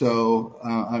anything. So,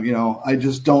 I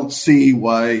just don't see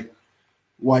why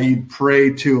you'd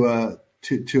pray to a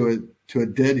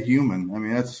dead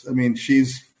human.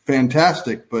 She's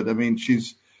fantastic, but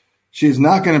she's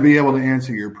not going to be able to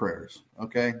answer your prayers.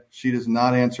 Okay. She does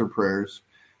not answer prayers.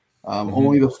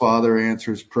 Only the Father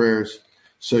answers prayers.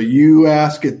 So you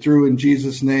ask it through in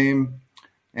Jesus' name,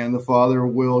 and the Father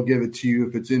will give it to you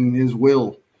if it's in his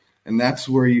will. And that's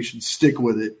where you should stick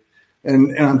with it.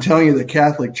 And I'm telling you, the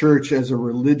Catholic Church as a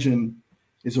religion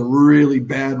is a really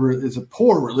it's a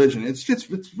poor religion. It's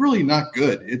really not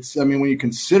good. When you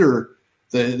consider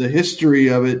the history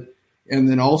of it, and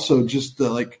then also just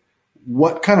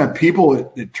what kind of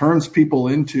people it turns people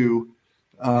into.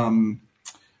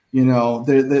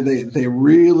 They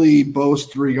really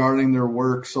boast regarding their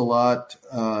works a lot.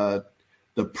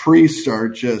 The priests are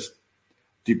just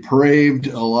depraved,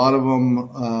 a lot of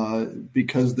them,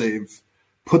 because they've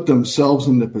put themselves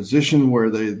in the position where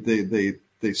they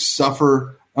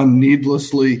suffer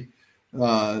unneedlessly.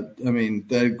 Granted,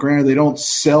 they don't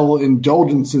sell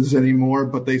indulgences anymore,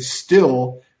 but they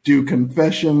still do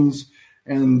confessions,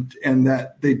 and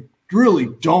that they really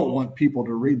don't want people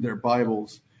to read their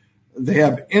Bibles. They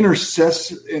have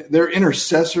they're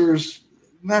intercessors.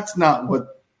 That's not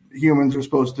what humans are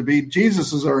supposed to be.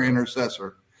 Jesus is our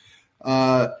intercessor.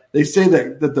 They say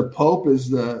that the Pope is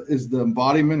the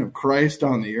embodiment of Christ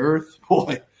on the earth.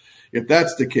 Boy, if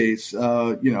that's the case,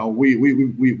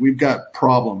 we've got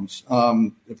problems.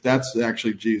 If that's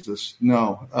actually Jesus,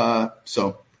 no.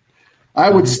 So I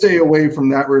would stay away from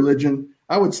that religion.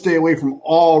 I would stay away from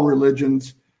all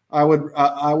religions. I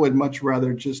would much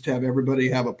rather just have everybody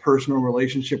have a personal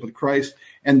relationship with Christ,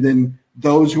 and then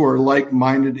those who are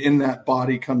like-minded in that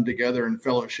body come together in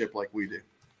fellowship like we do.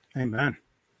 Amen.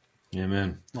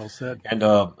 Amen. Well said. And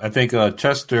I think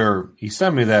Chester, he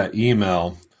sent me that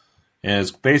email, and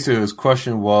his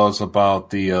question was about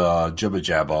the Jibba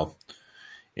Jabba.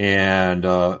 And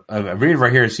I read it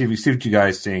right here, see what you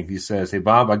guys think. He says, "Hey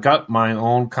Bob, I got my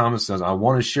own comments. I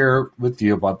want to share with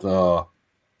you about the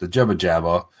Jibba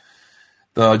Jabba.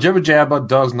 The Jibba Jabba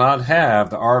does not have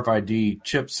the RFID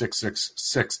chip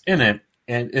 666 in it,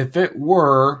 and if there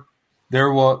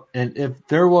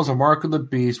was a mark of the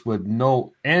beast with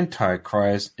no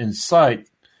Antichrist in sight,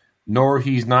 nor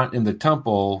he's not in the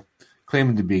temple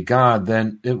claiming to be God,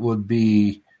 then it won't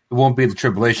be the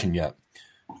tribulation yet.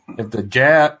 If the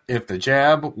jab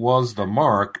was the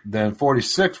mark, then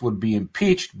 46 would be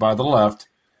impeached by the left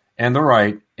and the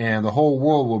right, and the whole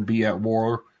world would be at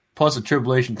war. Plus, the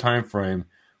tribulation time frame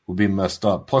would be messed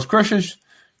up. Plus,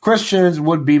 Christians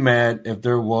would be mad if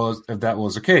that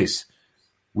was the case.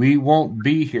 We won't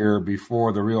be here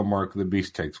before the real mark of the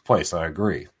beast takes place." I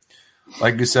agree.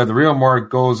 Like you said, the real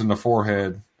mark goes in the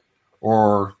forehead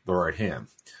or the right hand.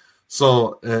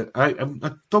 So I'm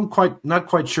not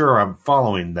quite sure I'm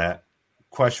following that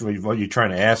question. What you're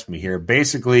trying to ask me here,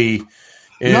 basically.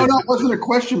 No, it wasn't a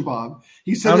question, Bob.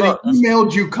 He said that he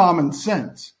emailed you common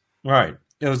sense. Right.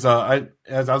 It was. I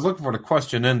was looking for the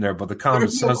question in there, but the common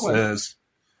sense is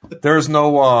there's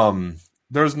no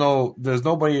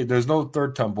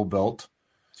third temple built.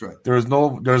 That's right.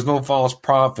 There's no false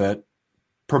prophet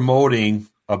promoting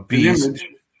a beast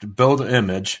to build an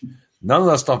image. None of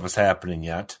that stuff is happening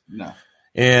yet. No.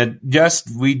 And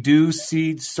yes, we do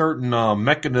see certain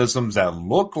mechanisms that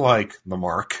look like the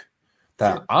mark,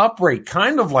 that operate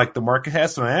kind of like the mark. It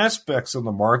has some aspects of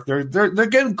the mark. They're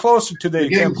getting closer to the. They're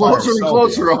getting closer and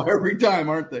closer every time,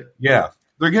 aren't they? Yeah,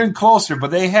 they're getting closer,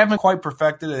 but they haven't quite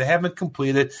perfected it. They haven't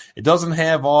completed. It doesn't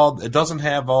have all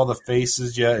the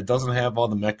faces yet. It doesn't have all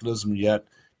the mechanism yet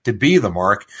to be the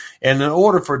mark. And in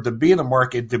order for it to be the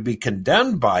mark and to be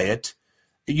condemned by it,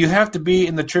 you have to be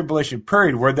in the tribulation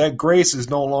period where that grace is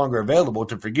no longer available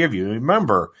to forgive you.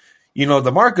 Remember,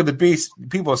 the mark of the beast,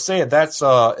 people say that's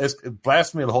is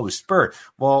blasphemy of the Holy Spirit.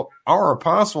 Well, our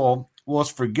apostle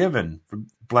was forgiven for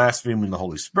blaspheming the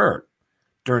Holy Spirit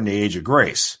during the age of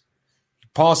grace.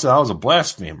 Paul said I was a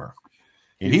blasphemer,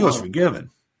 and he was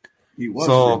forgiven. He was.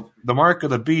 So the mark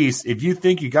of the beast, if you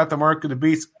think you got the mark of the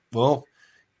beast, well,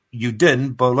 you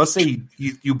didn't. But let's say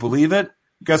you believe it.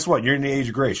 Guess what? You're in the age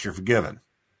of grace. You're forgiven.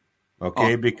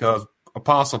 Okay, because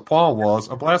Apostle Paul was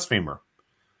a blasphemer.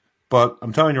 But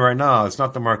I'm telling you right now, it's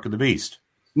not the mark of the beast.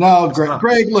 No,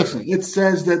 Greg, listen, it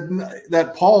says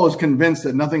that Paul is convinced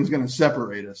that nothing's going to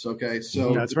separate us. Okay.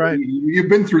 So that's right. You've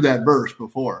been through that verse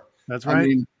before. That's right. I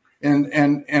mean,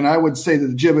 and I would say that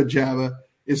the Jibba Jabba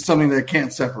is something that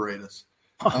can't separate us.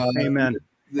 Amen.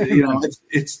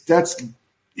 That's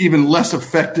even less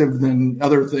effective than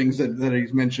other things that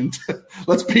he's mentioned.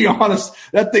 Let's be honest,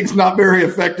 that thing's not very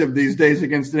effective these days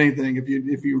against anything.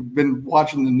 If you've been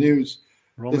watching the news,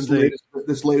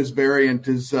 this latest variant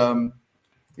is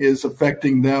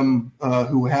affecting them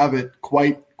who have it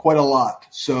quite a lot.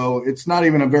 So it's not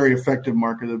even a very effective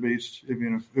mark of the beast,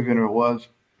 even if it was.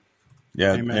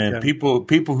 Yeah, Amen. And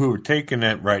people who are taking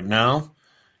it right now,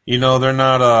 they're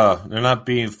not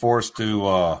being forced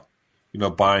to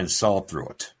buy and sell through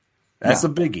it. That's a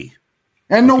biggie.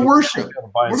 And no worship.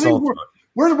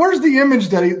 Where's the image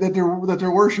that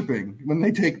they're worshiping when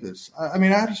they take this? I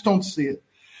mean, I just don't see it.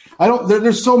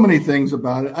 There's so many things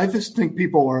about it. I just think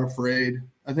people are afraid.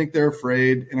 I think they're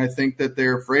afraid, and I think that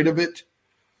they're afraid of it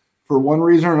for one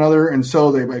reason or another. And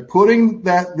so by putting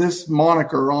this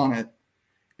moniker on it,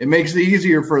 it makes it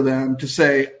easier for them to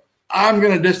say, I'm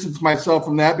going to distance myself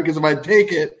from that because if I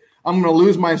take it, I'm going to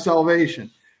lose my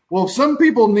salvation. Well, if some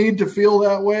people need to feel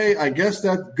that way, I guess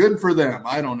that's good for them.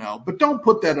 I don't know. But don't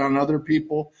put that on other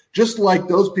people. Just like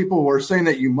those people who are saying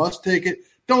that you must take it,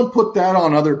 don't put that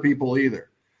on other people either.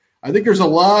 I think there's a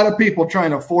lot of people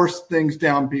trying to force things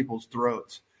down people's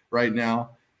throats right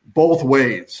now, both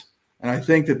ways. And I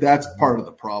think that's part of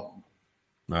the problem.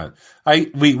 Right. I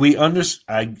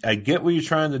get what you're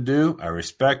trying to do. I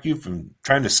respect you from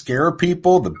trying to scare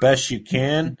people the best you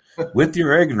can with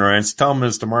your ignorance. Tell them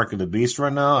it's the mark of the beast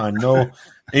right now. I know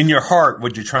in your heart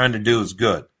what you're trying to do is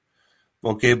good.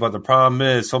 Okay, but the problem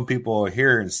is some people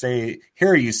hear you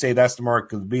say that's the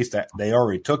mark of the beast, that they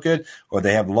already took it, or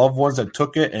they have loved ones that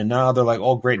took it, and now they're like,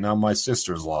 oh great, now my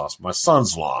sister's lost, my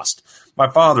son's lost, my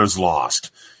father's lost.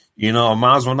 I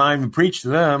might as well not even preach to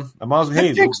them. I might as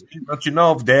well, let you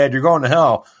know, Dad, you're going to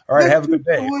hell. All right, have a good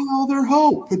day. It takes away all their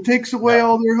hope. It takes away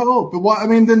all their hope. But why? I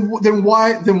mean, then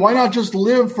why not just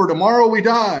live for tomorrow we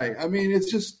die? I mean,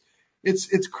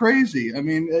 it's crazy. I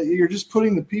mean, you're just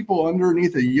putting the people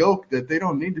underneath a yoke that they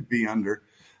don't need to be under.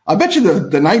 I bet you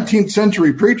the 19th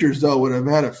century preachers though would have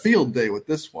had a field day with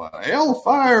this one.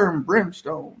 Hellfire and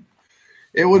brimstone.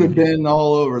 It would have been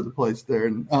all over the place there.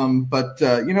 But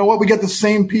you know what? We got the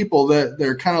same people that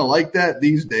they're kind of like that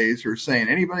these days who are saying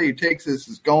anybody who takes this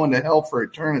is going to hell for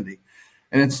eternity.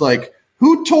 And it's like,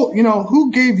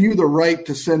 who gave you the right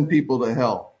to send people to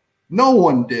hell? No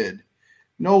one did.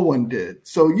 No one did.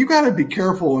 So you got to be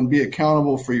careful and be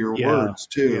accountable for your words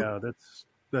too. Yeah,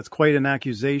 that's quite an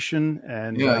accusation.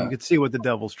 And you can see what the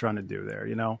devil's trying to do there.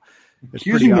 It's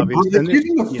pretty obvious. They're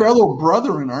accusing a fellow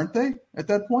brethren, aren't they, at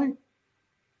that point?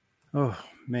 Oh,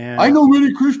 man. I know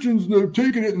many Christians that have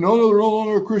taken it and they're no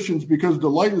longer Christians because the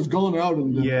light has gone out.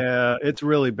 Yeah, it's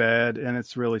really bad and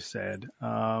it's really sad.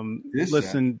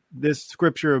 Listen, this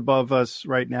scripture above us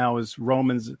right now is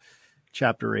Romans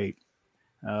chapter 8,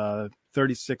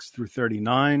 36 through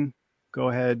 39. Go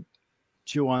ahead,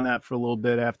 chew on that for a little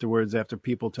bit afterwards after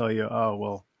people tell you, oh,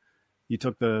 well, you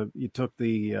took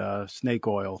the snake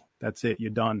oil. That's it.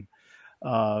 You're done.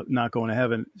 Not going to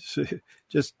heaven.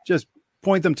 Just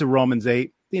point them to Romans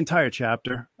 8, the entire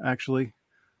chapter, actually.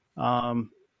 I'll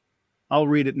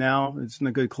read it now. It's in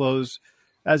a good close.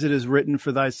 As it is written,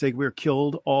 for thy sake we are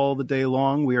killed all the day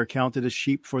long. We are counted as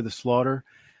sheep for the slaughter.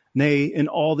 Nay, in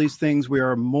all these things we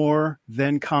are more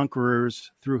than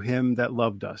conquerors through him that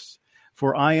loved us.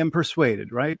 For I am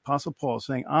persuaded, right? Apostle Paul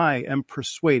saying, I am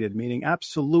persuaded, meaning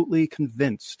absolutely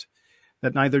convinced,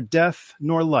 that neither death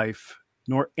nor life,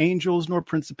 nor angels nor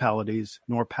principalities,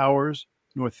 nor powers,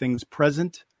 nor things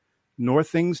present, nor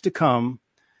things to come,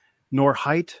 nor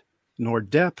height, nor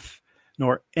depth,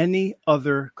 nor any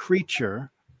other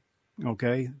creature,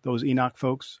 okay, those Enoch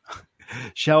folks,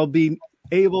 shall be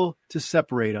able to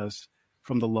separate us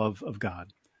from the love of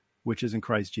God, which is in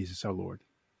Christ Jesus our Lord.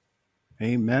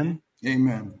 Amen.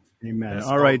 Amen. Amen.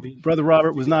 All right. Brother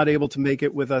Robert was not able to make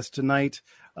it with us tonight.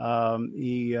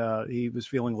 He was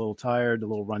feeling a little tired, a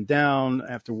little run down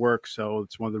after work. So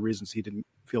it's one of the reasons he didn't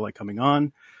feel like coming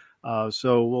on.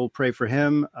 So we'll pray for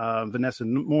him. Vanessa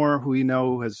Moore, who we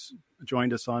know has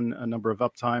joined us on a number of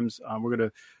uptimes. We're going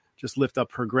to just lift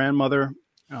up her grandmother.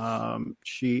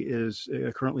 She is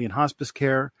currently in hospice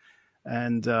care.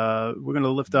 And we're going to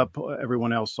lift up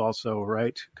everyone else also,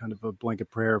 right? Kind of a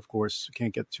blanket prayer, of course.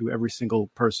 Can't get to every single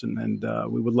person,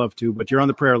 and we would love to, but you're on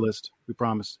the prayer list, we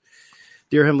promise.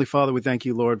 Dear Heavenly Father, we thank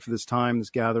you, Lord, for this time,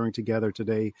 this gathering together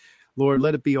today. Lord,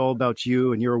 let it be all about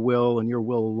you and your will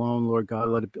alone, Lord God.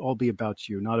 Let it all be about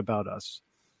you, not about us.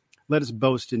 Let us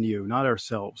boast in you, not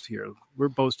ourselves here. We're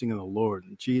boasting in the Lord,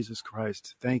 in Jesus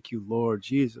Christ. Thank you, Lord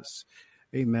Jesus.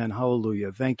 Amen.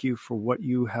 Hallelujah. Thank you for what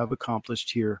you have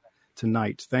accomplished here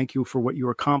tonight. Thank you for what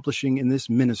you're accomplishing in this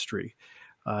ministry.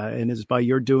 And it's by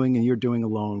your doing and your doing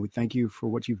alone. We thank you for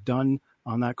what you've done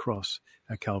on that cross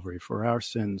at Calvary for our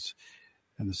sins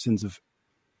and the sins of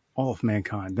all of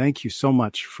mankind. Thank you so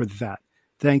much for that.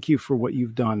 Thank you for what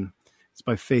you've done. It's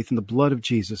by faith in the blood of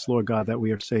Jesus, Lord God, that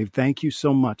we are saved. Thank you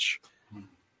so much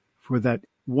for that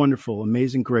wonderful,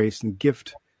 amazing grace and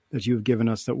gift that you have given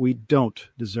us that we don't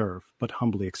deserve, but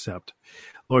humbly accept.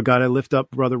 Lord God, I lift up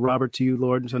Brother Robert to you,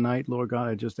 Lord, tonight. Lord God,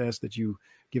 I just ask that you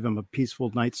give him a peaceful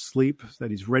night's sleep,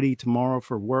 that he's ready tomorrow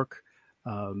for work.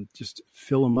 Just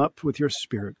fill him up with your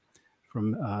spirit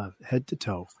from head to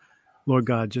toe. Lord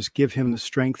God, just give him the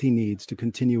strength he needs to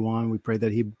continue on. We pray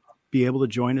that he be able to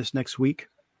join us next week.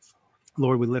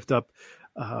 Lord, we lift up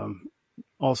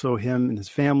also him and his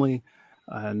family,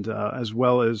 and as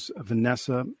well as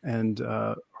Vanessa and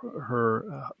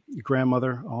her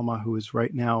grandmother, Alma, who is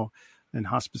right now in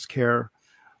hospice care.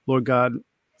 Lord God,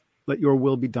 let your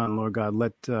will be done, Lord God.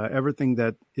 Let everything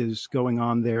that is going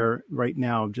on there right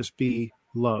now just be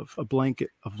love, a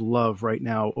blanket of love right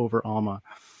now over Alma.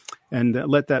 And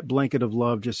let that blanket of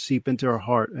love just seep into her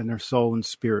heart and her soul and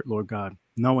spirit, Lord God,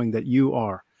 knowing that you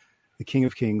are the King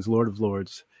of Kings, Lord of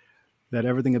Lords, that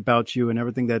everything about you and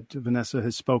everything that Vanessa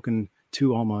has spoken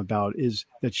to Alma about is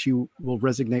that you will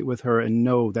resonate with her and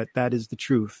know that that is the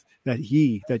truth, that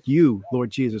you, Lord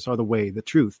Jesus, are the way, the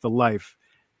truth, the life,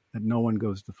 that no one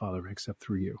goes to the Father except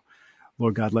through you.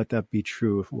 Lord God, let that be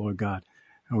true, Lord God.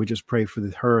 And we just pray for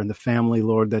her and the family,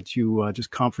 Lord, that you just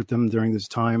comfort them during this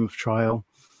time of trial.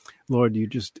 Lord, you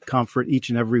just comfort each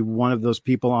and every one of those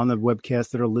people on the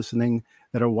webcast that are listening,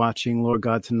 that are watching, Lord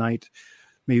God, tonight.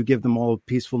 May you give them all a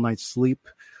peaceful night's sleep.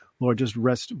 Lord, just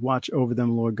rest, watch over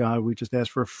them, Lord God. We just ask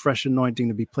for a fresh anointing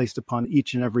to be placed upon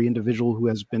each and every individual who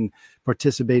has been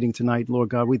participating tonight. Lord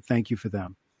God, we thank you for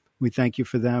them. We thank you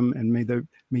for them, and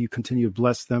may you continue to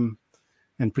bless them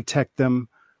and protect them.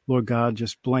 Lord God,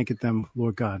 just blanket them,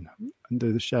 Lord God,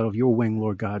 under the shadow of your wing,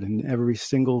 Lord God, in every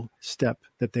single step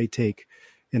that they take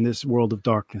in this world of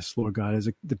darkness, Lord God. As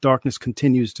the darkness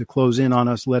continues to close in on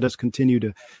us, let us continue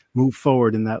to move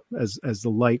forward in that as the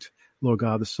light, Lord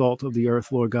God, the salt of the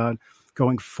earth, Lord God,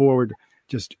 going forward,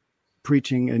 just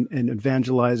preaching and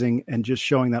evangelizing and just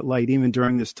showing that light, even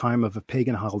during this time of a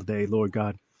pagan holiday, Lord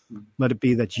God. Let it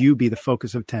be that you be the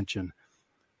focus of attention,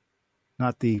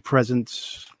 not the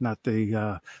presents, not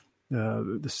the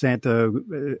Santa,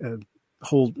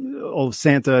 all of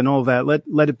Santa and all that.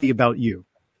 Let it be about you.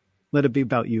 Let it be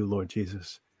about you, Lord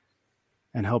Jesus,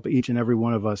 and help each and every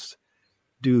one of us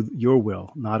do your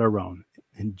will, not our own.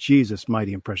 In Jesus'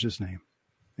 mighty and precious name,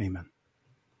 amen.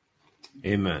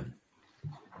 Amen.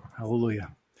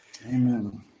 Hallelujah.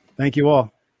 Amen. Thank you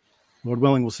all. Lord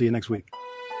willing, we'll see you next week.